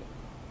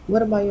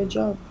 What about your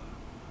job?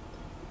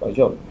 My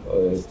job,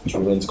 it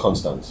remains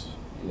constant.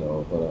 You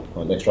know,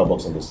 but an extra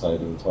box on the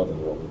side is harder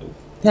than what we do.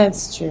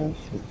 That's true.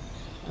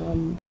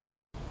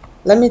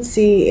 Let me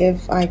see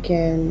if I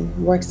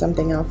can work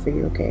something out for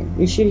you, okay?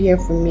 You should hear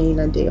from me in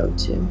a day or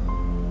two.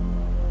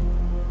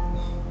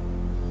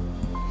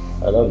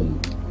 I love you.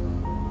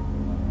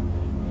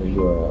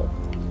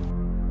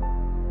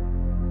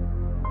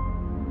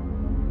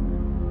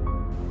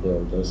 You're a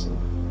blessing.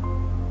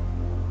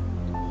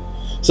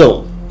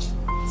 So,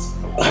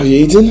 have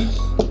you eaten?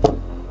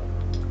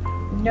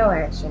 No,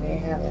 actually, I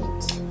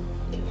haven't.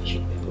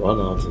 Run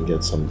out and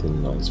get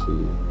something nice for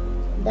you.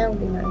 That would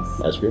be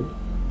nice. Ice cream?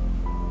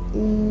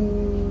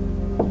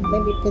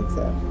 Maybe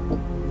pizza.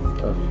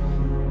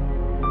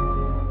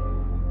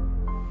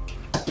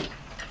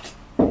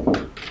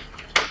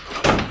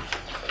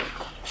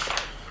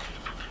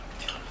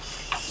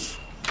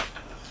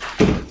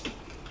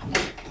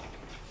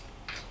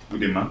 Good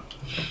day, ma'am.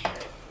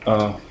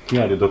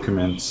 Here are the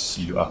documents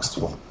you asked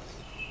for.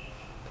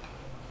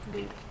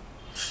 Good.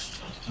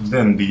 And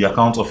then the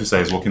account officer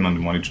is working on the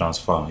money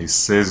transfer. He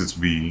says it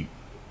will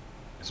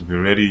be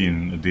ready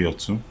in a day or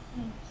two.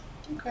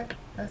 Okay,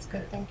 that's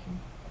good, thank you.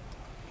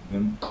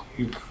 Then,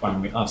 if I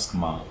may ask,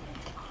 ma,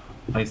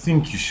 I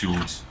think you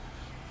should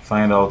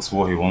find out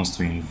what he wants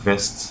to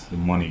invest the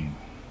money in.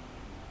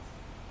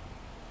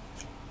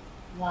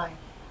 Why?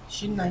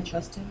 Shouldn't I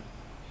trust him?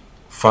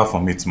 Far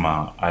from it,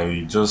 ma.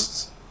 I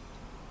just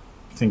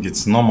think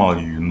it's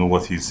normal you know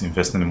what he's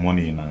investing the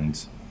money in,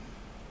 and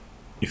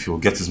if he'll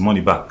get his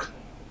money back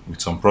with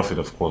some profit,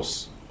 of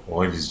course,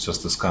 or if it's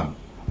just a scam.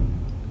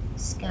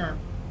 Scam?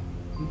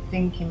 You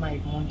think he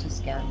might want to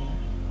scam me?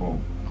 Oh,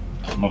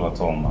 not at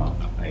all, ma.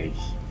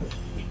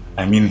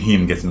 I mean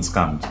him getting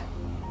scammed.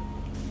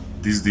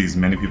 These days,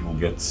 many people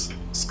get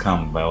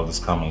scammed by all the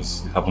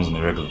scammers. It happens on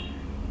a regular.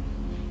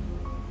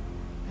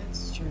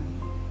 That's true.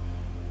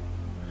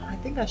 I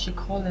think I should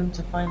call him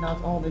to find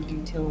out all the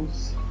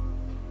details.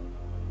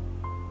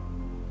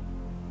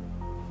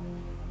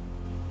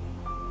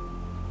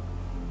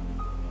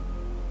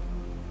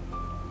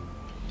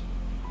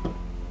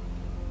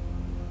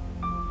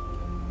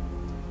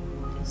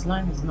 His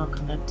line is not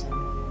connecting.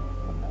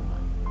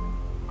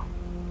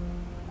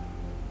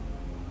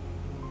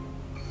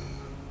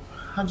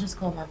 I'll just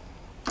call back.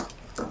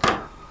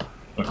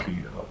 Okay,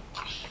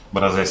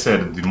 but as I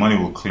said, the money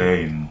will clear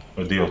in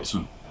a day or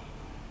two.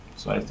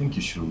 So I think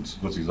you should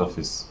go to his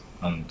office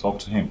and talk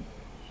to him.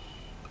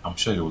 I'm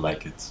sure he'll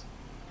like it.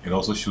 It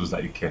also shows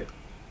that you care.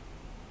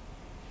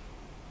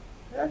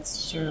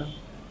 That's true.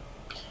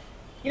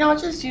 You know, I'll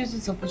just use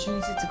this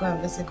opportunity to go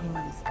and visit him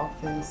at his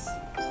office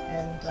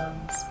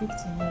and speak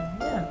to him.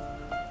 Yeah.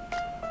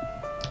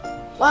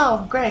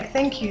 Wow, Greg,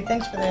 thank you.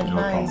 Thanks for the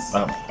advice.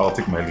 I'll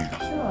take my leave.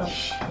 Sure.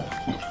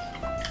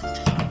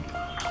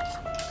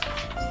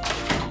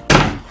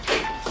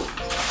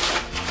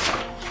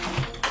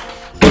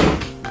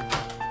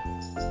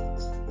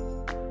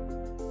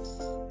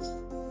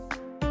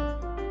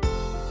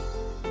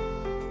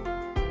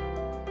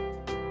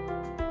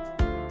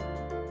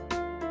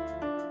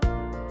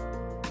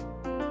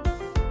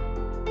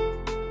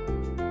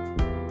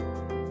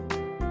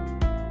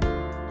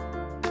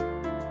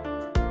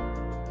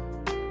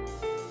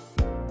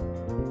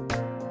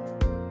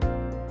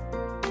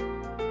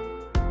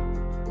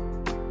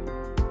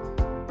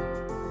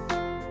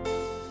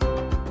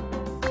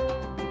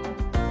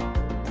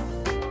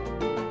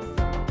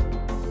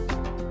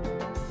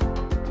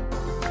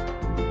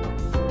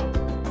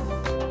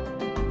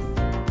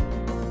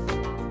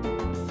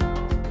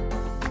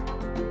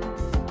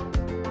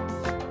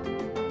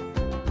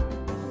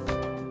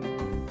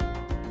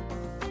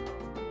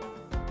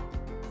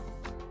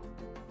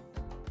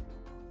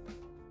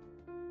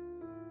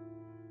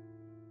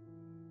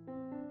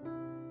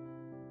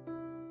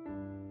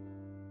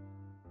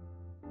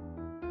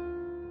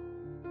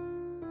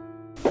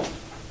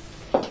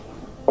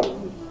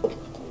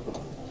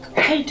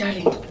 Hey,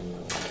 darling.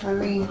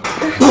 Irene.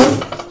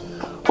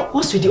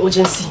 What's with the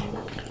urgency?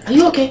 Are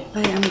you okay?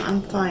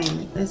 I'm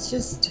fine. It's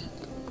just...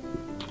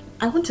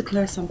 I want to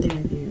clear something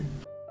with you.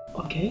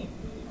 Okay.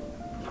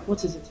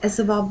 What is it? It's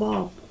about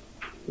Bob.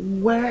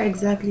 Where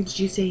exactly did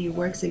you say he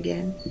works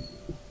again?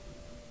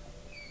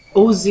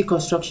 OZ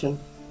Construction.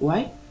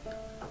 Why?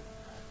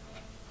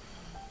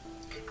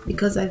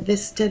 Because I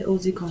visited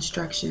OZ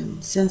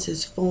Construction since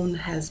his phone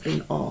has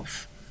been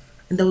off.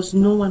 And there was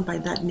no one by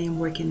that name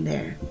working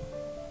there.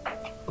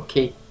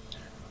 Okay,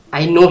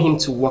 I know him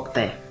to work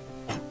there.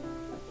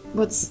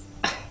 But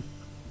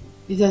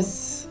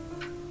if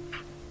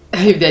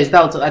there's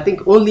doubt, I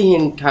think only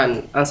him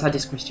can answer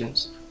these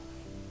questions.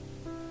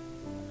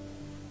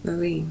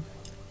 Marie,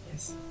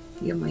 yes,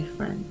 you're my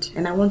friend,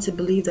 and I want to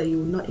believe that you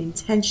will not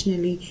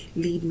intentionally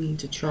lead me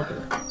into trouble.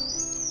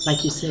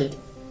 Like you said,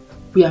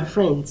 we are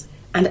friends,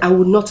 and I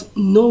would not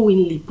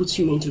knowingly put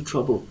you into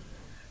trouble.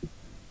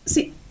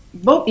 See,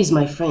 Bob is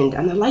my friend,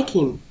 and I like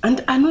him,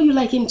 and I know you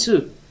like him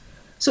too.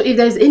 So if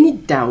there's any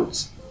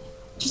doubt,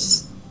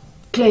 just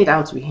clear it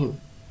out with him.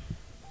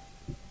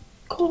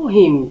 Call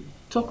him,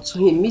 talk to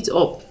him, meet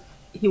up.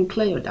 He will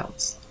clear your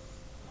doubts.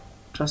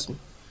 Trust me.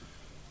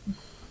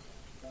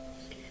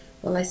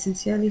 Well, I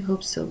sincerely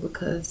hope so,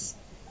 because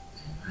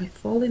I've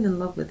fallen in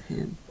love with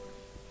him.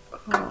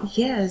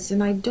 Yes,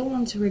 and I don't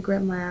want to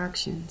regret my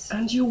actions.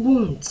 And you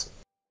won't.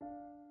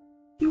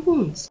 You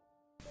won't.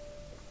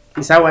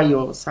 Is that why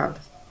you're sad?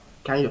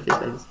 Carrying your face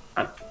like this?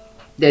 And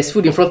there's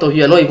food in front of you,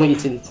 you're not even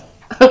eating it.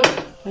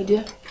 My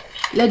dear,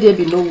 let there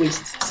be no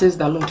waste, says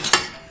the Lord.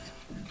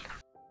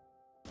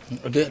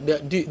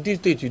 These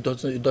days, you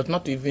does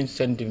not even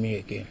send me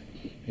again.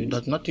 You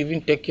does not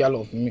even take care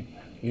of me.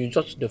 You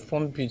just the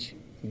phone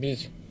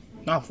busy.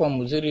 Now phone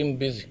was even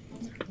busy.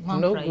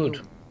 Man, no Frayo.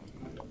 good.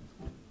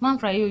 Man,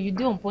 Frayo, you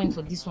do on point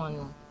for this one.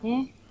 No?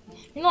 Eh?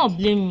 You not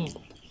blame me.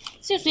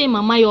 Since when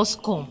mama yours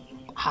come,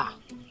 ha.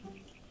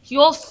 She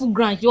all full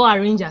ground, you all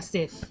arrange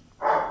herself.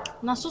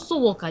 Now so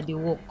work at the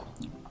work.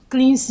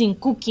 Cleansing,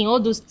 cooking, all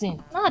those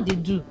things. Now they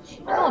do.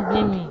 You don't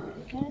blame me.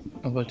 Okay?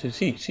 But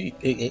see,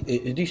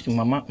 this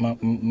mama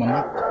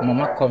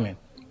comment.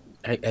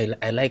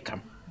 I like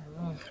him.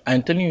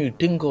 I'm telling you,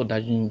 thank God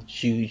that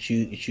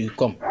she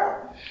come,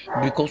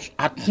 because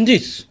at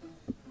least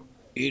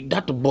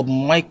that Bob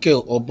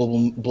Michael or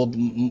Bob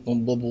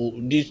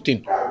this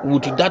thing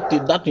with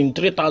that in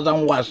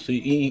 3,000 watts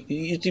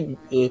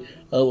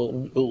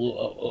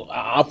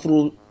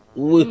Afro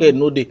we here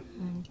no day.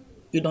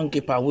 You don't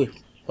keep away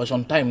for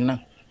some time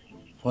now.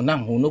 For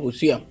now, we no go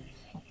see him.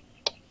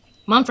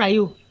 Man,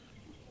 Frayo,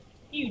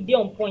 you dey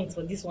on point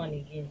for this one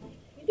again.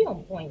 You dey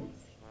on point.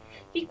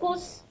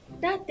 Because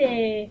that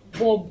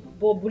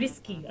Bob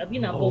Risky, I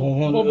mean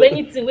Bob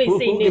anything wey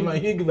say name.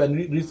 He give a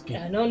risky.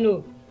 I don't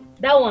know.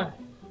 That one.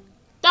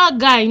 That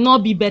guy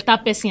not be better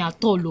person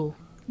at all. Oh.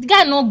 The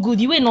guy not good,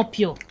 the way not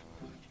pure.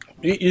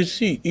 You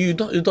see, it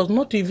does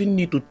not even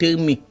need to tell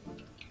me.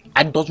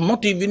 I does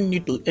not even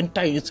need to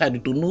enter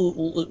inside to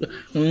know.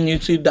 You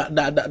see that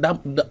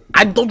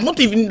I does not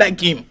even like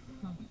him.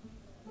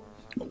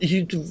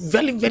 He's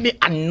very, very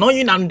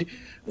annoying and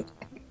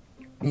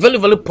very,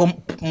 very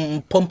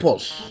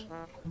pompous.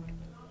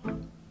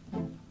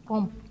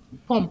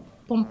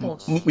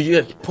 Pompous.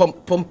 Yes,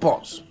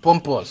 pompous.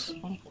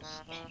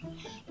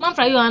 Man,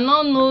 Frayo, I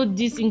don't know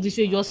this English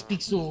way you just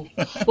speak so.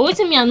 But wait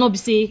till me I know be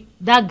say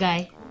that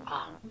guy.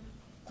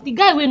 The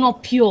guy wey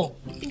not pure.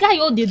 The guy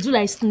you all they do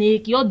like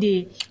snake, you all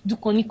they do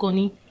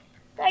conny.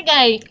 That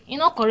guy, he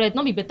not correct,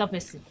 not be better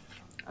person.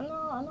 I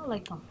don't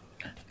like him.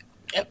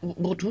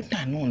 But what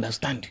I don't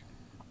understand,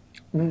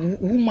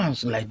 women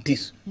like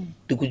this,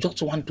 they could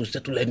just want to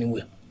settle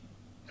anywhere.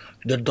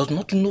 They does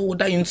not know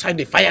whether inside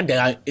the fire they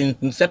are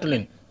in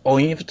settling or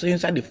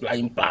inside the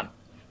flying pan.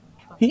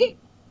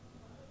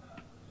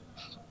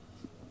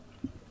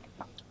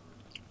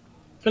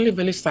 Very,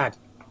 very sad.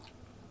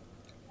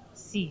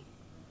 See,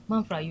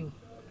 man, Frayo,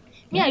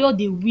 me and you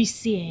they wish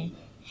say,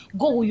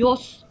 go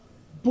yours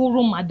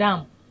borrow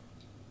madam.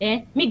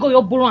 Me go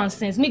your borrow and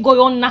sense. Me go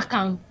your knack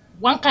and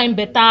one kind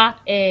better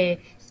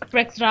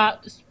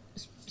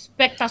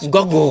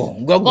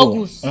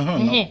goggles.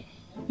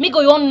 Me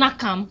go your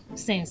knack and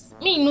sense.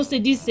 Me you know say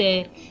this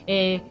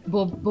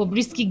Bob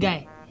Risky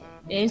guy.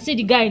 Say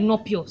the guy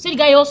not pure. Say the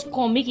guy just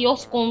come make he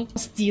just come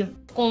steal,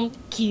 come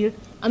kill,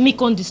 and me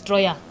come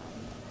destroy her.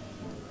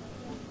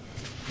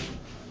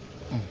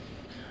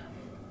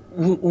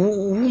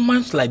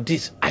 Women like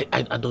this, I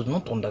do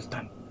not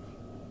understand.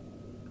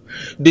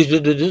 They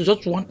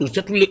just want to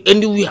settle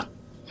anywhere.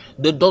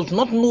 They does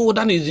not know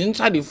whether it's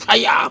inside the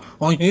fire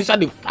or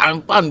inside the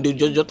frying pan. They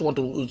just want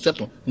to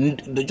settle.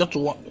 They just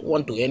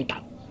want to enter.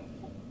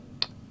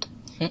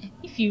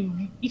 If you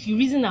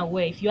reason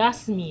aware, if you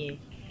ask me,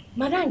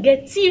 madam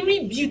get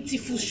 3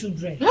 beautiful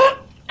children.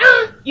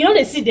 You know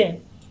they see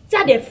them. See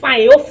how they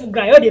fine, all full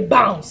ground, all they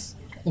bounce.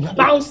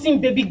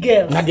 Bouncing baby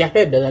girls. Now their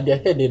head,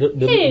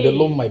 they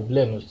love my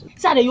blend. See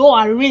how they all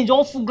arrange,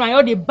 all full ground,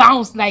 all they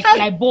bounce like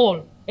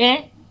ball.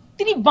 3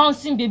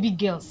 bouncing baby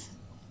girls.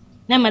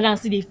 Now madam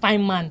see they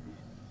fine man.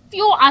 If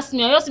you ask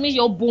me, I just make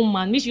your bone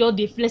man, make sure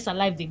they flesh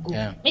alive they go.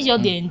 Yeah. Make sure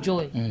they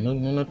enjoy.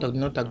 No talk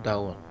that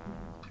one.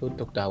 Don't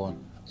talk that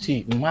one.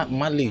 See,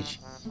 marriage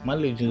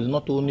is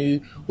not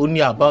only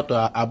about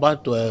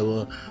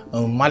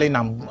marrying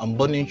and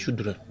burning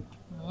children.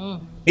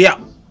 Yeah.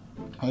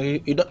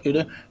 You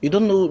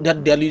don't know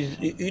that there is.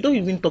 You don't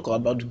even talk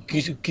about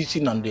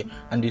kissing and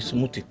the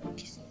smoothing.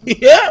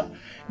 Yeah,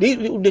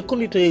 They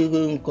call it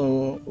a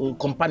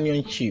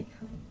companionship.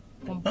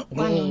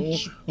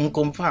 Companionship.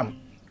 Confirm.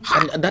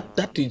 And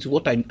that is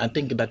what I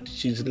think that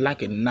she's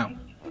lacking now.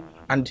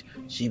 And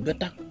she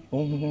better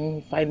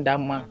find that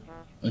man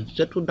and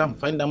settle down,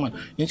 find that man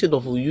instead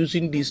of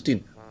using this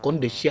thing. Come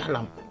the share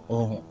them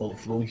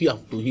from here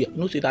to here.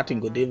 No, see that thing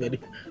go there very,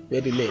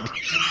 very late.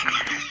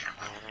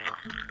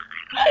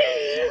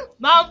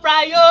 Man,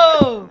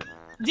 Prayo!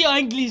 The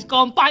English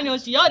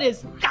companionship, all they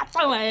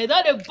scatter my head,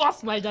 all they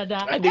bust my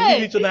dada. I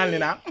did it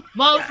now.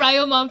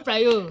 Man,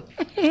 Prayo.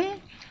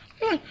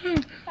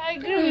 I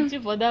agree with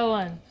you for that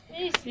one.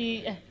 You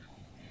see,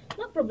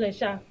 no problem,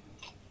 Sha.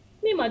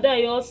 Me, madam,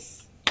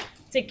 yours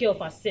take care of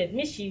herself.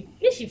 Me she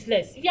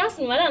flex. If you ask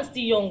me, madam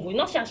still young, we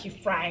not sure she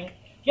frying.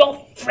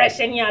 You're fresh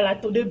anyhow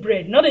like today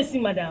bread. Not the see,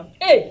 madam.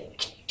 Hey!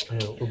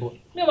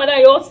 Me, madam,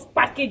 yours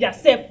package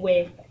herself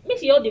well. Make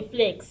she all the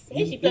flex.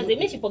 Make she flex.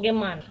 Make she forget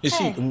man. You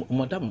see,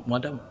 madam,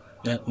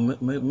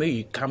 may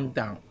you calm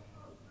down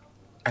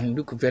and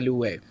look very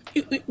well.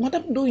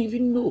 Madam don't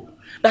even know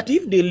that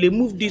if they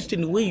remove this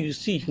thing where you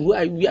see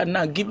where we are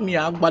now, give me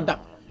a agbada.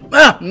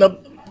 No,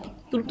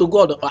 to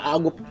God, I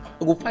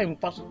go find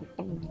past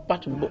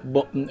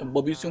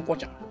Bobby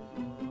Sinquacha.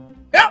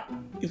 Yeah.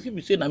 If you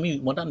be saying I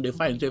mean, madam, they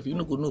find themselves, you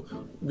know, go know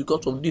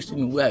because of this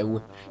thing where I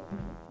will.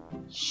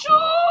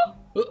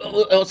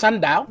 Sure.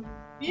 Sandal.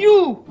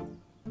 You.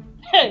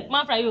 Hey,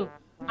 man, Frayo,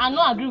 I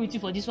no agree with you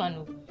for this one.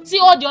 No. See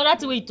all the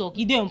other way you talk,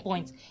 you dey on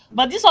point.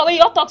 But this one way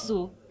you talk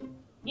so,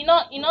 you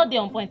know dey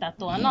on point at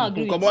all. I no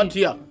agree with you. Come on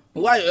here.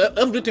 Why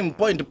everything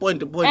point?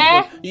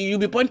 You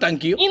be point and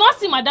kill. You not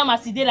see madam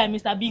as he dey like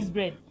Mr. Big's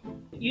bread.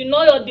 You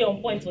know you're dey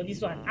on point for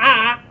this one.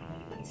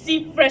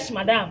 See fresh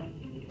madam.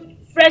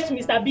 Fresh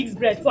Mr. Big's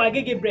bread for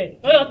Agege bread.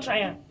 No, you're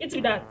trying. It's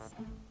with that.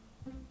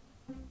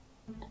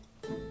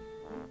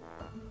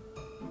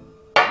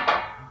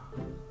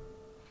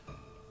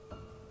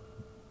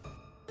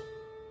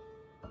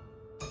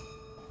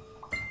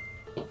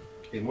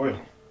 Hey, Maureen,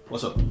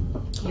 what's up?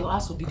 Your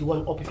ass will be the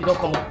one up if you don't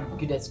come up with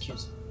good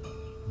excuse.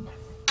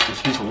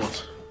 Excuse for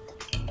what?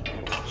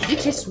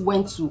 Beatrice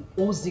went to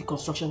OZ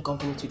Construction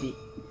Company today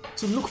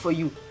to look for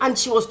you, and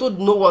she was told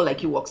no one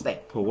like you works there.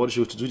 Well, what is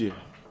she to do there?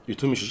 You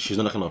told me she's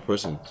not that kind of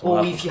person.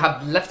 So if you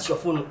have left your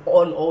phone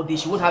on all day,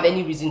 she won't have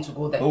any reason to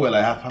go there. Oh, well,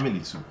 I have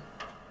family too.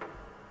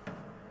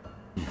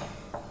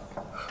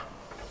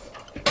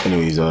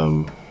 Anyways,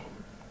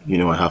 you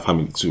know I have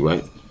family too,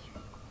 right?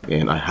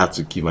 And I had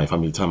to give my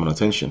family time and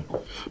attention.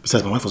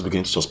 Besides, my wife was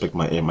beginning to suspect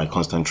my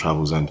constant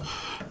travels, and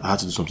I had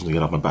to do something to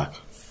get off my back.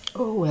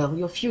 Oh well,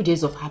 your few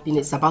days of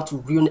happiness is about to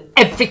ruin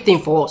everything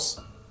for us.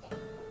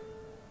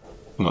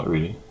 Not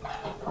really.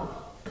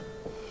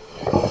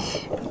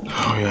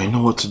 Oh yeah, I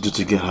know what to do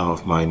to get her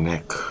off my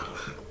neck.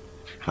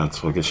 Can't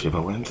forget she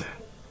ever went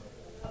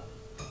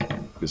there.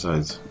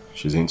 Besides,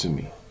 she's into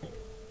me.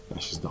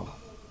 And she's dumb.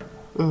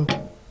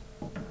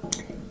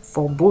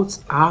 For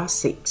both our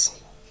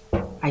sakes,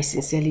 I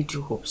sincerely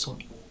do hope so.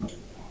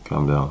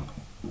 Calm down.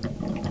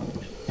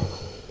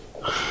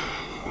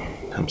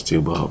 I'm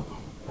still Bob.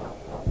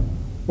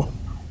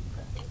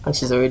 And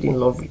she's already in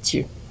love with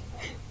you.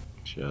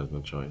 She has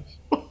no choice.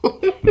 Do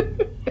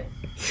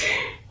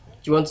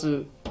you want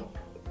to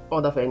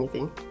order for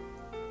anything?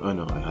 I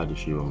know, I had a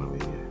few on the way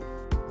here.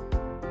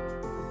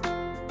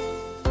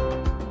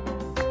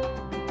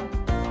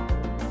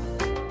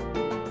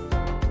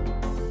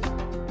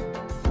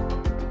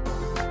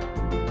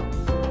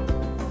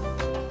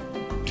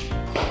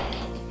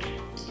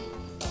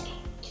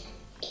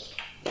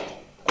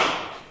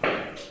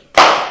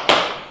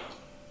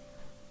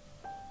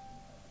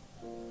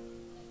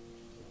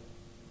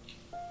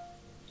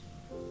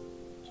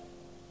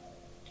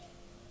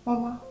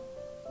 Mama.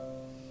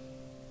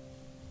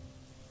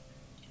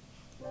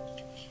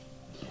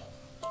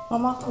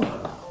 Mama,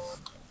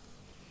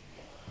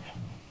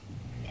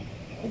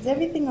 is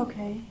everything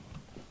okay?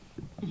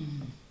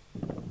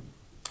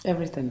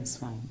 Everything is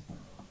fine.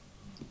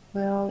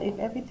 Well, if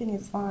everything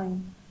is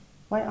fine,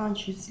 why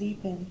aren't you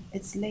sleeping?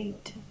 It's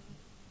late.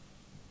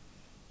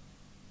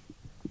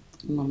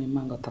 Mommy,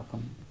 man got up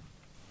on.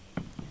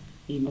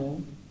 You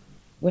know,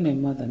 when a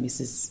mother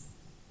misses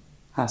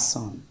her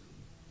son,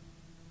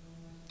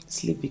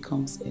 sleep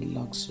becomes a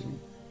luxury.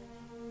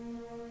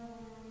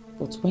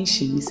 But when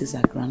she misses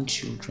her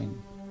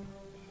grandchildren,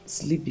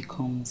 sleep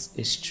becomes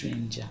a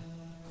stranger.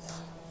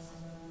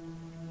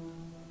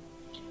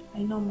 I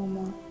know,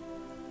 Mama.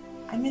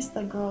 I miss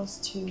the girls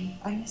too.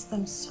 I miss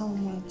them so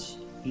much.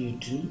 You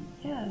do?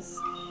 Yes.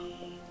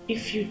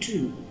 If you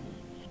do,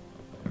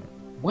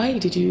 why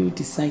did you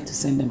decide to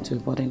send them to a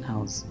boarding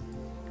house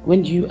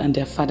when you and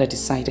their father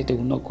decided they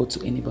will not go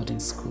to any boarding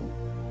school?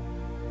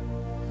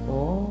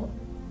 Or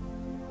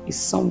is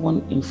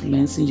someone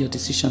influencing your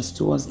decisions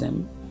towards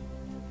them?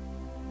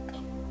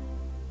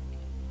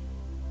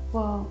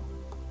 Well,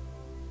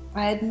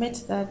 I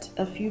admit that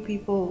a few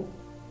people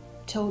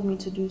told me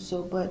to do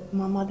so, but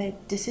Mama, the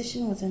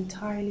decision was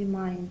entirely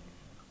mine.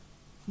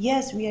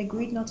 Yes, we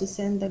agreed not to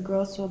send the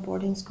girls to a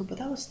boarding school, but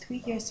that was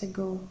 3 years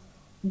ago.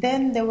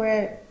 Then there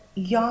were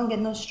young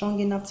and not strong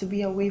enough to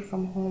be away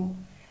from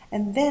home.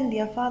 And then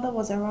their father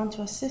was around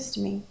to assist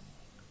me.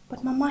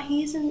 But Mama,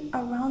 he isn't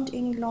around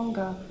any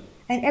longer,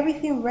 and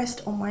everything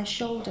rests on my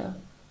shoulder.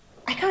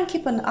 I can't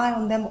keep an eye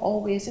on them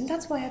always, and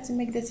that's why I had to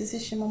make this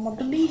decision, Mama.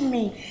 Believe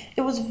me,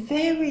 it was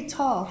very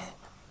tough.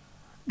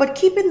 But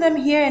keeping them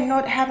here and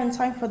not having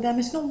time for them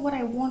is not what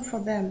I want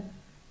for them.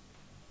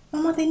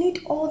 Mama, they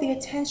need all the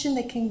attention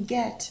they can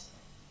get.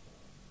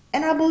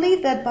 And I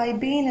believe that by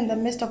being in the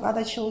midst of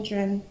other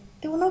children,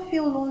 they will not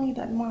feel lonely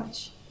that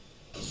much.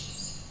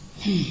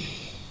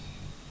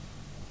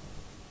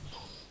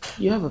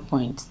 You have a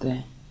point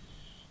there,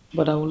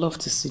 but I would love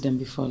to see them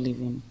before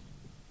leaving.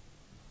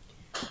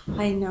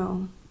 I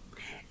know,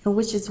 and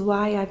which is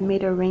why I've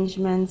made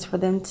arrangements for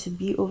them to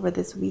be over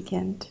this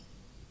weekend.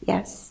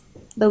 Yes,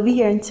 they'll be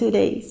here in 2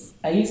 days.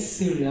 Are you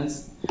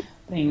serious?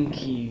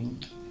 Thank you.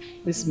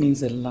 This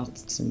means a lot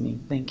to me.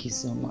 Thank you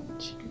so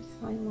much. It's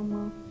fine,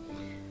 Mama.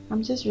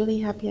 I'm just really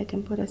happy I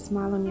can put a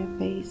smile on your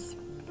face.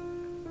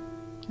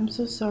 I'm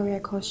so sorry I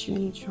caused you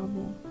any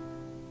trouble.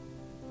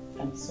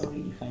 I'm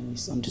sorry if I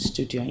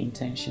misunderstood your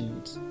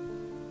intentions.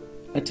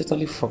 I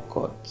totally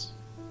forgot.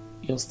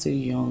 You're still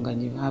young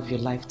and you have your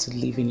life to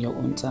live in your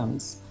own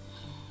terms.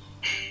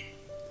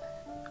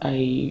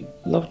 I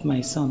loved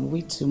my son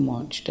way too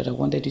much that I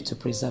wanted you to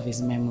preserve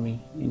his memory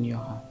in your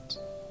heart.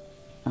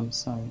 I'm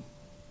sorry.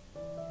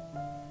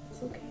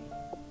 It's okay.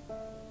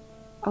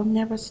 I'll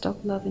never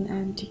stop loving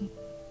Andy.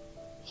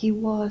 He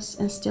was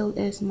and still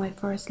is my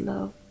first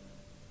love.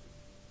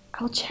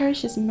 I'll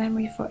cherish his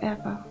memory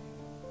forever.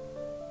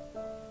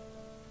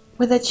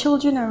 With the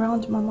children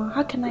around, Mama,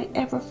 how can I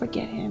ever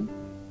forget him?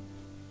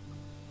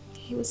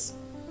 He's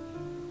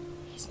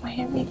my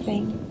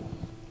everything.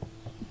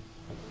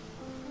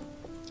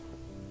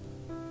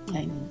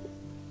 I know.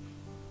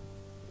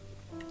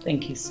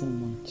 Thank you so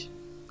much.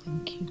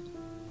 Thank you.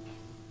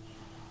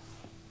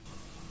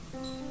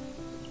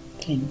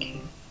 Thank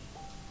you.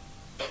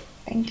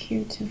 Thank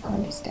you too for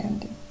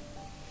understanding.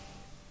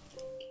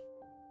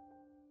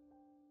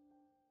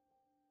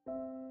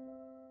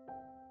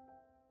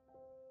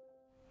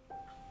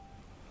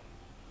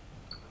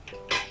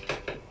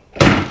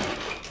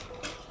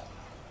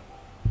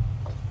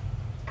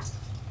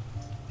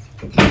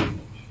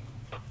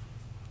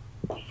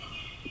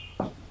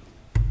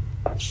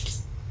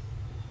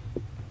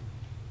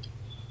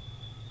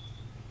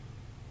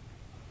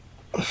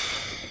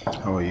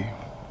 How are you?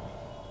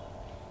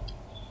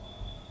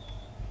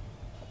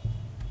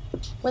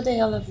 Where the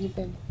hell have you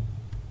been?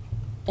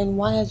 And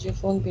why has your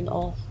phone been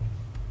off?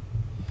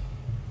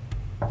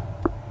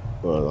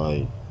 Well,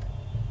 I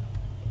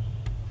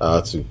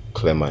had to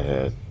clear my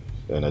head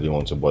and I didn't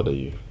want to bother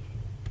you.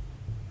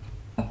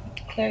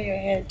 Clear your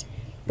head.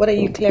 What are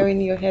you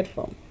clearing your head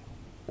from?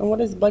 And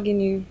what is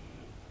bugging you?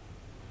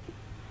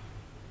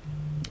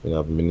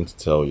 I've been meaning to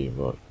tell you,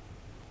 but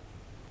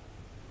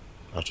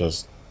I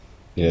just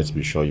needed to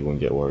be sure you won't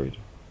get worried.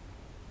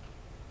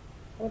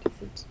 What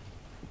is it?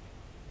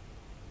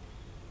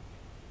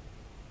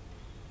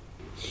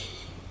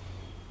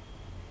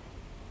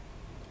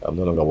 I'm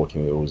no longer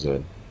working with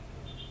OZ.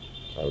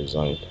 I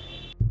resigned.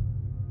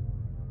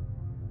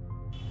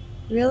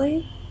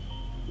 Really?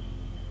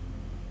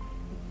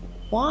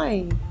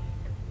 Why?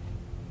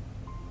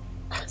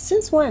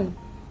 Since when?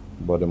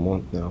 About a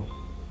month now.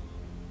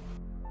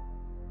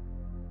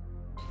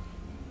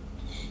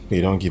 They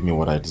don't give me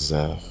what I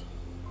deserve.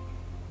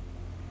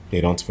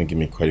 They don't even give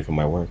me credit for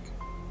my work.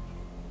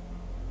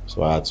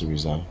 So I had to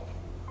resign.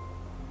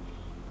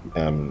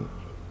 I'm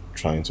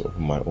trying to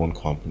open my own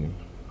company.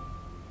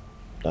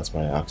 That's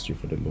why I asked you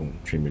for the loan,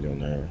 3 million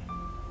naira.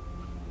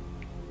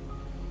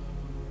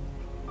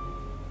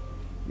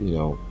 You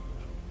know,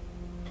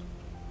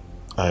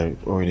 I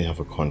already have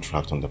a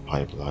contract on the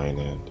pipeline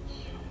and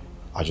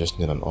I just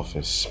need an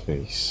office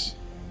space.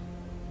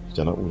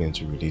 They're not willing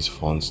to release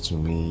funds to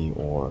me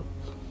or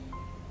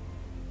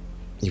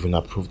even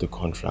approve the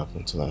contract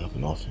until I have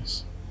an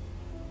office.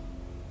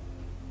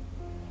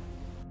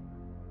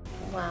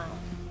 Wow.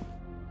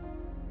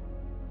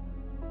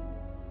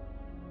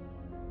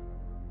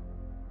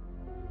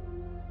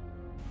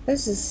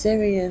 This is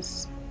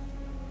serious.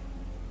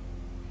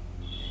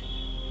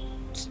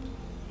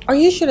 Are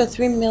you sure the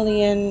 3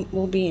 million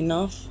will be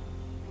enough?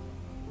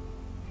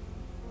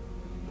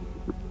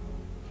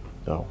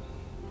 No.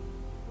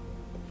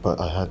 But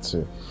I had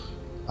to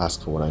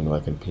ask for what I know I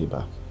can pay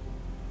back.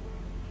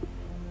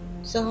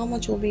 So how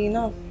much will be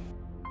enough?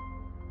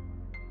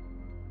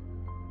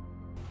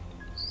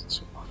 It's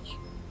too much.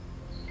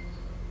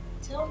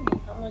 Tell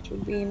me how much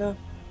would be enough.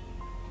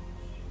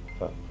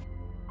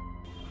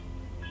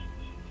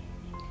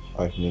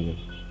 5 million.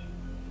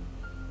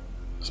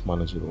 It's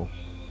manageable.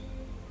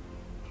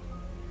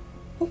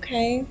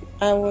 Okay,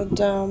 I would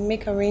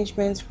make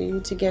arrangements for you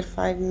to get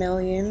 5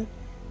 million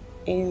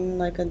in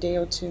like a day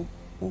or two,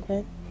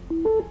 okay?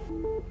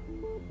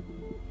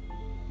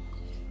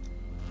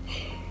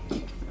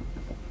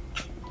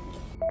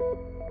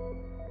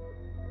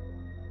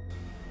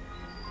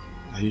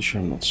 Are you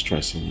sure I'm not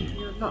stressing you?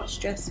 You're not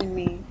stressing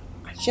me.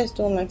 I just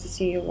don't like to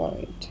see you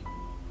worried.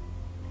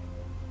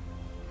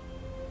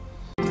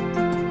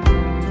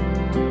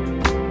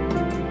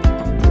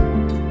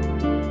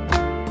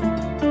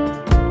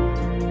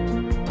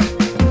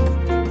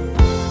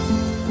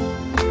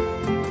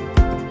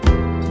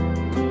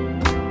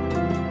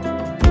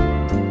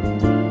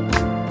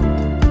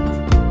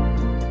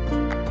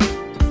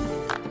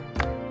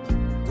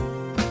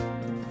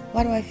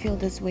 feel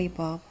this way,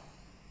 Bob?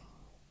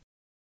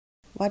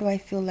 Why do I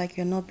feel like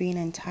you're not being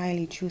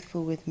entirely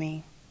truthful with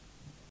me?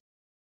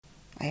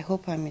 I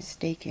hope I'm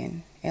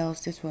mistaken,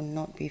 else this will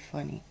not be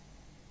funny.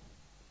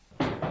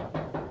 I'll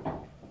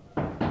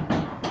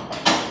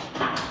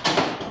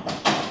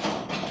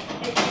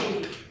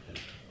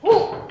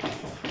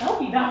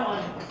be that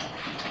one.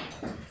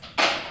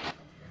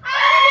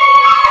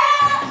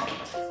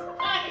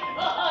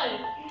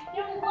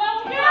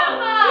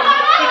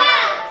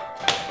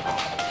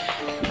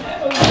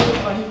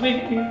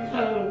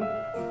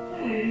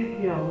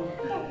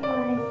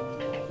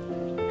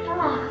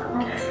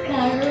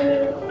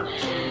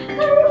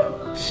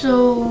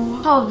 So,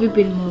 how have you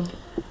been, Mom?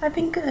 I've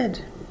been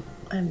good.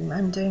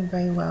 I'm doing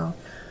very well.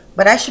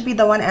 But I should be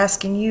the one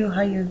asking you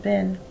how you've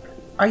been.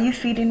 Are you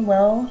feeling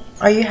well?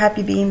 Are you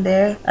happy being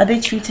there? Are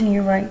they treating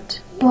you right?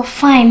 We're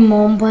fine,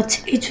 Mom,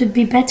 but it would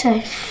be better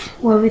if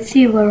we're with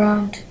you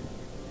around.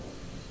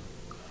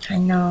 I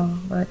know,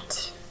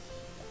 but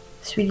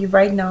sweetie,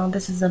 right now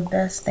this is the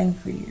best thing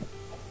for you.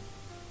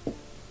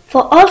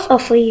 For us or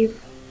for you?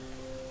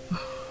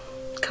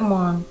 Come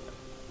on.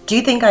 Do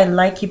you think I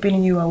like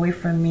keeping you away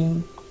from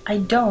me? I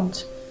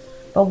don't.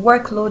 But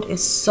workload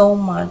is so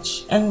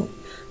much, and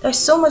there's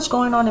so much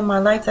going on in my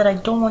life that I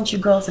don't want you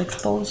girls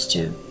exposed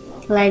to.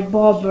 Like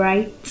Bob,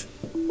 right?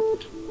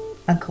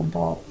 Uncle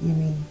Bob, you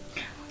mean?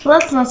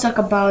 Let's not talk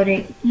about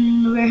it.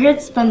 We're here to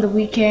spend the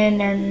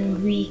weekend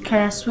and we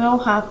can as well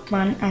have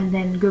fun and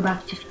then go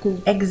back to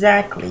school.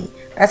 Exactly.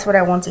 That's what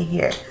I want to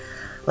hear.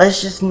 Let's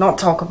just not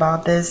talk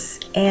about this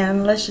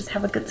and let's just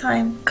have a good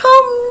time.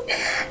 Come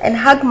and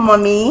hug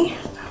mommy.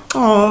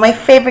 Oh, my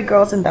favorite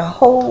girls in the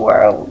whole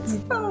world.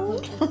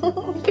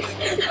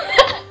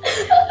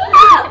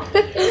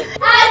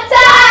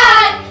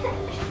 Attack!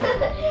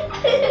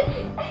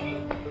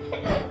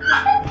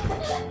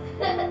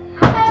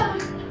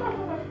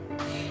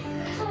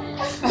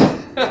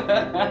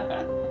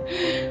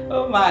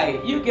 Oh my,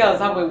 you girls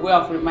have a way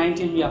of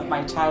reminding me of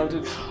my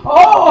childhood.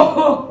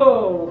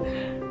 Oh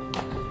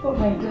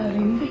my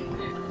darling.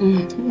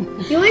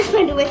 You always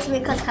find a way to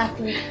make us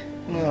happy.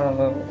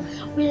 Oh.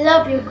 We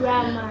love you,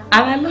 Grandma.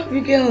 And I love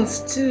you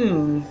girls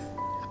too.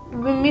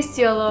 We missed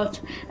you a lot,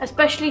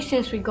 especially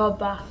since we got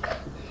back.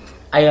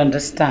 I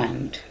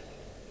understand.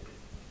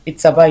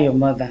 It's about your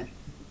mother.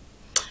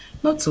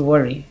 Not to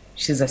worry.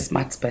 She's a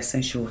smart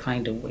person. She will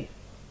find a way.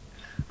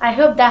 I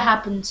hope that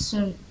happens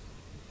soon.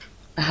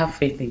 I have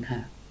faith in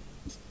her.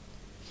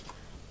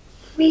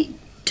 We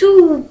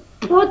do,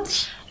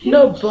 but...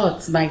 No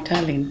buts, my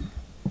darling.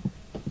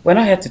 We're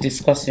not here to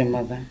discuss your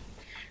mother.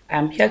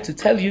 I'm here to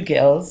tell you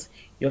girls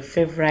your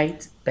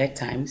favorite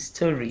bedtime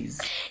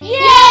stories.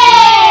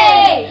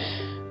 Yay!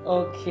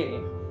 Okay.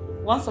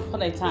 Once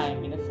upon a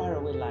time in a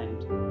faraway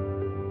land.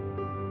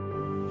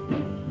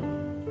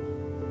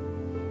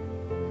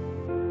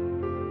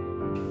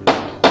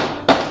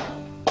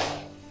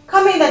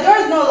 Come in, the door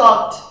is not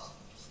locked.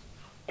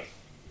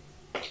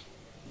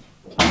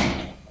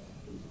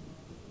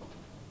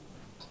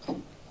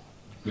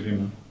 Good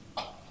evening.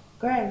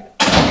 Greg.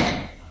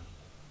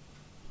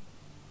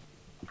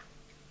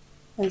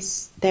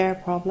 Is there a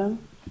problem?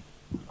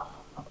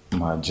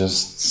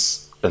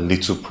 Just a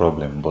little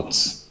problem, but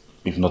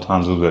if not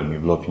handled well, may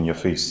blow up in your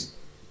face.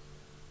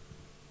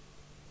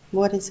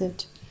 What is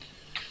it?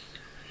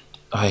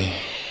 I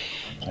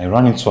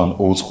ran into an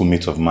old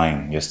schoolmate of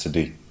mine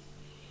yesterday.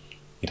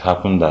 It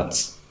happened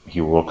that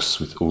he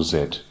works with OZ.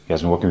 He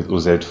has been working with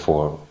OZ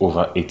for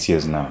over 8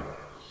 years now.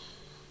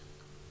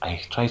 I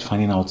tried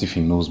finding out if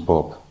he knows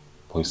Bob,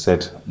 but he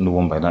said no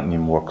one by that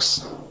name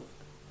works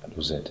at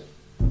OZ.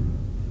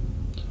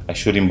 I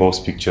showed him Bob's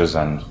pictures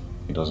and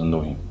he doesn't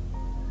know him.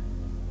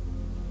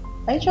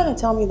 Are you trying to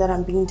tell me that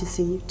I'm being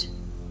deceived?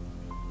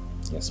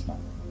 Yes, ma'am.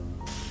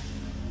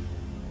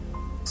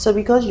 So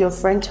because your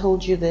friend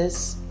told you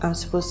this, I'm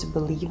supposed to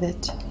believe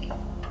it?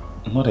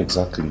 Not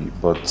exactly,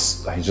 but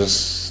I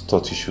just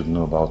thought you should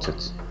know about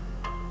it.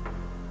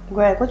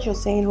 Greg, what you're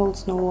saying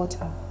holds no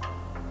water.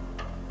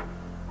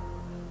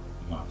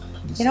 Ma'am,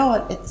 please. You know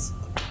what?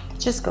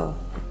 Just go.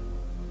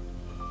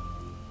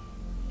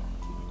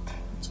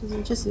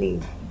 Just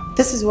leave.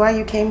 This is why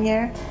you came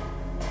here?